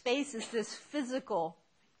 space is this physical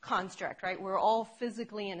construct, right? We're all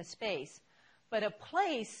physically in a space. But a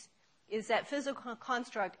place is that physical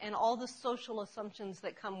construct and all the social assumptions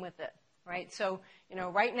that come with it, right? So,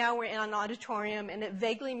 right now we're in an auditorium, and it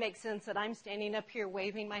vaguely makes sense that I'm standing up here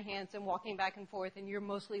waving my hands and walking back and forth, and you're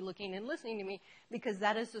mostly looking and listening to me because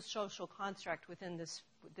that is the social construct within this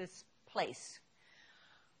place.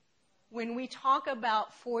 When we talk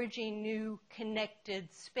about forging new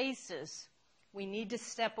connected spaces, we need to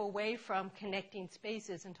step away from connecting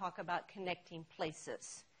spaces and talk about connecting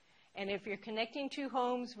places. And if you're connecting two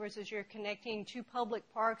homes versus you're connecting two public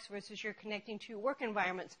parks versus you're connecting two work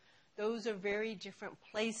environments, those are very different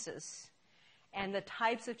places. And the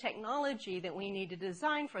types of technology that we need to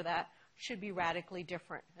design for that should be radically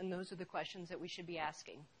different. And those are the questions that we should be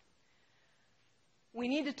asking. We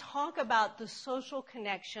need to talk about the social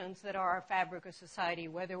connections that are our fabric of society,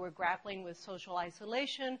 whether we're grappling with social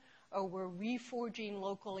isolation or we're reforging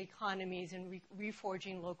local economies and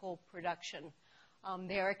reforging local production.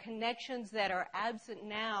 There are connections that are absent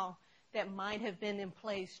now that might have been in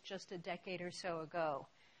place just a decade or so ago.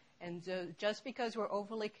 And so just because we're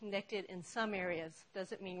overly connected in some areas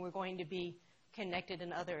doesn't mean we're going to be connected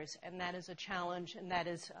in others. And that is a challenge, and that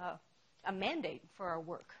is a mandate for our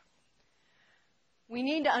work. We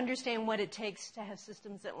need to understand what it takes to have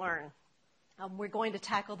systems that learn. We're going to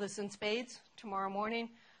tackle this in spades tomorrow morning,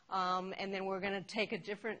 and then we're going to take a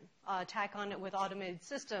different tack on it with automated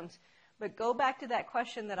systems. But go back to that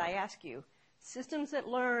question that I asked you. Systems that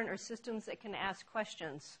learn are systems that can ask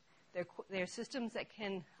questions. They're systems that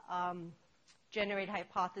can generate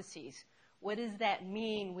hypotheses. What does that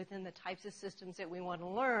mean within the types of systems that we want to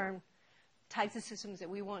learn, types of systems that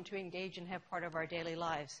we want to engage and have part of our daily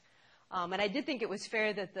lives? And I did think it was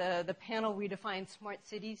fair that the panel redefined smart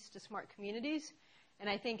cities to smart communities. And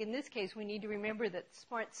I think in this case, we need to remember that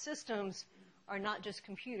smart systems are not just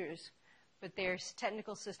computers, but they're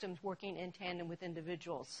technical systems working in tandem with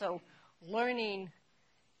individuals. So learning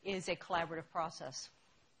is a collaborative process.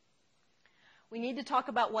 We need to talk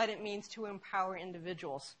about what it means to empower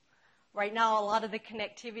individuals. Right now, a lot of the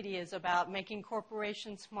connectivity is about making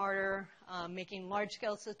corporations smarter, making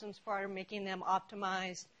large-scale systems smarter, making them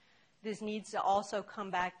optimized. This needs to also come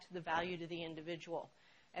back to the value to the individual.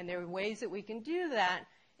 And there are ways that we can do that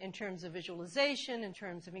in terms of visualization, in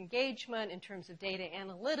terms of engagement, in terms of data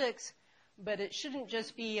analytics, but it shouldn't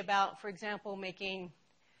just be about, for example, making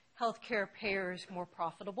healthcare payers more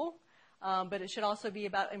profitable, but it should also be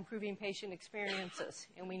about improving patient experiences,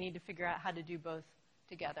 and we need to figure out how to do both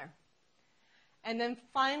together. And then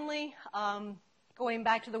finally, going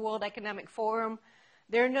back to the World Economic Forum,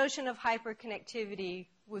 their notion of hyperconnectivity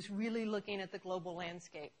was really looking at the global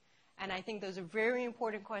landscape. And I think those are very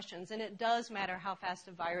important questions. And it does matter how fast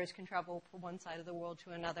a virus can travel from one side of the world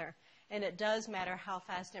to another. And it does matter how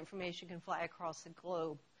fast information can fly across the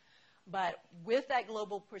globe. But with that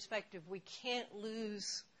global perspective, we can't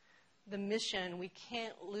lose the mission. We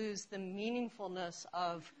can't lose the meaningfulness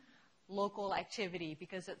of local activity.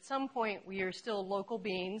 Because at some point, we are still local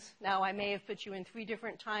beings. Now, I may have put you in 3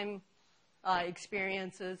 different time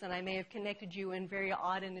experiences, and I may have connected you in very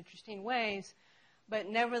odd and interesting ways. But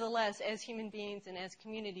nevertheless, as human beings and as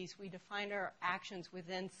communities, we define our actions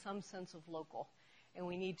within some sense of local. And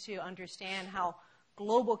we need to understand how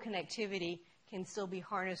global connectivity can still be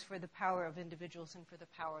harnessed for the power of individuals and for the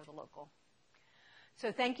power of the local.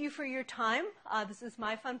 So thank you for your time. This is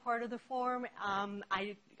my fun part of the forum.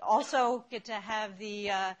 I also get to have the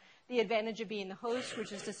advantage of being the host,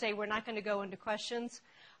 which is to say we're not going to go into questions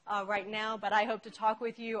right now, but I hope to talk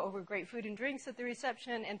with you over great food and drinks at the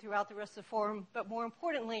reception and throughout the rest of the forum. But more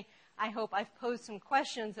importantly, I hope I've posed some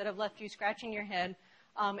questions that have left you scratching your head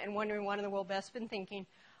and wondering what in the world Beth's been thinking,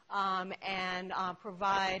 and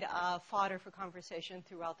provide fodder for conversation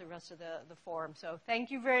throughout the rest of the forum. So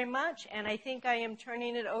thank you very much, and I think I am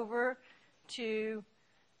turning it over to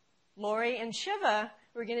Lori and Shiva,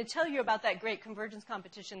 who are going to tell you about that great convergence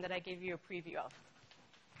competition that I gave you a preview of.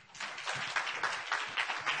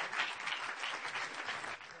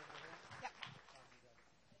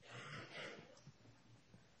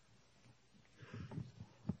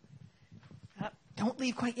 Don't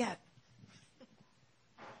leave quite yet.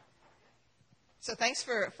 So thanks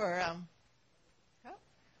for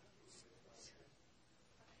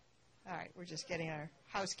all right, we're just getting our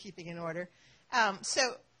housekeeping in order. So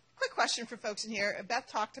quick question for folks in here. Beth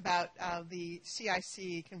talked about the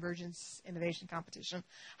CIC Convergence Innovation Competition.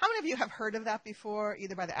 How many of you have heard of that before,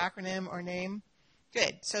 either by the acronym or name?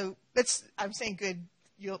 Good. So I'm saying good.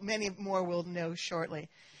 Many more will know shortly.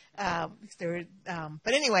 But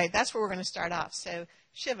anyway, that's where we're going to start off. So,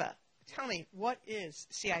 Shiva, tell me, what is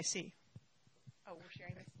CIC? Oh, we're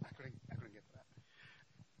sharing this? I couldn't get to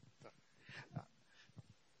that.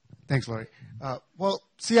 Thanks, Lori. Well,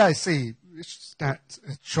 CIC is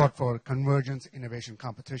short for Convergence Innovation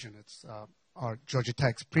Competition. It's our Georgia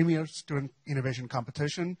Tech's premier student innovation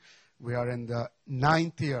competition. We are in the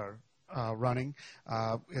 9th year running.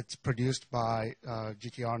 It's produced by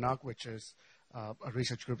GT Arnag, which is a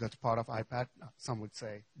research group that's part of IPAD. Some would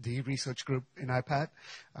say the research group in IPAD,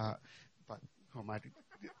 but who might?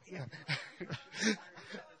 Yeah.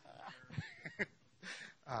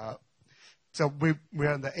 So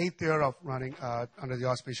we're in the 8th year of running under the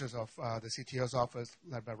auspices of the CTO's office,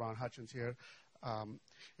 led by Ron Hutchins here.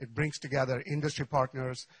 It brings together industry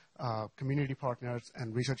partners, community partners,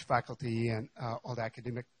 and research faculty, and all the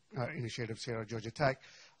academic initiatives here at Georgia Tech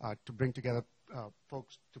to bring together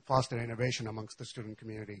folks to foster innovation amongst the student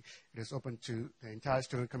community. It is open to the entire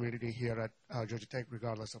student community here at Georgia Tech,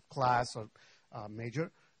 regardless of class or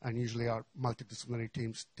major, and usually our multidisciplinary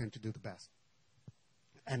teams tend to do the best.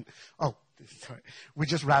 And, we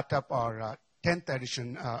just wrapped up our 10th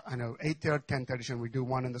edition, 8th year, 10th edition. We do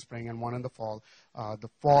one in the spring and one in the fall. The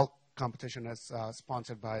fall competition is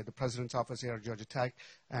sponsored by the President's Office here at Georgia Tech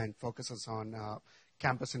and focuses on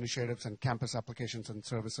campus initiatives and campus applications and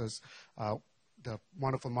services. The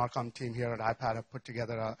wonderful Marcom team here at IPAD have put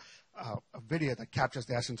together a video that captures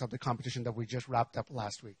the essence of the competition that we just wrapped up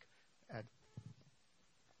last week. Ed.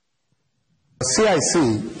 CIC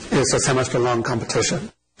is a semester-long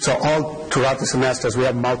competition. So all throughout the semesters, we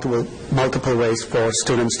have multiple ways for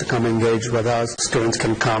students to come engage with us. Students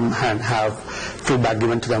can come and have feedback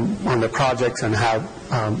given to them on their projects and have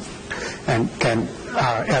and can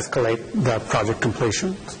escalate the project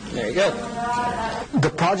completion. There you go. The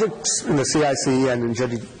projects in the CIC and in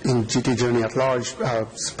GT Journey at large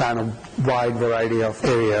span a wide variety of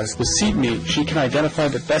areas. With SeatMe, she can identify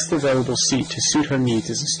the best available seat to suit her needs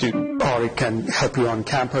as a student. Or it can help you on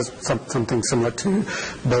campus, something similar to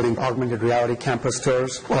building augmented reality campus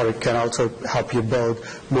tours. Or it can also help you build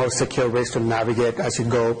more secure ways to navigate as you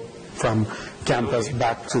go from campus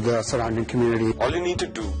back to the surrounding community. All you need to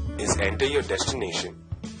do is enter your destination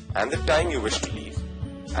and the time you wish to leave,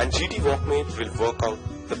 and GT Walkmate will work out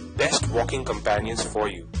the best walking companions for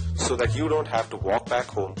you so that you don't have to walk back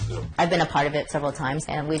home alone. I've been a part of it several times,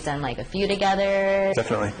 and we've done like a few together.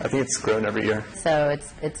 Definitely. I think it's grown every year. So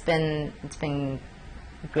it's been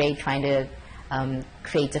great trying to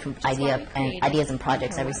create different ideas and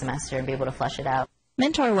projects every semester and be able to flesh it out.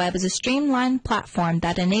 MentorWeb is a streamlined platform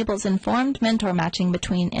that enables informed mentor matching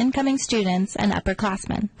between incoming students and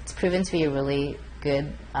upperclassmen. It's proven to be a really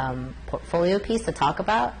good portfolio piece to talk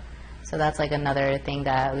about. So that's like another thing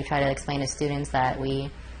that we try to explain to students, that we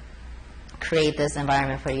create this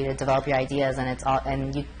environment for you to develop your ideas, and it's all,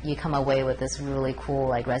 and you come away with this really cool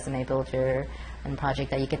like resume builder and project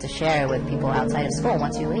that you get to share with people outside of school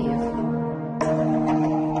once you leave.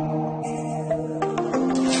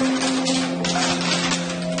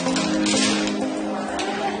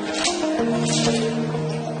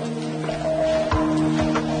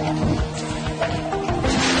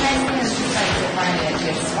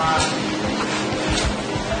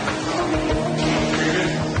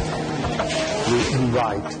 We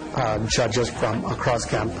invite judges from across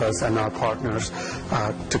campus and our partners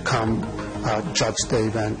to come judge the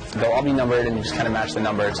event. They'll all be numbered, and you just kind of match the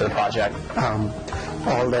number to the project.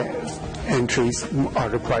 All the entries are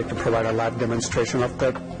required to provide a live demonstration of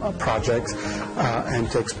the projects and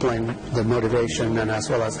to explain the motivation and as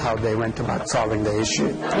well as how they went about solving the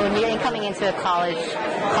issue. When you're coming into a college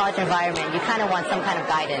environment, you kind of want some kind of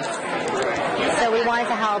guidance. So we wanted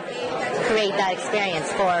to help create that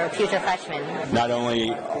experience for future freshmen. Not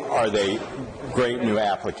only are they great new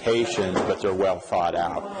applications, but they're well thought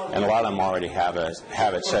out. And a lot of them already have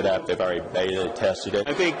it set up. They've already beta tested it.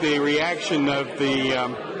 I think the reaction of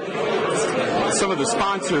some of the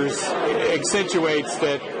sponsors accentuates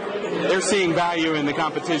that they're seeing value in the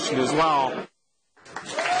competition as well.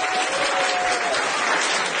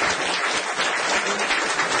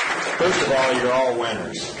 First of all, you're all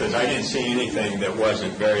winners, because I didn't see anything that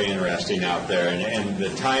wasn't very interesting out there. And the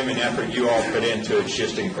time and effort you all put into it's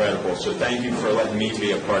just incredible. So thank you for letting me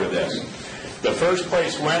be a part of this. The first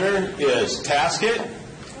place winner is Tasket.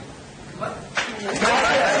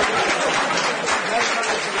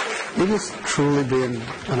 It has truly been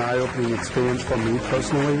an eye-opening experience for me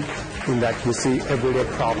personally, in that you see everyday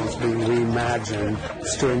problems being reimagined.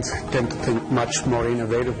 Students tend to think much more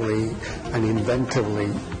innovatively and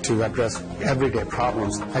inventively to address everyday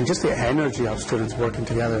problems. And just the energy of students working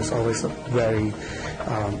together is always a very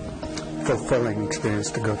fulfilling experience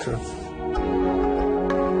to go through.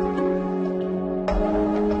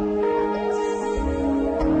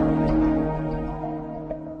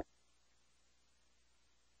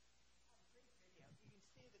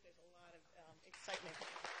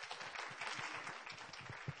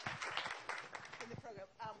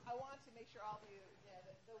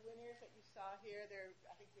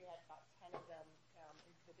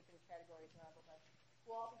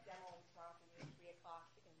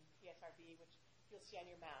 You'll see on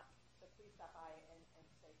your map, so please stop by and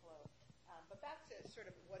say hello. But back to sort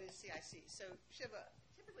of what is CIC. So Shiva,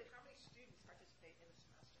 typically how many students participate in a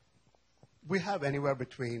semester? We have anywhere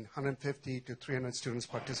between 150 to 300 students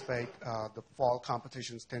participate. The fall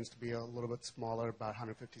competitions tends to be a little bit smaller, about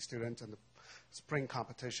 150 students, and the spring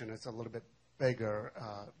competition is a little bit bigger,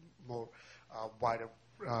 more wider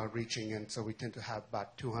reaching, and so we tend to have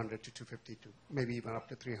about 200 to 250 to maybe even up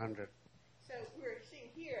to 300. So we're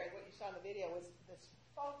seeing here, and what you saw in the video was this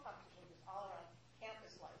fall competition was all around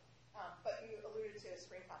campus life, but you alluded to a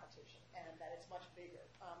spring competition and that it's much bigger.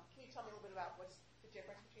 Can you tell me a little bit about what's the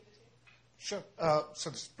difference between the two? Sure. So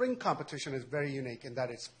the spring competition is very unique in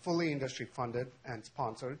that it's fully industry funded and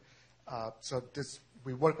sponsored.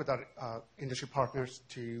 We work with our industry partners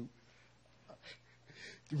to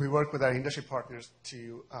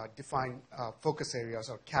define focus areas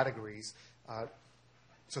or categories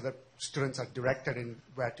so that students are directed in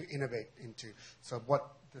where to innovate into. So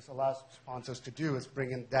what this allows sponsors to do is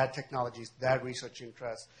bring in their technologies, their research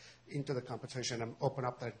interests into the competition and open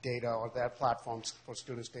up their data or their platforms for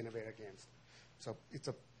students to innovate against. So it's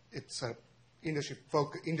a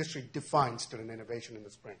industry-defined student innovation in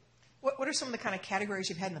the spring. What are some of the kind of categories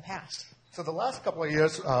you've had in the past? So the last couple of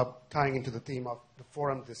years, tying into the theme of the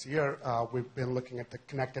forum this year, we've been looking at the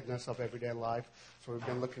connectedness of everyday life. So we've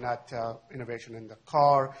been looking at innovation in the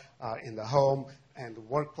car, in the home, and the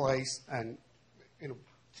workplace, and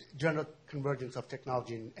general convergence of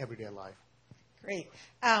technology in everyday life. Great.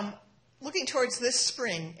 Looking towards this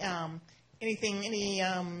spring, any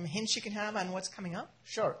hints you can have on what's coming up?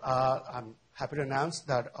 Sure. I'm happy to announce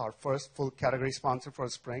that our first full category sponsor for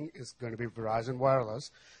spring is going to be Verizon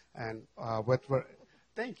Wireless. And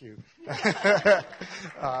thank you.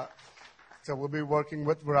 So we'll be working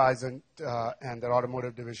with Verizon and their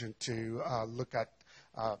automotive division to look at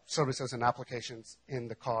services and applications in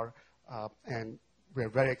the car. And we're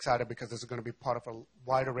very excited because this is going to be part of a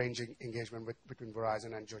wider ranging engagement between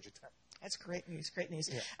Verizon and Georgia Tech. That's great news, great news.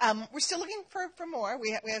 Yeah. We're still looking for more.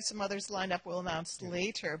 We have some others lined up we'll announce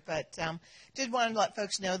later, but did want to let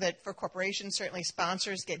folks know that for corporations, certainly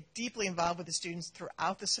sponsors get deeply involved with the students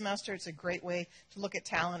throughout the semester. It's a great way to look at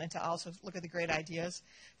talent and to also look at the great ideas.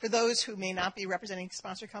 For those who may not be representing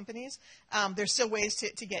sponsor companies, there's still ways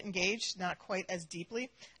to get engaged, not quite as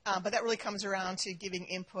deeply, but that really comes around to giving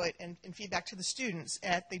input and feedback to the students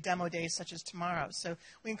at the demo days such as tomorrow. So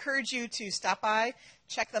we encourage you to stop by,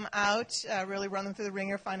 check them out, really run them through the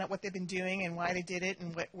ringer, find out what they've been doing and why they did it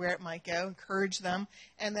and where it might go, encourage them.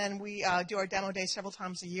 And then we do our demo day several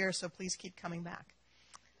times a year, so please keep coming back.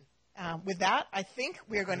 With that, I think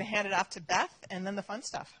we're going to hand it off to Beth and then the fun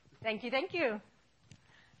stuff. Thank you, thank you.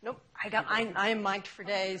 Nope, I am mic'd for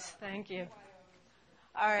days. Thank you.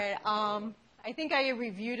 All right, I think I have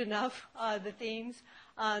reviewed enough the themes.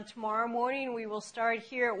 Tomorrow morning we will start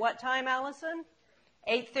here at what time, Allison?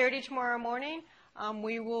 8:30 tomorrow morning.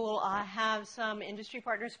 We will have some industry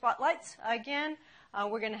partner spotlights again.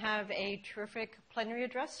 We're going to have a terrific plenary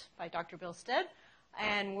address by Dr. Bill Stead,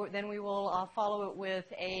 and then we will follow it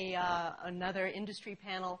with another industry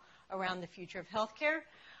panel around the future of healthcare.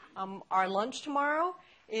 Our lunch tomorrow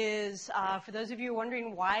is, for those of you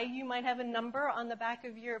wondering why you might have a number on the back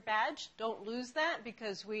of your badge, don't lose that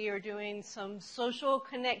because we are doing some social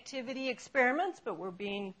connectivity experiments, but we're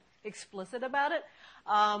being explicit about it.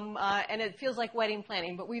 And it feels like wedding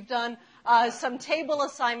planning, but we've done some table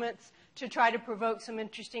assignments to try to provoke some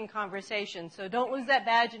interesting conversation. So don't lose that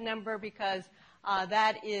badge and number because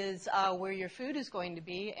that is where your food is going to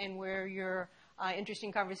be and where your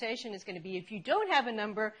interesting conversation is going to be. If you don't have a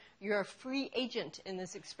number, you're a free agent in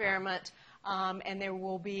this experiment, and there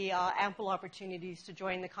will be ample opportunities to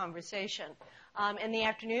join the conversation. In the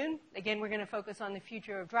afternoon, again, we're going to focus on the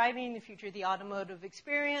future of driving, the future of the automotive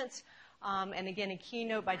experience, and again, a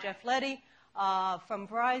keynote by Jeff Leddy from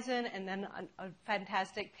Verizon, and then a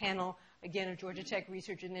fantastic panel, again, of Georgia Tech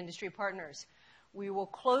research and industry partners. We will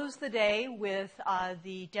close the day with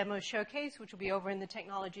the demo showcase, which will be over in the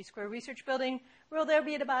Technology Square Research Building, where there'll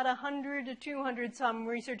be about 100 to 200 some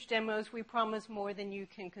research demos. We promise more than you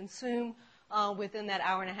can consume within that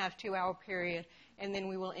hour and a half, 2 hour period, and then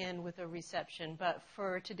we will end with a reception. But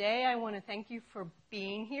for today, I want to thank you for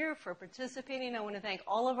being here, for participating. I want to thank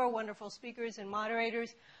all of our wonderful speakers and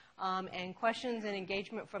moderators and questions and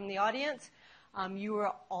engagement from the audience. You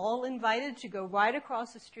are all invited to go right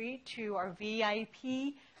across the street to our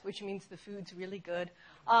VIP, which means the food's really good,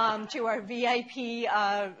 to our VIP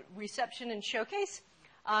reception and showcase.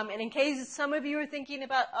 And in case some of you are thinking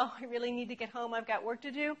about, oh, I really need to get home, I've got work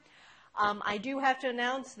to do, I do have to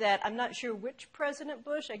announce that I'm not sure which President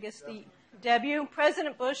Bush, I guess the W.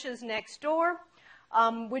 President Bush is next door,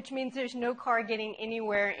 which means there's no car getting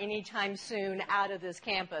anywhere anytime soon out of this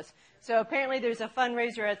campus. So apparently there's a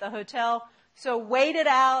fundraiser at the hotel. So wait it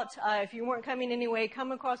out. If you weren't coming anyway,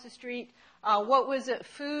 come across the street. What was it?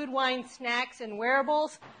 Food, wine, snacks, and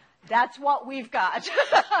wearables. That's what we've got.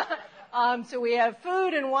 So we have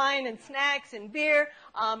food and wine and snacks and beer,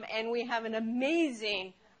 and we have an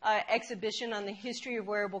amazing exhibition on the history of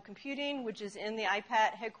wearable computing, which is in the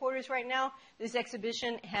IPAT headquarters right now. This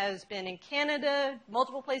exhibition has been in Canada,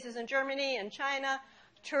 multiple places in Germany and China,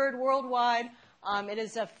 toured worldwide. It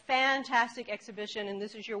is a fantastic exhibition, and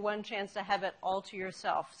this is your one chance to have it all to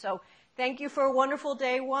yourself. So thank you for a wonderful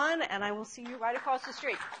day one, and I will see you right across the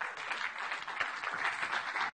street.